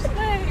Irish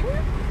thing.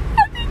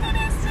 I think it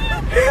is too.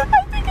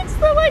 I think it's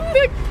the like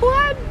big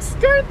plaid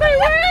skirt they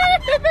wear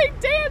and they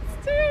dance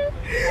too.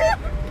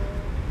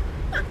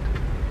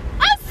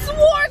 I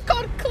swore it's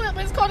called a kilt,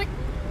 but it's called a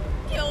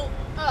kilt.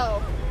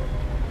 Oh.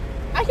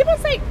 I keep on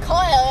saying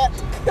kilt.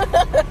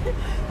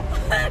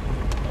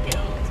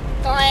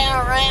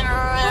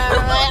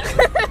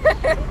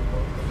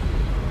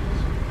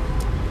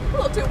 A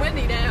little too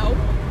windy now.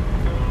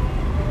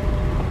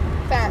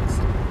 Facts.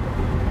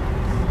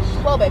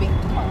 Well, baby.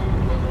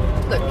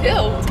 The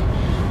kilt.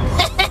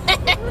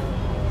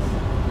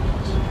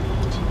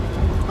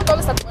 I'll throw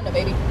this out the window,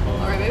 baby.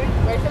 Alright, baby.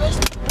 Ready for this?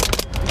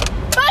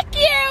 Fuck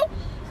you!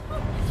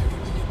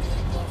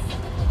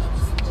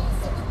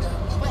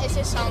 What is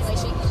this song,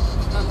 Lacey?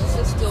 This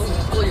is still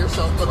kill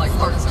yourself, but like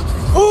heart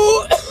something.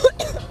 Ooh!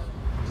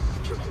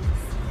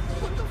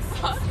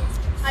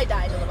 I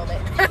died a little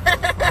bit.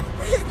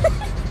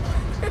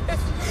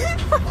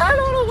 I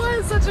don't know why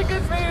it's such a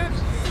good mood.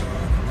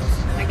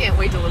 I can't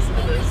wait to listen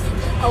to this.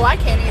 Oh, I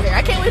can't either.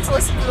 I can't wait to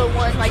listen to the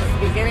one like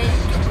the beginning.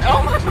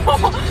 Oh my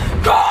god.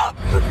 Cop!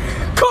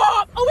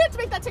 Cop! Oh, we have to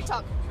make that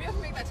TikTok. We have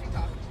to make that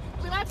TikTok.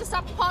 We might have to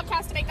stop the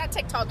podcast to make that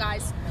TikTok,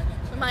 guys.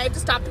 We might have to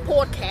stop the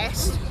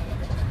podcast.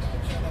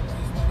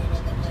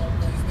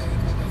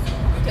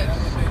 Okay.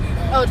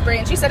 Oh, it's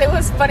Brian. She said it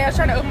was funny. I was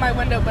trying to open my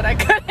window, but I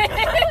couldn't.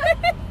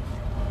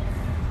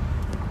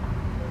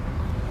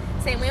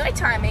 Saying we were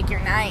trying to make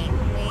your night.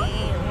 We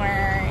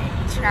were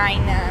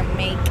trying to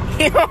make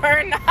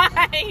your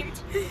night.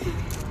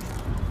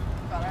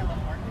 God, I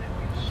love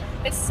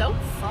marketing. It's so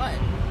fun.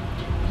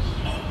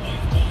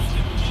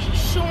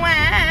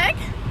 Swag.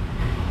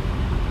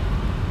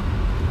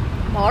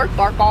 Bark,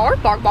 bark,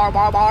 bark, bark, bark,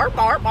 bark, bark,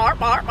 bark, bark,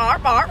 bark,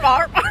 bark, bark,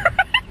 bark.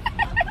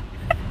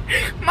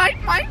 Mike.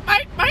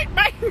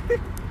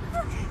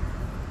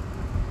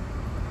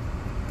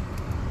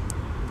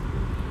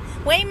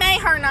 We made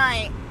her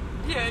night.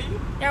 Yay.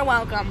 You're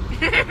welcome.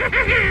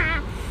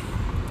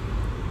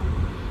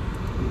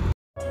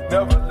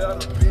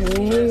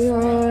 Hey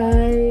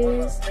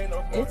guys,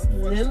 it's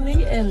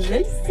Lily and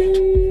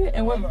Lacey,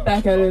 and we're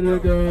back at it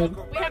again.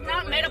 We have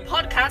not made a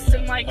podcast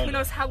in like who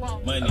knows how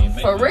long.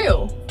 For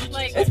real.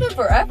 Like, It's been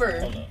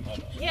forever.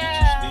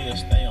 yeah.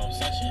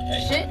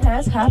 Shit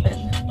has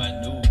happened.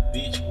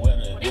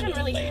 What even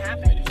really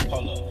happened?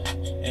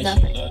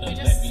 Nothing. We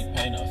just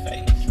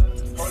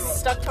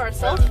stuck to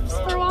ourselves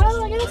for a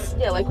while, I guess.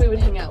 Yeah, like we would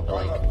hang out,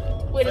 but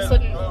like, We just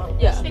wouldn't.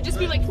 yeah. It'd just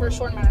be like for a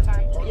short amount of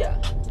time. Yeah.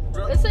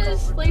 This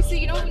is, Lacey,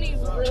 you know what we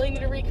really need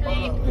to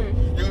recreate?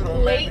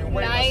 Late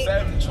night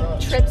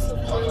trips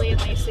with Lily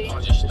and Lacey.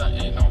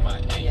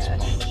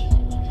 Yes.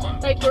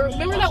 Like,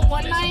 remember that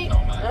one night?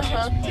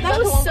 Uh-huh. That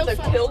was so the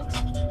fun. kilt.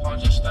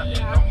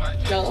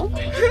 No?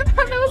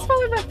 That was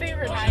probably my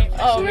favorite night.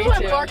 Oh, Should me we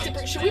go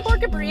too. Should we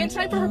bark at Brienne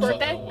tonight for her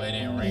birthday?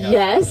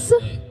 Yes.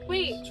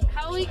 Wait,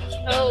 how we?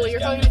 Oh, you're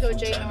probably gonna go with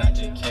Jane, aren't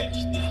you?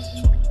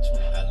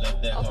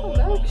 I'll come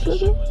back,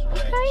 sugar.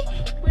 Okay.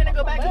 We're gonna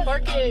go back and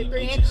bark at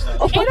Brienne.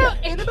 Oh, fuck yeah.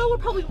 Annabelle would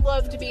probably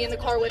love to be in the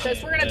car with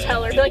us. We're gonna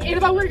tell her. Be like,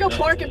 Annabelle, we're gonna go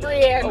bark at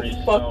Brienne. Oh,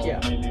 fuck yeah.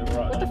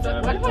 What the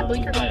fuck? Why did my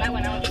blinker go that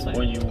one out this way?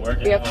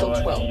 We have till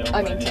 12.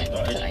 I mean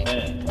 10 tonight.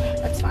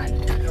 That's fine.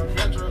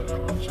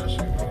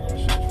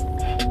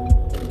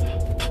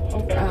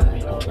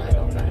 Alright.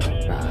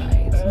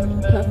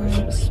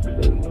 Sometimes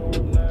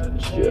smooth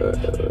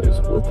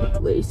jazz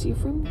with Lacey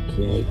from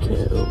KK.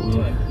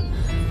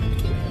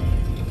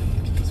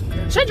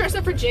 Should I dress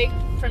up for Jake?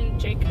 From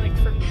Jake, like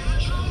from.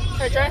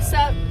 Should I dress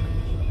up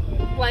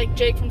like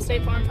Jake from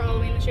State Farm for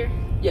Halloween this year?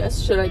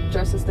 Yes, should I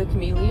dress as the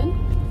chameleon?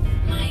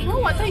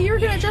 No, I thought you were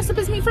gonna dress up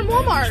as me from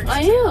Walmart.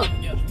 I am.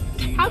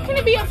 How can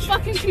it be a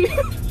fucking chameleon?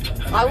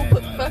 I will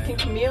put fucking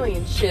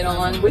chameleon shit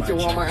on with your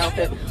Walmart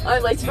outfit.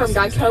 I'm Lacey from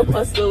Geico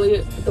plus Lily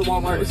at the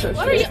Walmart associate.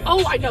 What are you?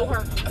 Oh, I know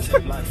her.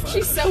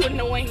 She's so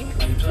annoying.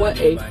 What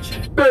a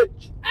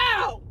bitch.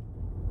 Ow!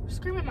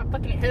 Screaming at my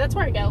fucking hair. That's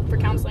where I go for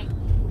counseling.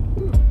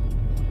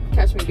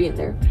 Catch me being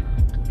there.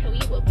 Oh,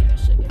 you will be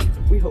this shit. Yeah.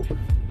 We hope.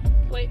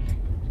 Wait.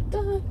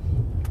 Da, Yeah,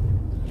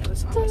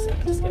 this song is sick.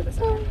 Just give it a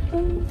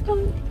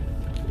second.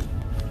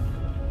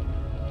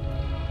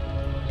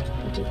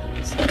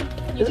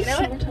 You Is do it know it?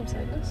 Summertime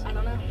Sadness? I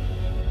don't know.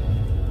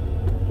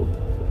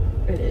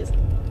 It is.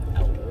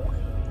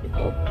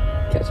 Oh,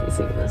 catch me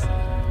singing this.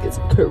 Get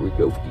some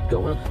karaoke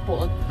going.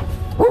 Hold on.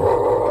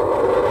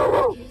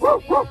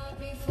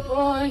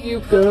 Before you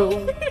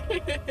go,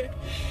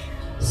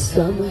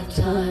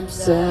 summertime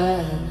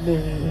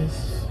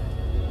sadness.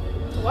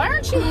 Why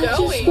aren't you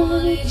going?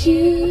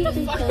 What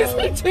the fuck is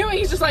he doing?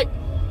 He's just like,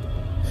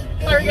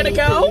 are we gonna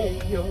go?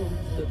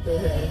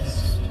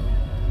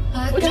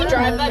 Would you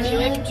drive that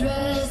Buick?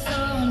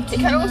 It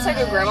kind of looks like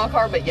a grandma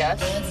car, but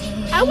yes.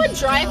 I would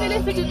drive it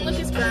if it didn't look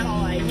as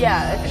grandma-like.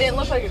 Yeah, if it didn't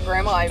look like a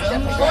grandma, I would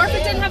definitely Or drive if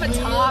it didn't have a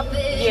top.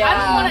 Yeah. I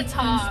don't want a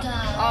top.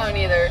 I don't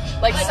either.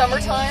 Like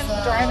summertime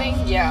driving,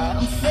 yeah.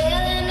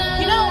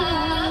 You know,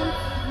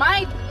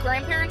 my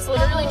grandparents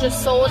literally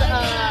just sold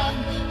a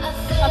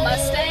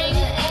Mustang,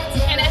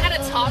 and it had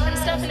a top and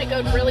stuff, and it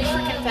goes really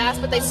freaking fast,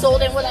 but they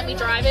sold it and wouldn't let me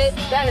drive it.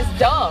 That is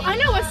dumb. I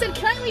know, I said,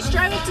 can I at least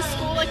drive it to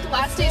school, like the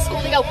last day of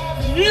school? They go,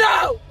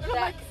 no! And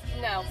I'm like,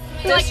 no.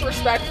 like,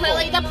 Disrespectful.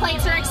 like, the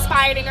plates are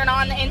expired and you're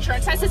not on the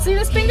insurance. I said, see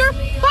this finger?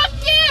 Fuck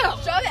you!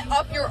 Shove it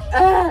up your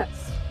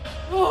ass.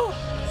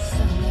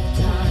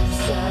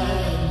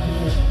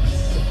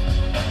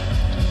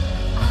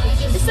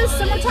 It says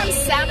summertime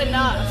sad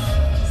enough.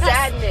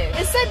 Sadness.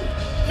 It said,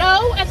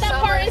 no, at that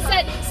part it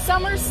said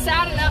summer's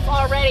sad enough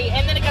already.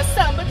 And then it goes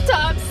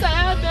summertime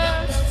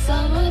sadness.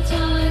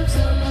 Summertime,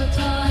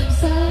 summertime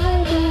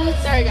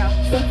sadness. There you go.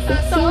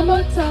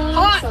 Summertime,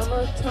 Hot.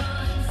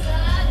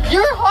 summertime.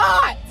 You're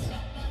hot!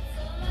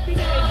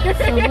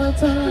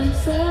 Summertime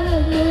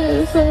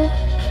sadness.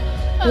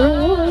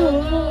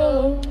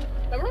 Oh.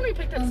 Remember when we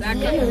picked up Zach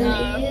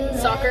up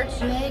soccer?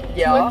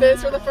 Yeah. With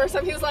this for the first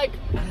time? He was like,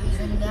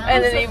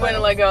 And then he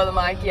wouldn't let go of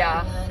the mic,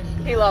 yeah.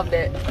 He loved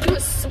it. he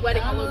was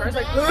sweating all over. I was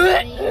like,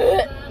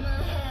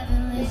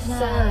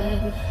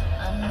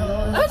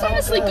 that was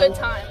honestly good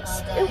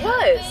times. It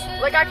was.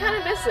 Like, I kind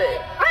of miss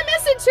it. I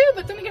miss it too,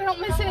 but then again, I don't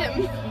miss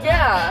him.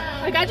 Yeah.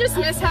 Like, I just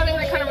miss having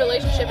that kind of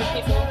relationship with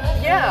people.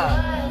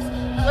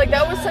 Yeah. Like,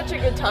 that was such a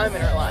good time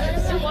in our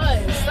lives. It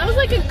was. That was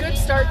like a good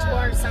start to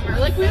our summer.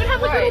 Like, we would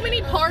have like Right. little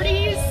mini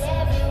parties.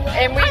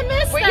 And I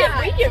miss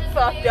that. We get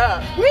fucked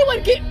up. We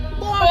would get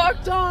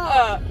fucked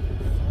up.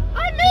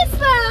 I miss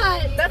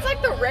that. That's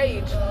like the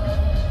rage.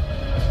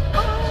 Oh,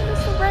 I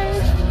miss the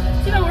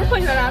rage. You know, we're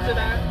playing that after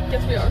that.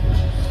 Yes, we are.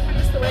 I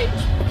miss the rage.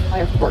 I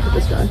have to work with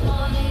this guy.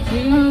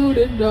 You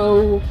to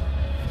know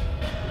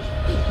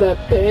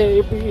that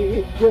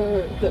baby,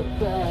 you're the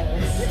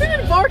best. You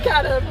didn't bark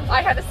at him.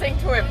 I had to sing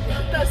to him.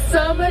 The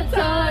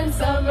summertime,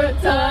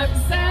 summertime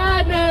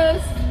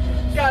sadness.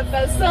 Got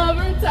the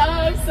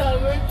summertime,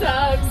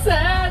 summertime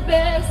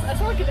sadness. I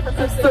sound like a different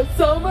person. The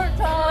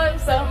summertime,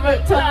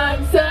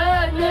 summertime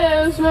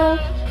sadness. Oh,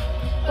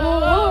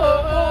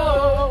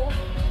 oh, oh.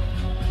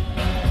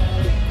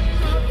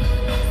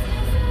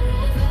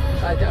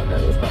 I don't know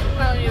this part.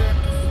 I don't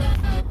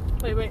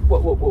either. Wait. Whoa,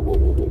 whoa, whoa, whoa,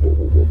 whoa, whoa,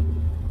 whoa, whoa.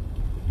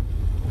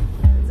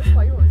 Is this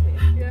why yours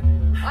is? Yeah.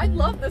 I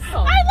love this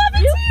song. I love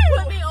it you too.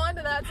 put me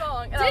onto that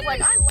song, and I was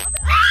like, I love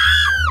it.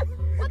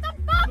 What the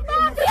fuck,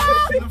 Mom?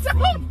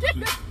 Don't get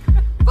it.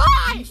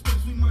 Bye.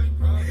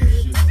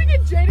 Did you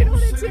get jaded on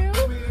it too?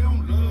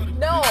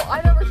 No,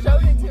 I never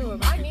showed it to him.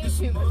 I need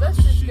to, because that's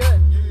just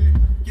good.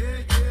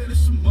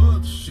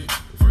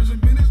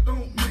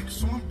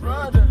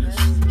 Brother, man.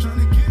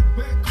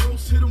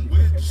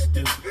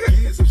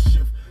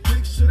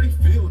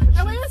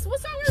 Oh, wait, what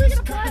song were we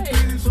gonna play?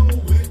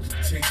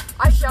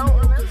 I don't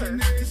remember.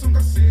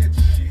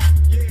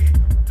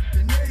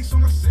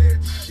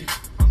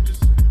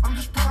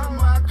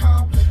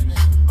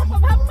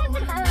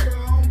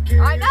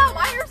 I know,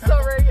 my ear's so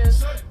ringing.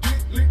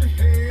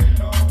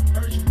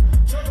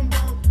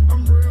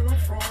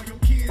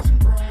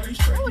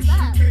 What was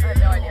that? I have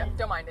no idea.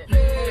 Don't mind it.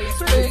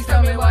 Please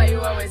tell me why you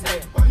always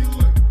hate.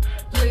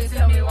 Please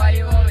tell me why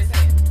you always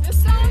hate.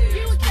 This song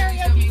you would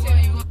karaoke to.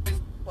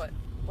 What?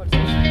 What is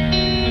this?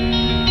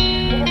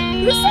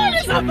 This song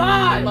is a I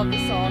vibe. love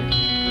this song.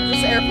 Is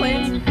this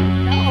Airplanes?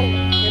 No.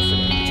 Yes, it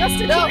is.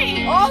 Just a No.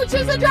 dream. Oh,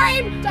 just a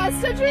dream.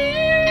 Just a dream.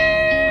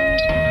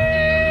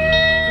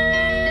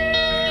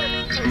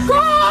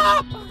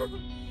 Stop.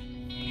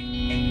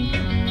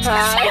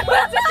 Hi.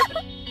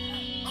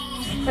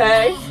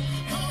 Hey.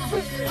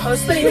 I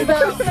was thinking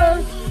about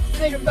her,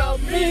 thinking about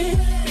me,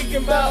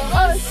 thinking about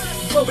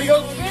us, what we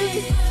gonna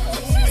be.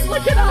 She's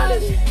looking at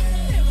it.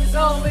 It was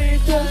only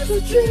just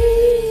a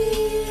dream.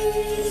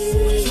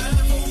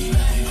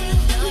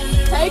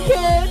 Hey,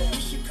 kid.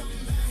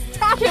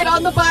 Kid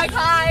on the bike.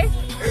 Hi.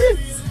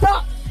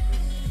 Stop.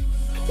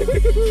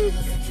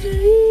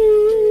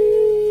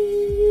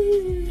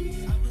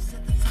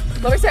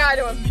 Let me say hi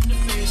to him.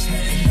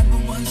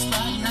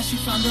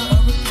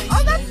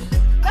 Oh,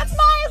 that's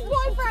Maya's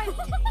boyfriend.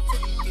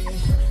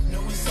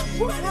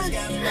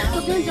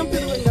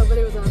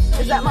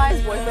 Is that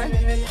Maya's boyfriend?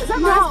 Is that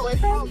Maya's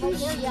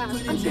boyfriend? Yeah. I'm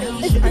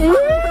It's not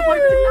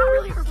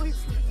really her boyfriend.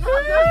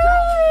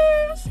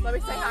 Let me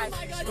say hi.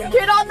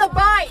 Get on the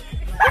bike.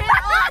 Get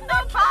on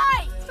the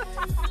bike.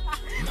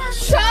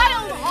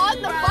 Child on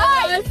the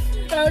bike.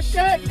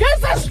 Okay. Get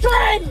the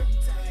string.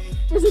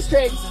 Where's the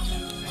strings?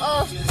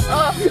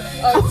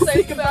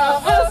 Think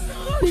about us.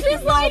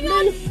 Think about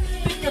me.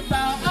 Think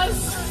about us.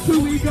 Who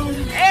we gonna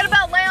be?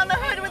 Annabelle, lay on the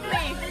hood with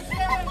me.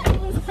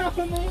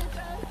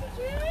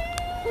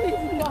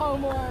 Please, no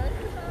more.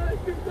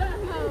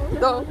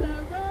 No.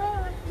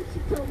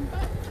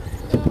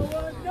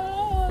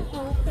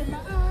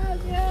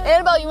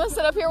 Annabelle, you want to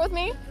sit up here with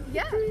me?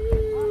 Yeah.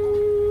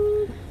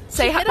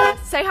 Say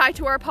hi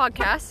to our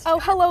podcast. Oh,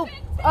 hello.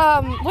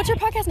 What's your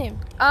podcast name?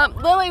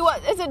 Lily,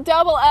 what is it?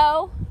 Double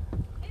L?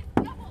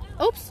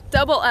 Oops.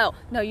 Double L.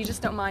 No, you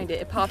just don't mind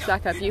it. It pops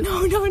back up. You.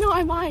 No,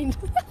 I mind.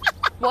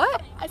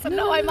 What? I said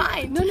no, I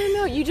mind.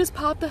 No. You just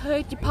pop the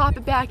hood, you pop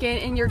it back in,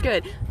 and you're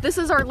good. This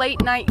is our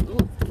late night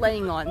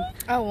laying on.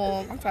 Oh,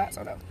 well, I'm fat,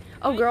 so no.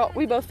 Oh, girl,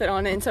 we both fit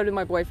on it, and so did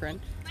my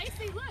boyfriend.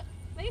 Lacey, look.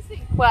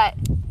 Lacey. What?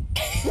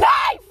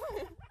 Knife!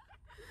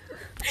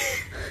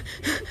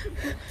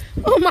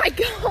 Oh my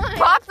god.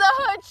 Pop the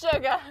hood,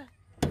 Sugar.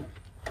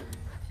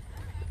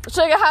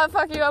 Sugar, how the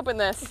fuck you open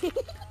this?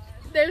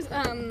 There's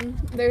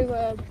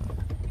a...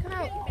 Come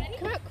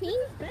out, Queen.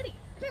 Betty.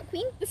 Come out,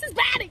 Queen. This is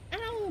Betty.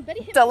 Ow,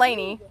 Betty hit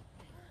Delaney.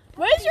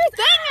 Where's your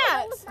thing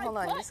at? Hold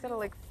on, you just gotta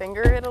like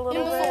finger it a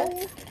little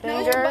bit.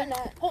 Finger.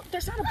 Oh,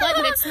 there's not a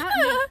button. It's not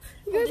me.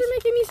 You guys are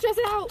making me stress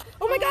out.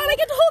 Oh my god, I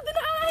get to hold the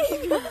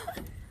knife.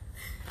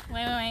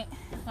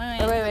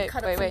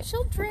 Wait.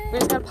 Children. We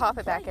just gotta pop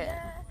it back in.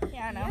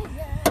 Yeah, I know.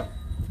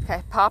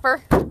 Okay,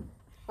 popper.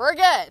 We're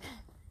good.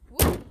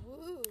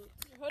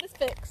 Hood is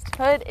fixed.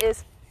 Hood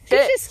is She's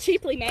fixed. just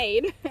cheaply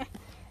made.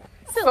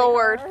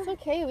 Forward. It's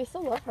okay. We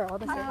still love her all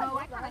the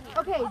same.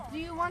 Okay, do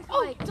you want to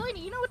like...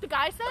 Delaney, you know what the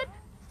guy said?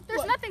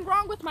 There's nothing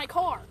wrong with my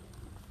car.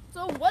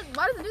 So what?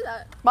 Why does it do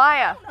that?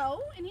 Maya.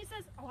 No, and he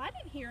says, oh, I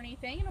didn't hear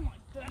anything. And I'm like,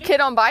 good.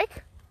 Kid on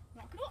bike.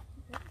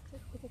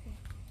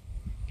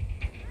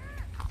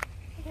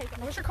 Okay,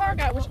 where's your car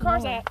at? Where's your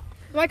car's at?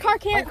 My car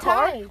can't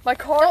tie. My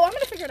car. Oh, I'm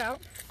gonna figure it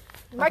out.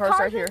 My car's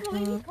right here.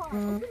 No,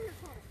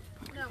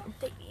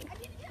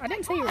 I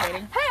didn't say you were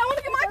waiting. Hey, I want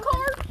to get my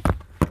car.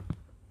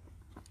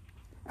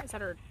 Is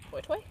that her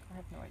toy? I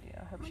have no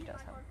idea. I hope she does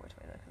have a boy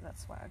toy though, because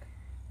that's swag.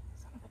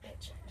 Son of a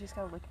bitch. You just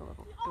gotta lick it a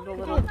little.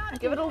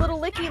 Give it a little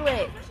licky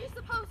lick. She's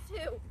supposed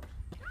to.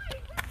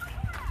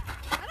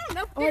 I don't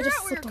know. Oh, I Figure just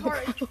out where your slipped on car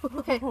the is.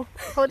 Okay,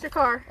 hold your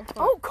car.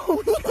 Oh, cool.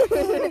 Wait,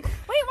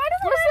 why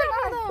doesn't it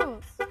have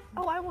those?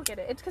 Oh, I will get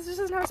it. It's because this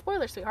doesn't have a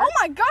spoiler, sweetheart. Oh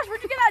my gosh,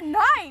 where'd you get that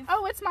knife?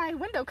 Oh, it's my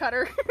window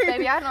cutter.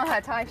 Baby, I don't know how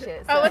to tie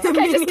shit. So. Oh, it's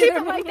okay. Just keep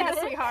it like that,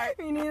 sweetheart.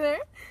 Me neither.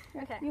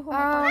 Okay.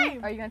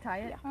 Are you gonna tie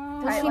it?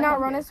 Does she not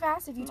run as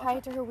fast if you tie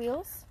it to her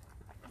wheels?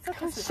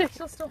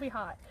 She'll still be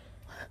hot.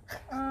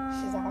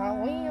 She's a hot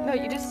wheel. No,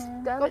 you just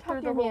stab Go it through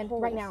talk the to your man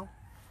holes. right now.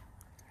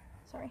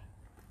 Sorry.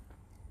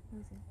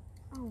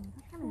 Oh,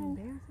 that's kind of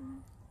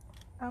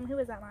embarrassing. Who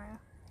is that, Maya?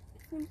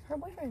 Her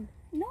boyfriend.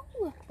 No.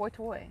 Boy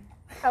toy.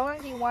 How long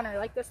do you want her?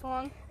 Like this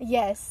long?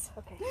 Yes.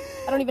 Okay.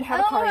 I don't even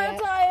have a car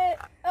yet. tie it.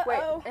 Wait,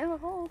 Emma,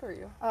 how old are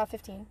you?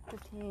 15.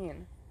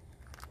 15.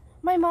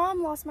 My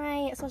mom lost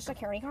my social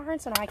security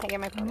card, so now I can't get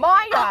my car.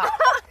 Maya!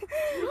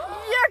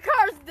 Your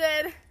car's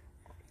dead.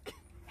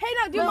 Hey,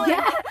 no, do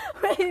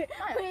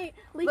wait.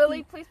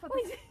 Lily, please put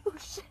this. Oh,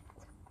 shit.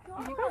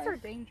 You guys are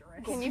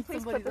dangerous. Can you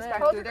please put this there.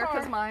 back Hold through your there?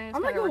 Because car. mine's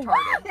I'm kind not of gonna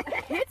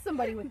retarded. hit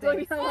somebody with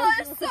this. Oh,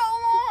 it's so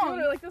long.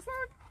 You like this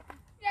one?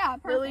 Yeah,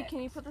 perfect. Lily,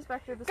 can you put this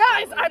back through the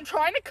Guys, I'm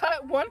trying to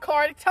cut one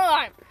car at a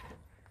time.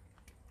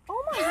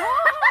 Oh my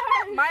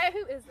god. Maya,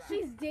 who is that?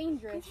 She's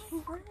dangerous.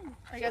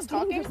 Are you guys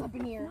talking? Dangerous up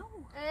in here.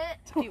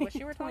 Do you wish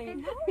you were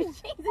talking?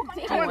 She's a Do you want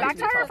dangerous. back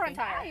tire or front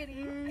tire?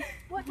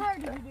 What tire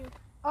did you do?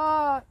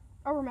 Are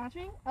we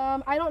matching?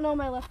 I don't know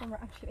my left from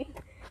right, actually.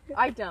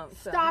 I don't.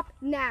 So. Stop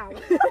now.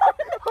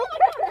 Oh my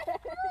god.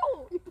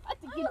 No. You have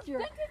to get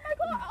your... Oh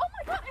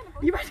my god.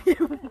 You have to get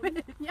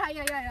with.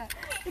 Yeah.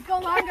 It go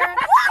longer.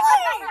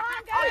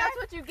 Oh, that's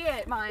what you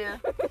get, Maya.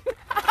 Oh,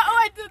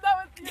 I did that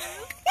with you.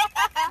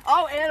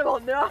 Oh, Annabelle,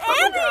 no.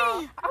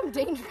 Annie! I'm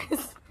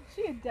dangerous.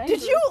 She is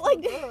dangerous. Did you,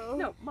 like...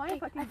 No, Maya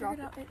fucking dropped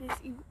it. It is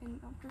you in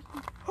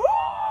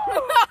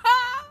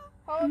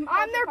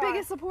I'm their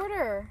biggest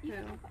supporter.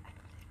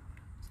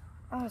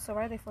 Oh, so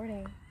why are they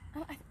flirting?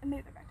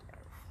 Maybe they're back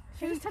together.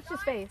 She just touched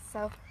his face,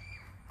 so...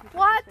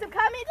 What? To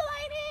come in,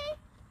 Delaney?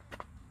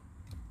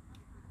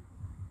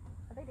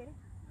 Are they dating?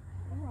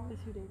 Is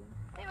who dating?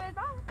 Anyways,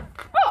 bye.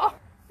 Oh!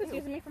 Just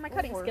using me for my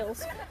cutting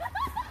skills.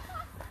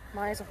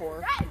 Maya's a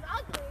whore. That is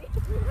ugly.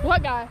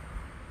 What guy?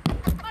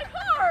 My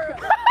car!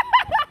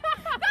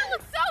 That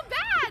looks so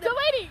bad!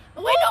 Delaney!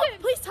 Wait, no!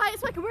 Please tie it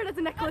so I can wear it as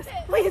a necklace.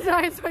 Please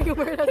tie it so I can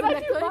wear it as a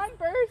necklace. Can I do mine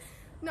first?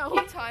 No.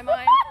 Can you tie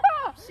mine?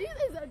 She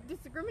is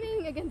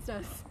discriminating against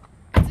us.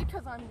 Is it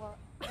because I'm white?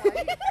 Is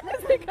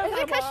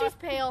it because she's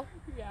pale?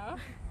 Yeah.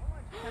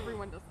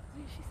 Everyone does that.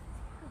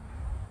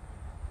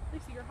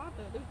 Lacey, you're hot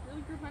though. Those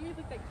really group money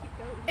look like cute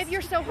goats. If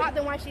you're so hot,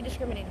 then why is she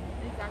discriminating?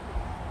 Exactly.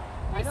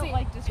 I Lacey, don't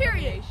like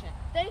discrimination.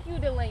 Thank you,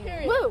 Delaney.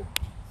 Period. Woo!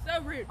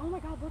 So rude. Oh my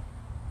god, look.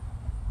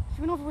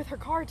 She went over with her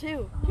car,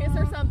 too. Kiss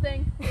or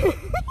something.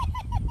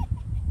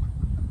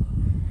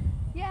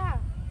 Yeah.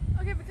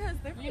 Okay, because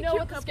they're You know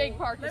what the skate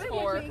park is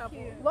for.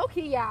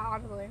 Low-key, yeah,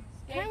 honestly.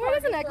 Can I wear it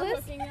as a necklace?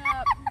 Hooking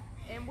up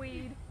and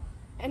weed.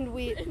 And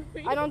weed.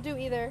 I don't do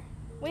either.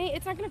 Wait,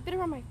 it's not going to fit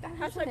around my fat Hashtag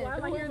husband. why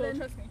am I here then?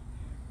 Trust me.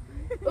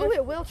 Oh,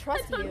 it will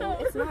trust you.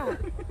 It's not.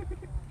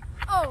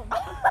 Oh.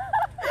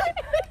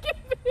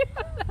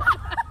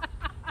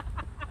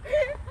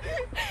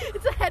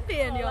 It's a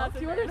headband, y'all. Do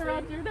you want it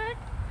around your neck?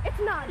 It's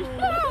not. No,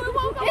 it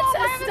won't go It's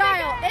all a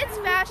style. It's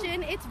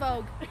fashion. It's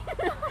Vogue.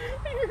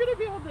 You're gonna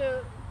be able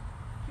to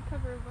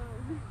cover a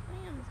Vogue.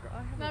 Damn, this girl.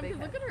 I have No, a big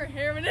because head. look at her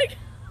hair, Nick.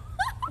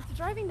 It's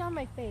driving down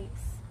my face.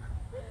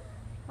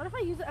 What if I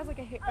use it as like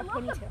a I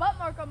love the ponytail? butt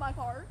mark on my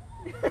car.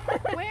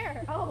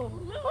 Where? Oh.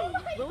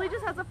 Lily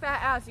just has a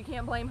fat ass. You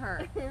can't blame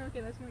her.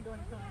 Okay, that's gonna go in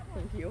the car.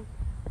 Thank you.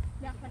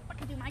 Yeah, like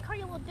fucking do my car,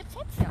 you little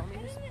dipshit. Yeah, let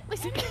me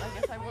just. I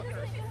guess I won't.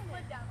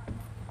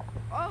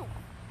 Oh,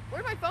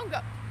 where'd my phone go?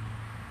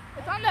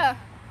 It's on the.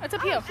 It's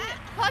up here.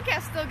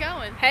 Podcast's still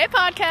going. Hey,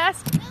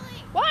 podcast.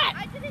 What?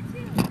 I did it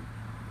too.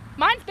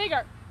 Mine's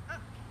bigger.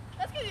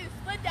 That's because you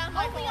slid down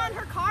my Only car. on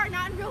her car,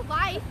 not in real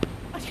life.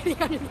 I'm just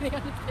kidding. I'm just kidding.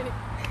 I'm just kidding.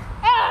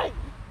 Hey!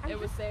 It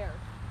was there.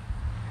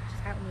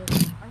 Just out in the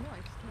I know.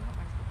 I just can't help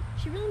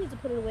myself. She really needs to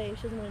put it away if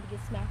she doesn't want it to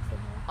get smacked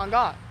somewhere. On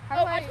God.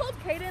 Oh, I told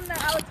Kaden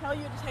that I would tell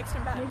you to text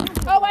him back.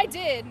 Oh, I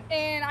did,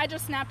 and I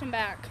just snapped him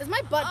back. Is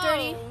my butt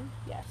dirty? Oh.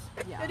 Yes.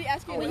 Did he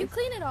ask you? Will you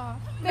clean it off?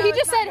 No, he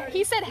just said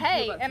he said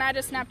hey, and I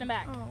just snapped him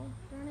back. Oh,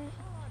 darn it.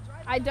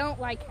 I don't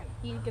like him.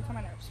 He gets on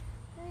my nerves.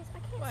 Guys, I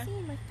can't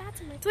see my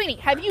fat's in my Sweetie,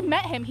 have you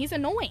met him? He's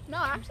annoying. No,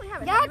 I actually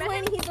haven't. Yeah, Have you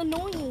met Glenn, he's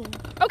annoying.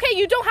 Okay,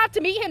 you don't have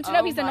to meet him to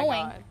know he's my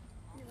annoying. God.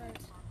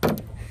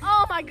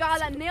 Oh my god,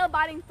 that nail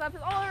biting stuff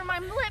is all over my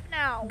lip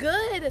now.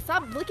 Good.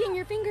 Stop licking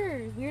your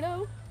fingers,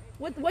 weirdo.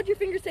 What'd your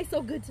fingers say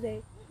so good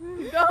today?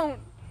 Don't.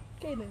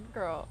 Okay then.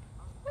 Girl.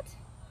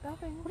 What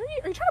are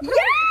you trying to put?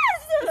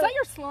 Yes! Is that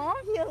your slong?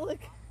 Yeah, look.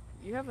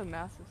 You have a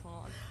massive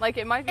salon. Like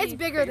it might be. It's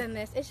bigger than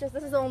this. It's just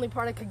this is the only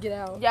part I could get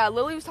out. Yeah,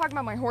 Lily was talking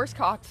about my horse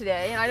cock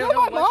today, and I don't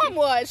No, know my what mom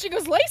was. She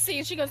goes, Lacey,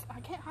 and she goes, I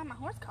can't hide my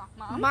horse cock,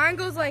 Mom. Mine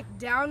goes like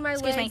down my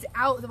Excuse legs, me.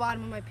 out the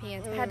bottom of my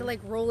pants. I had to like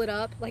roll it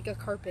up like a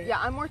carpet. Yeah,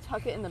 I'm more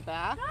tuck it in the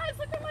back. Guys,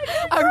 look at my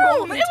I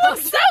rolled It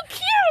looks so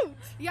cute.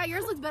 Yeah,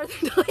 yours looks better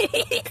than the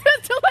lady.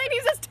 Because the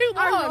ladies is too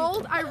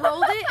long. I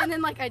rolled it and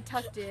then like I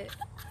tucked it.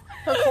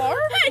 Her car?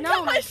 Hey, No,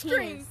 cut my my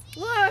strings. penis.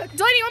 Look.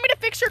 Delaney, you want me to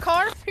fix your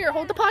car? Here,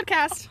 hold the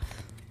podcast.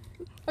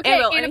 Okay,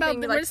 Annabelle, Annabelle,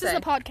 anything you'd like this to is say?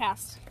 a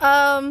podcast.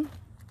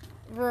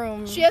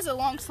 Room. She has a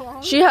long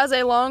slong. She has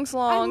a long I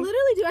slong.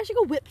 literally do. I should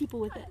go whip people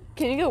with it.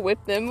 Can you go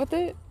whip them with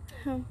it?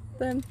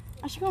 Then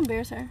I should go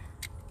embarrass her.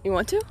 you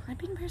want to? I'd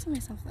be embarrassing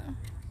myself though.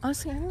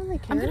 Honestly, I don't really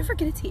care. I'm gonna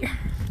forget it's here.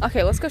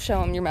 Okay, let's go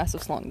show them your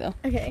massive slong though.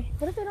 Okay.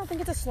 What if they don't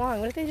think it's a slong?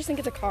 What if they just think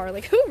it's a car?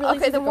 Like who really?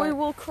 Okay, sees then a car? we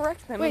will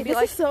correct them Wait, and be this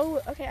like, is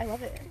so. Okay, I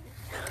love it.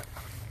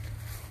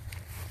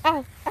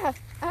 Ow! Ow!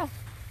 Ow!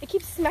 It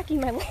keeps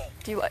smacking my leg.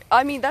 do you like?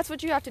 I mean, that's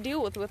what you have to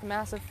deal with a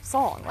massive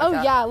slong. Like Oh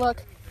that. yeah,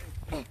 look.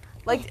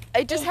 Like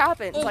it just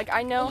happens. Like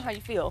I know how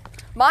you feel.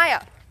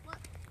 Maya,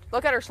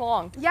 look at her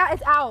slong. Yeah,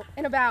 it's out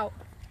and about.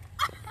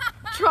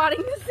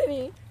 Trotting the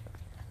city.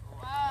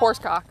 Horse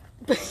cock.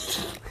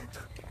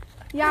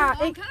 Yeah,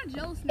 I'm kind of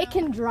jealous now. it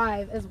can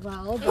drive as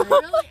well, but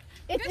Really?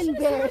 it's You guys should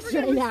have embarrassed seen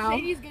right when now.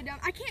 Mercedes go down.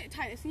 I can't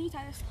tie this. Can you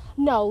tie this?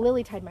 No,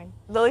 Lily tied mine.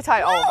 Lily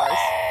tied all of ours.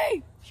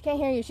 She can't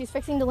hear you. She's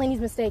fixing Delaney's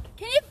mistake.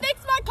 Can you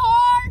fix my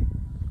car?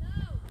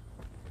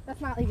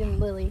 That's not even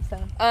Lily, so.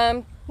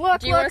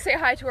 Look, Do you want to say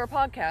hi to our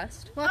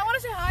podcast? I want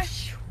to say hi.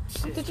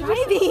 Did you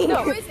Driving.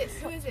 No. Who is this?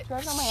 Who is it?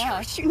 Drive on my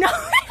ass. No.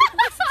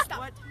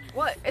 Stop.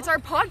 What? It's our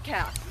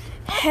podcast.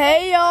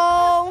 Hey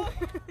y'all.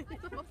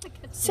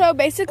 So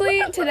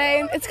basically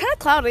today it's kind of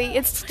cloudy.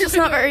 It's just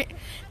not very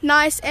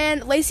nice,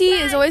 and Lacey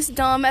is always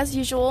dumb as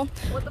usual.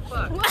 What the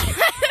fuck?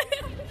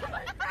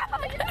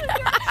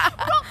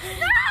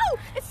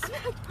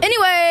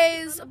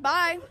 Anyways,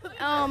 bye.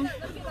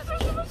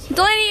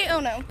 Delaney. Oh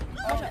no.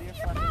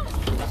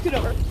 Scoot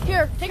over.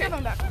 Here, take your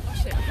phone back. Oh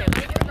shit. Okay,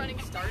 when you're running,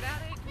 start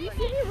at it. You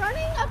see me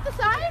running up the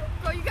side?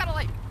 Girl, you gotta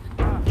like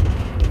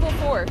full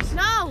force.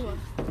 No.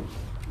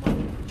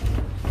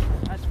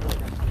 That's really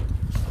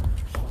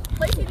good.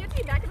 Lacey, do you have to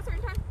be back at a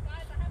certain time?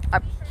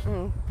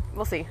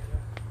 We'll see.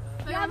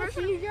 You have a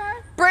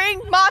seizure?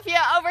 Bring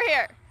Mafia over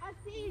here. A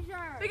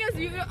seizure. Because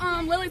you,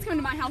 Lily's coming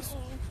to my house.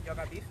 Y'all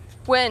got beef?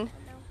 When?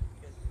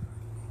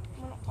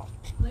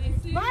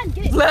 Run,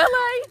 get it.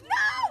 Lily.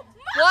 No.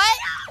 What?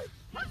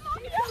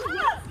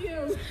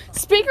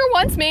 Speaker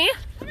wants me.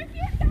 This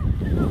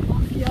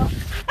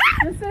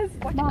is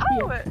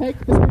Mafia. Take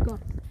the stick off.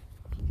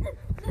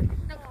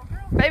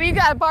 Baby, you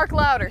gotta bark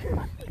louder. Can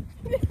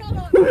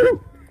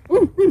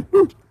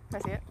I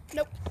see it?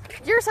 Nope.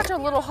 You're such a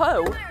little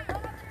hoe.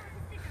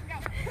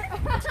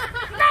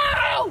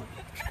 No!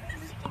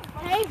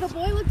 Hey, the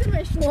boy looked at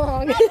my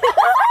schlong.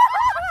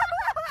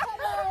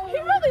 He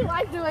really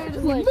liked it. I was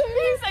just like,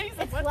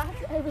 it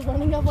slapped. I was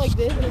running up like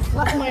this and it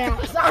slapped my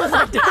ass. I was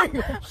like, dang,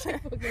 that's so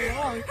fucking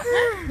long.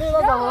 They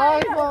were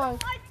long.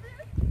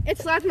 It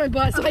slapped my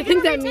butt, so I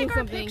think that means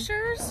something.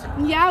 Pictures?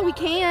 Yeah, we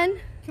can.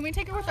 Can we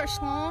take it with our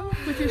schlong?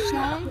 With your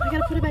schlong? I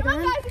gotta put it back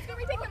on.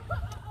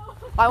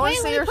 I want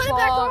to see your put it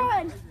back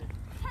schlong. on.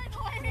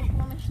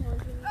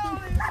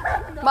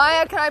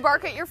 Maya, can I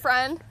bark at your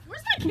friend?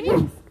 Where's my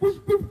kids?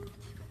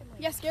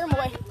 Yeah, scare him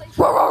away.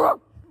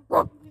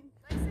 You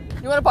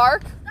want to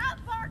bark? Stop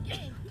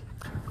barking.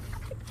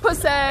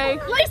 Pussy.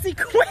 Lacey,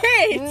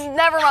 quit.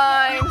 Never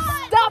mind.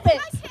 Stop it.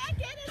 I can't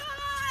get it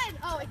on.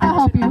 Oh, I'll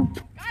help you.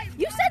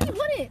 you said you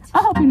wouldn't.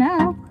 I'll help you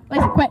now.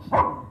 Lacey, quit.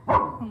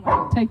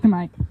 Take the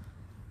mic.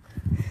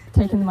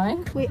 Taking the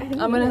mic? Wait, I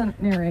think I'm gonna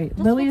narrate.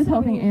 Lily is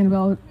helping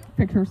Annabelle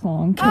pick her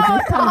song. Oh,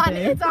 it's on.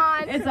 It's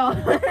on. It's on.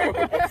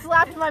 It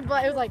slapped my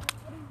butt. It was like.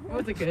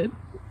 Was it good?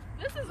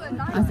 This is a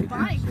nice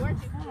bike. Where'd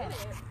you get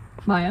it?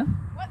 Maya?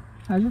 What?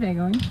 How's your day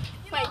going?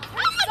 Wait.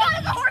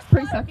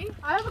 Pretty sucky.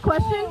 I have a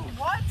question.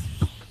 What?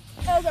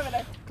 That was over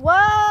there. Whoa,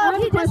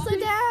 have he a just question. slid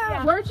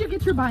down. Where'd you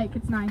get your bike?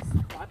 It's nice.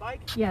 My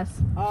bike?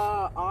 Yes.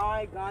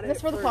 I got it. This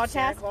for the podcast?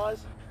 Santa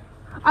Claus.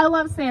 I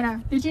love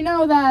Santa. Did you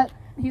know that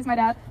he's my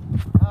dad?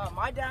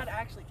 My dad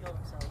actually killed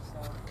himself,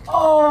 so.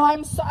 Oh,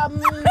 I'm sorry.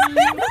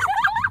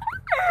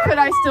 Could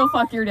I still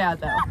fuck your dad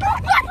though?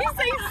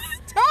 Lacey,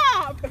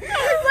 stop!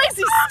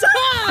 Lacey,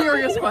 stop!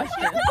 Serious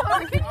question.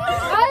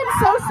 I'm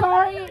so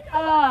sorry.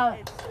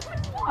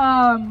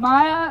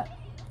 Maya,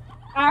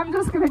 I'm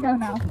just gonna go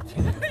now.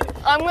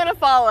 I'm gonna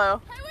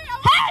follow.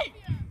 Hey!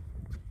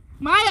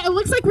 Maya, it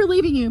looks like we're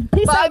leaving you.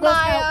 Peace Bye, out, Girl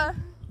Scout.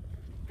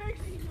 Maya.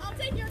 I'll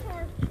take your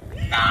car.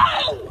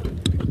 No!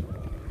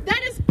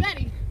 That is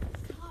Betty.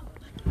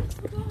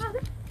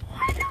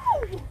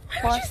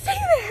 Why did you say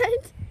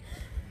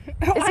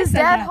that? Is his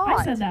dad hot?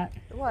 I said that.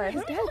 What?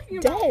 His dad's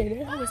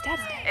dead. Oh, his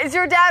dad's dead. Is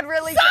your dad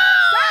really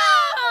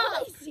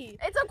Stop! Lacey.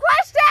 It's a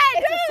question!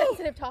 It's a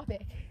sensitive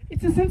topic.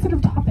 It's a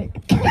sensitive topic.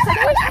 It's a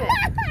question.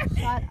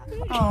 Shut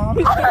up.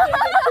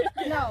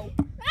 No.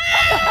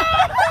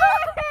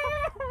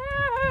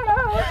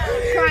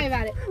 Cry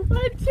about it.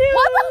 What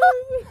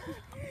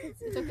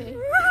It's okay.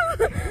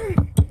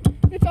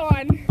 It's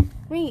on.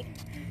 Wait.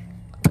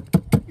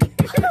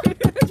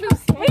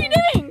 What are you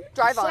doing?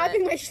 Drive on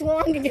Slapping it. my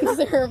schlong against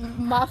their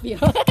mafia.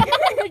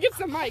 Against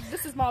the mic.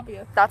 This is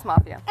mafia. That's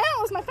mafia.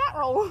 Ow, it's my fat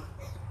roll.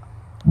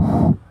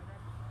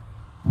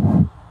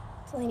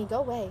 Delaney, go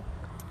away.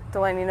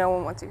 Delaney, no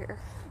one wants you here.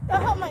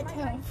 That helped my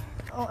toe.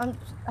 Oh,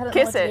 I don't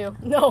Kiss know it. what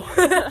to do. No.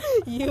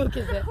 You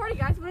kiss it. Party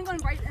guys, we're going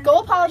right. Go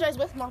apologize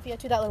with Mafia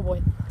to that little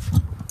boy.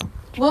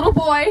 Little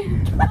boy,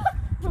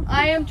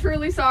 I am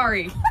truly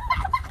sorry.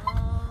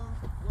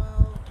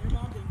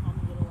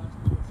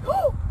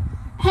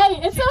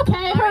 Hey, it's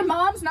okay. Her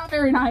mom's not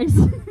very nice.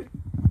 So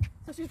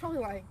she's probably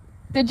lying.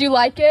 Did you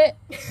like it?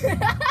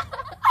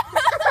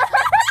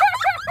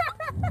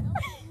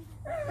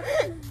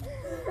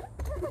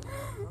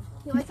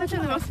 You like such a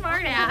little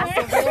smart ass.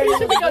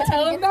 Should we go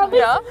tell him about this?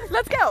 Yeah.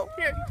 Let's go.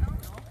 Here.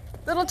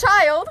 Little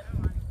child,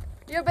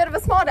 you're a bit of a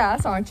smart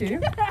ass, aren't you?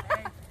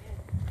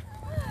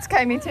 It's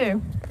okay, me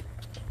too.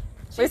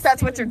 At least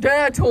that's what your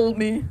dad told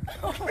me.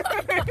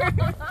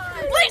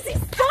 Lacey,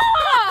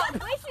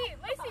 stop!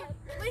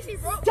 Lacey,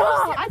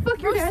 Stop! I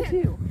fuck your dad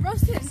too.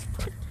 Roast him.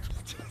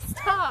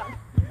 Stop.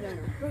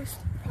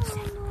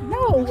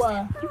 No.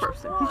 You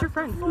roast him. He's your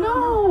friend.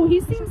 No, he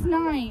seems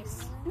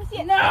nice.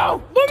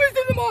 No! Let me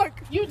see the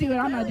mark! You do it.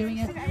 I'm not doing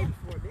it.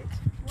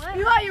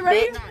 Eli, you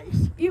ready?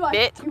 Eli,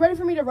 Bit. you ready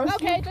for me to roast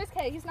Okay, you? just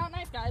K. He's not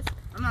nice, guys.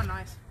 I'm not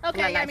nice.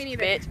 Okay, Not yeah, nice, me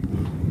neither. bitch.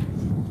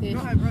 Go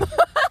ahead, bro.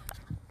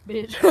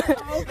 Bitch.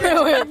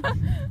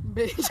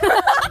 Bitch.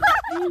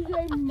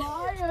 DJ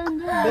Maya.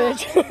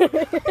 Bitch.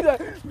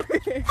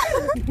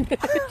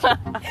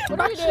 What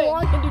are you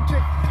doing? Can do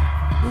trick.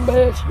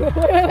 Bitch.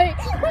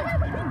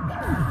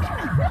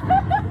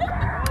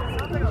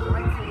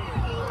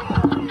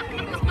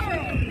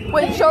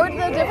 Wait, show her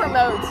the different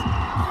modes.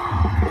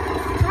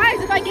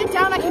 Guys, if I get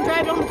down, I can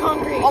drive on the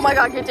concrete. Oh my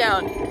god, get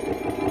down.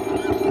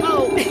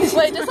 Oh. Wait,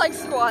 just like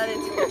squat it.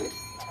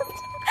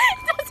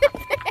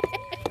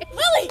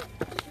 Lily!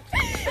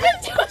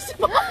 It's too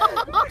small!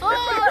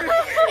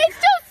 It's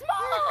too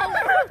small!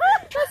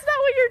 That's not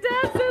what your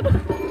dad said.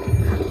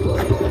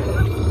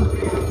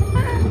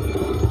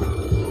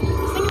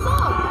 Sing a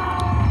song.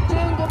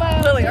 Jingle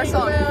bells. Lily, our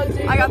song. I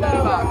got the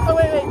boombox. Oh,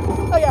 wait.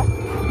 Oh, yeah.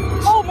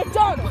 Oh,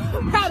 McDonald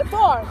had a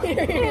farm.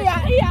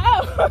 E-I-E-I-O.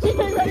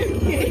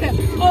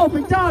 Oh,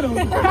 McDonald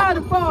had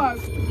a farm.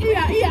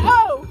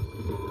 E-I-E-I-O.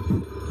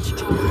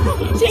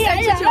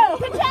 E-I-E-I-O.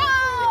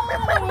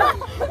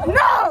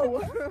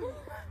 No!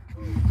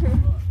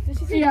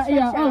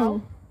 Yeah.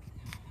 Oh.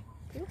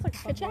 He looks like a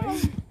Ka-chow.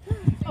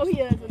 Oh,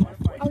 he is.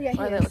 Oh, yeah,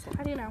 Why are he they is. looking?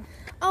 How do you know?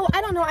 Oh,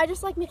 I don't know. I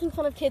just like making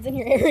fun of kids in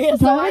your area, Do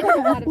so I I look do a like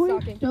lot an of F-boy?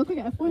 stalking. Do I look like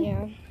an F-boy?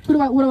 Yeah.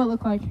 What do I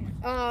look like?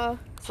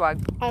 Swag.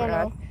 I don't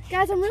know.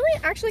 Guys, I'm really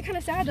actually kind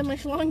of sad that my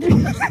schlong Do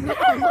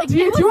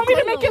you want me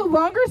to make it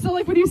longer so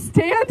like when you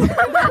stand?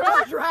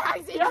 It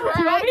drags Do you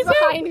want me to?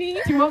 behind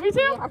me. Do you want me to?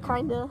 Yeah,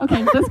 kinda.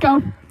 Okay, let's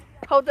go.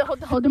 Hold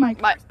the mic.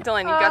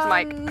 Delaney, you got the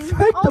mic.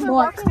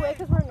 Take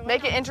the mic.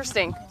 Make it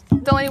interesting.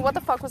 Delaney, what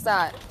the fuck was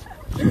that?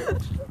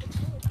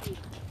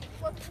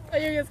 Are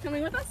you guys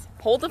coming with us?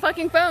 Hold the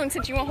fucking phone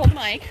since you won't hold the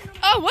mic.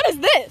 Oh, what is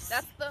this?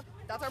 That's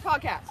our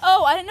podcast.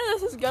 Oh, I didn't know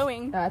this was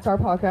going. That's our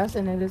podcast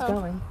and it is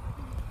going.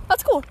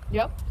 That's cool.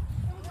 Yep.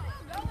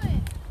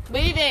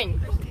 Leaving.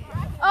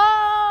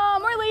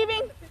 We're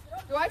leaving.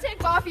 Do I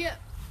take Mafia?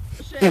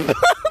 Shit.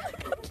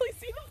 Please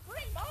see the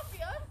free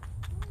Mafia.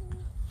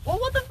 Well,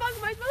 what the fuck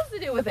am I supposed to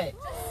do with it?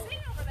 Just sing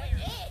over there.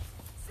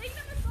 Sing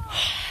them a song.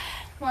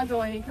 Come on,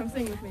 Delaney, come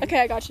sing with me. Okay,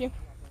 I got you.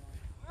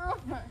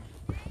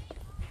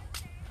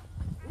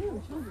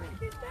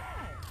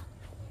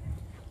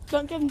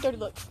 Don't give him dirty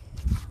looks.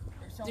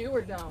 Do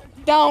or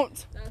don't?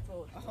 Don't. That's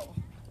all. Oh.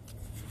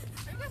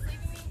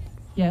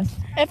 Yes.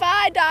 If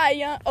I die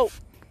young. Oh.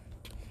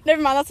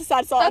 Never mind, that's a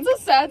sad song. That's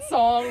a sad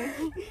song.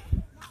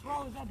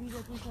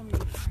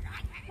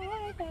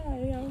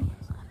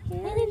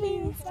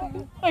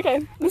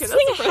 Okay, let's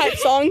sing a hype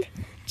song.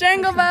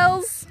 Jingle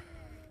bells.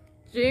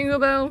 Jingle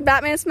bell.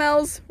 Batman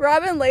smells.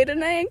 Robin laid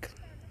an egg.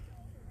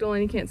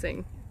 Delaney can't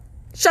sing.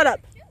 Shut up.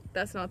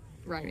 That's not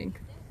rhyming.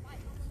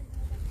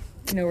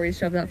 You know where you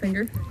shove that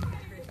finger?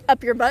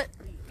 Up your butt.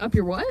 Up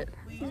your what?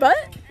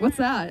 Butt? What's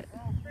that?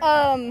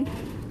 I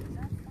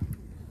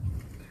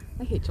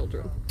hate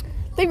children.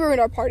 They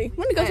ruined our party.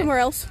 Want to go somewhere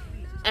else?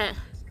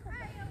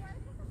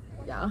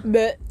 Yeah.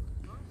 Bet.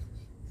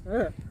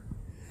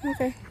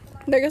 Okay.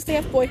 There goes the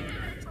F-boy.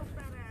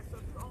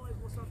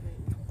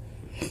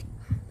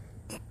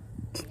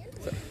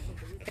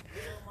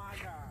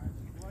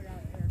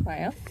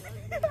 Maya?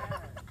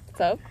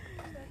 What's up?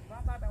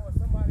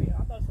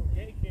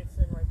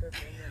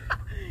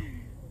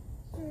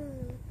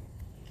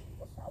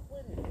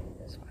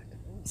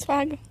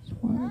 Swag.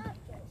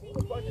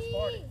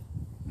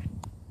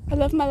 I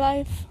love my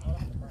life.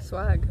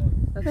 Swag.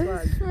 That's swag.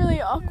 This is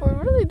really awkward.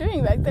 What are they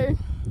doing back there?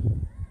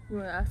 You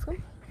want to ask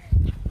them?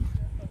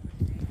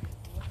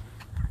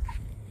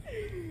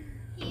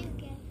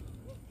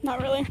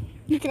 Not really.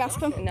 You can ask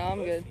them. No,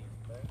 I'm good.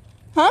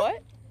 Huh?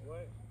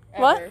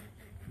 What?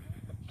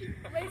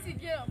 Lacey,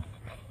 get him.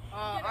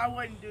 I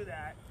wouldn't do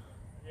that.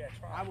 Yeah,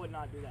 I would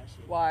not do that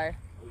shit. Why?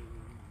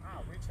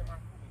 I'll reach in my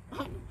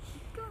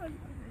gun.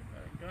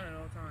 Gun at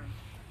all times.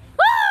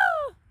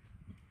 Woo!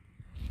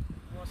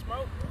 You want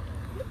smoke?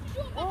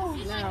 Oh,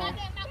 no.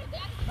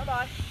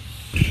 Bye-bye.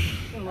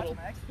 Little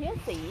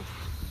fancy.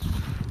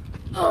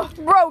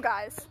 Bro,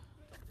 guys.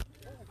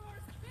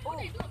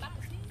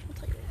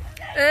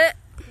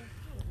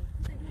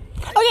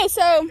 Okay,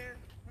 so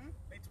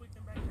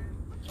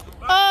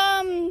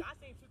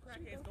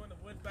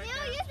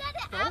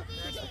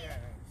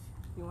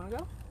You wanna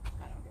go?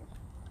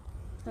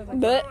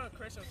 But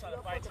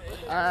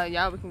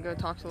yeah, we can go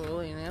talk to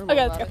Lily and Annabelle.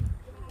 okay, let's go.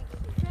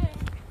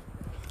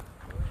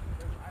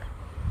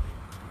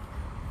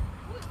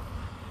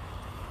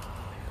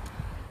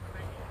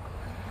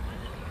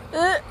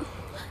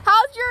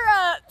 How's your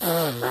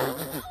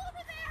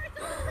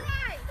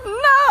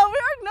No, we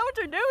already know what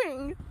you're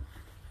doing.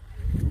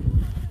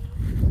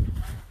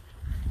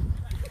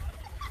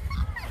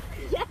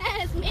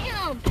 Yes,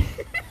 ma'am.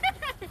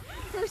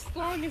 Her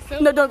song is so.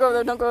 No, don't go over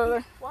there. Don't go over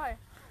there. Why?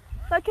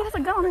 That kid has a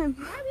gun on him.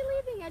 Why are we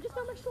leaving? I just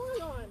got my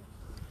story on.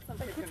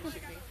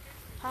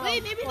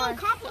 Wait, maybe they'll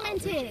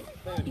compliment it.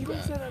 You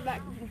can say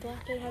that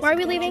Why are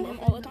we leaving?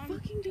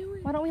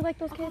 Why don't we like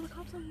those kids?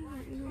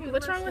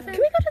 What's wrong with him?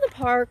 Can we go to the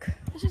park?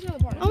 Let's just go to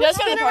the park. Oh, let's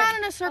go to spin the park. around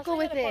in a circle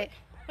with it.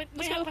 Wait,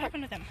 what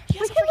happened with him?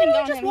 We can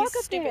literally just walk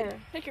up there.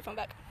 Take your phone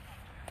back.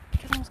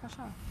 Because I almost got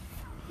shot.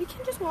 We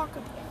can just walk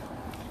up there.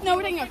 No,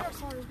 we're taking it.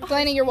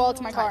 Delaney, your wallet's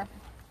in my car.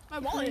 My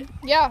wallet?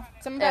 Yeah,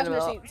 it's in my passenger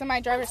Annabelle. seat. It's in my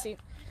driver's seat.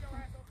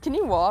 Can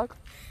you walk?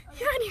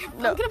 Yeah,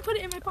 I'm gonna put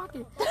it in my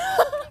pocket.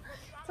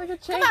 It's like a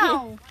chain. Come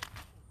on.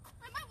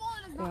 My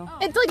wallet is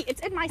not. It's Liddy.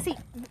 It's in my seat.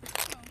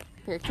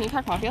 Here, can you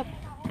pack Poppy up?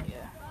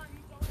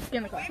 Get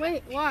in the car.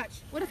 Wait,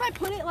 watch. What if I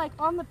put it like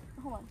on the?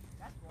 Hold on.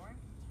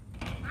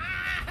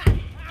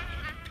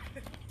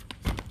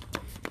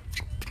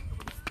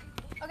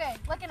 Okay,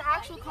 like an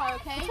actual car,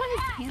 okay? That's why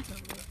his pants are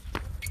blue.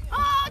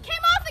 Oh, it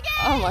came off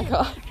again! Oh my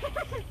god.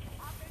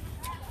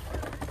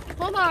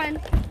 Hold on.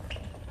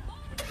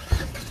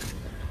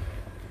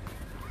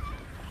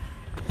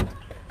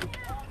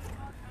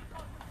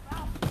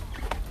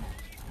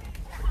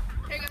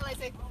 Here you go,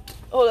 Lacey.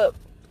 Hold up.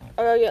 I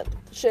gotta get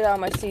shit out of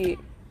my seat.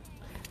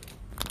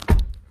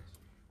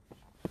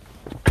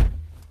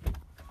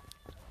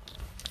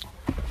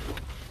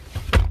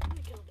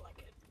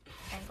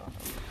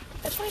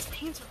 That's why his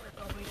pants are ripped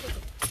all the way through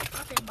the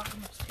fucking bottom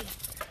of his feet.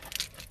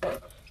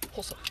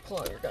 Pull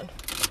out your gun.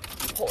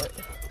 Pull it.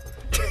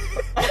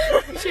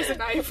 She's a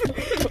knife.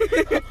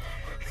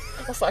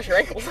 I'll slash your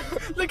ankles.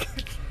 Look.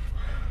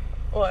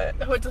 What?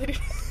 What's Lady?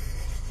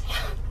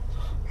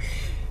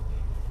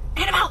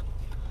 Annabelle!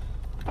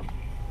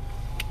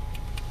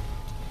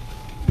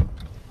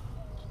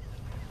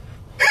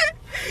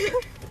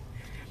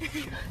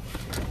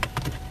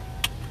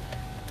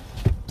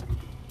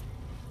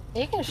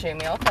 He can shoot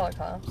me. I'll call the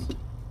cops.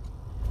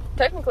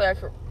 Technically, I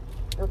could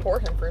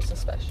report him for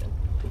suspicion.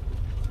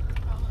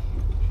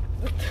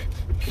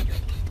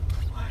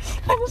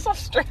 I was so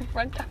straight in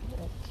front of me.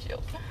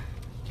 Chill.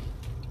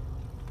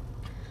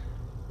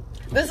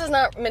 This is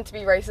not meant to be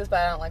racist, but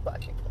I don't like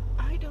black people.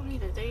 I don't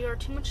either. They are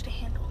too much to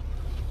handle.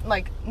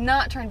 Like,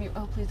 not trying to be.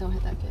 Oh, please don't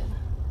hit that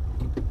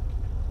kid.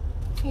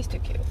 He's too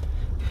cute.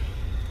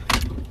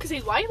 Because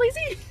he's white,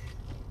 Lacey?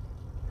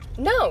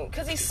 No,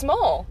 because he's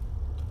small.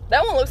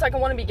 That one looks like a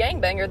wannabe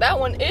gangbanger. That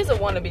one is a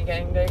wannabe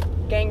gangbanger.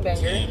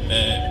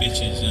 Bad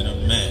bitches in a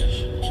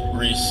mess.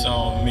 Wrist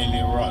on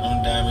Millie, rock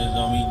them diamonds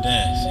on me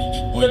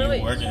dancing. When Literally,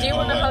 you working do you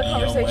wanna hard, have a then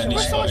your conversation money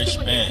with start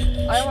someone?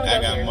 expanding. I wanna I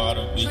go got here.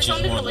 model bitches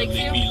someone wanna lick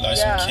Lakeview? me like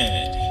Yeah. some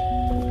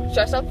candy. Should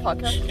I stop the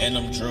podcast? And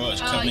them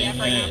drugs come in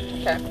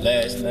handy. Okay.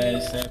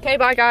 Last. Okay,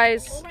 bye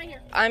guys.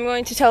 I'm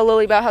going to tell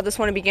Lily about how this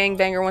wannabe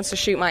gangbanger wants to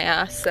shoot my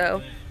ass,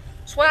 so.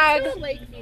 Swag!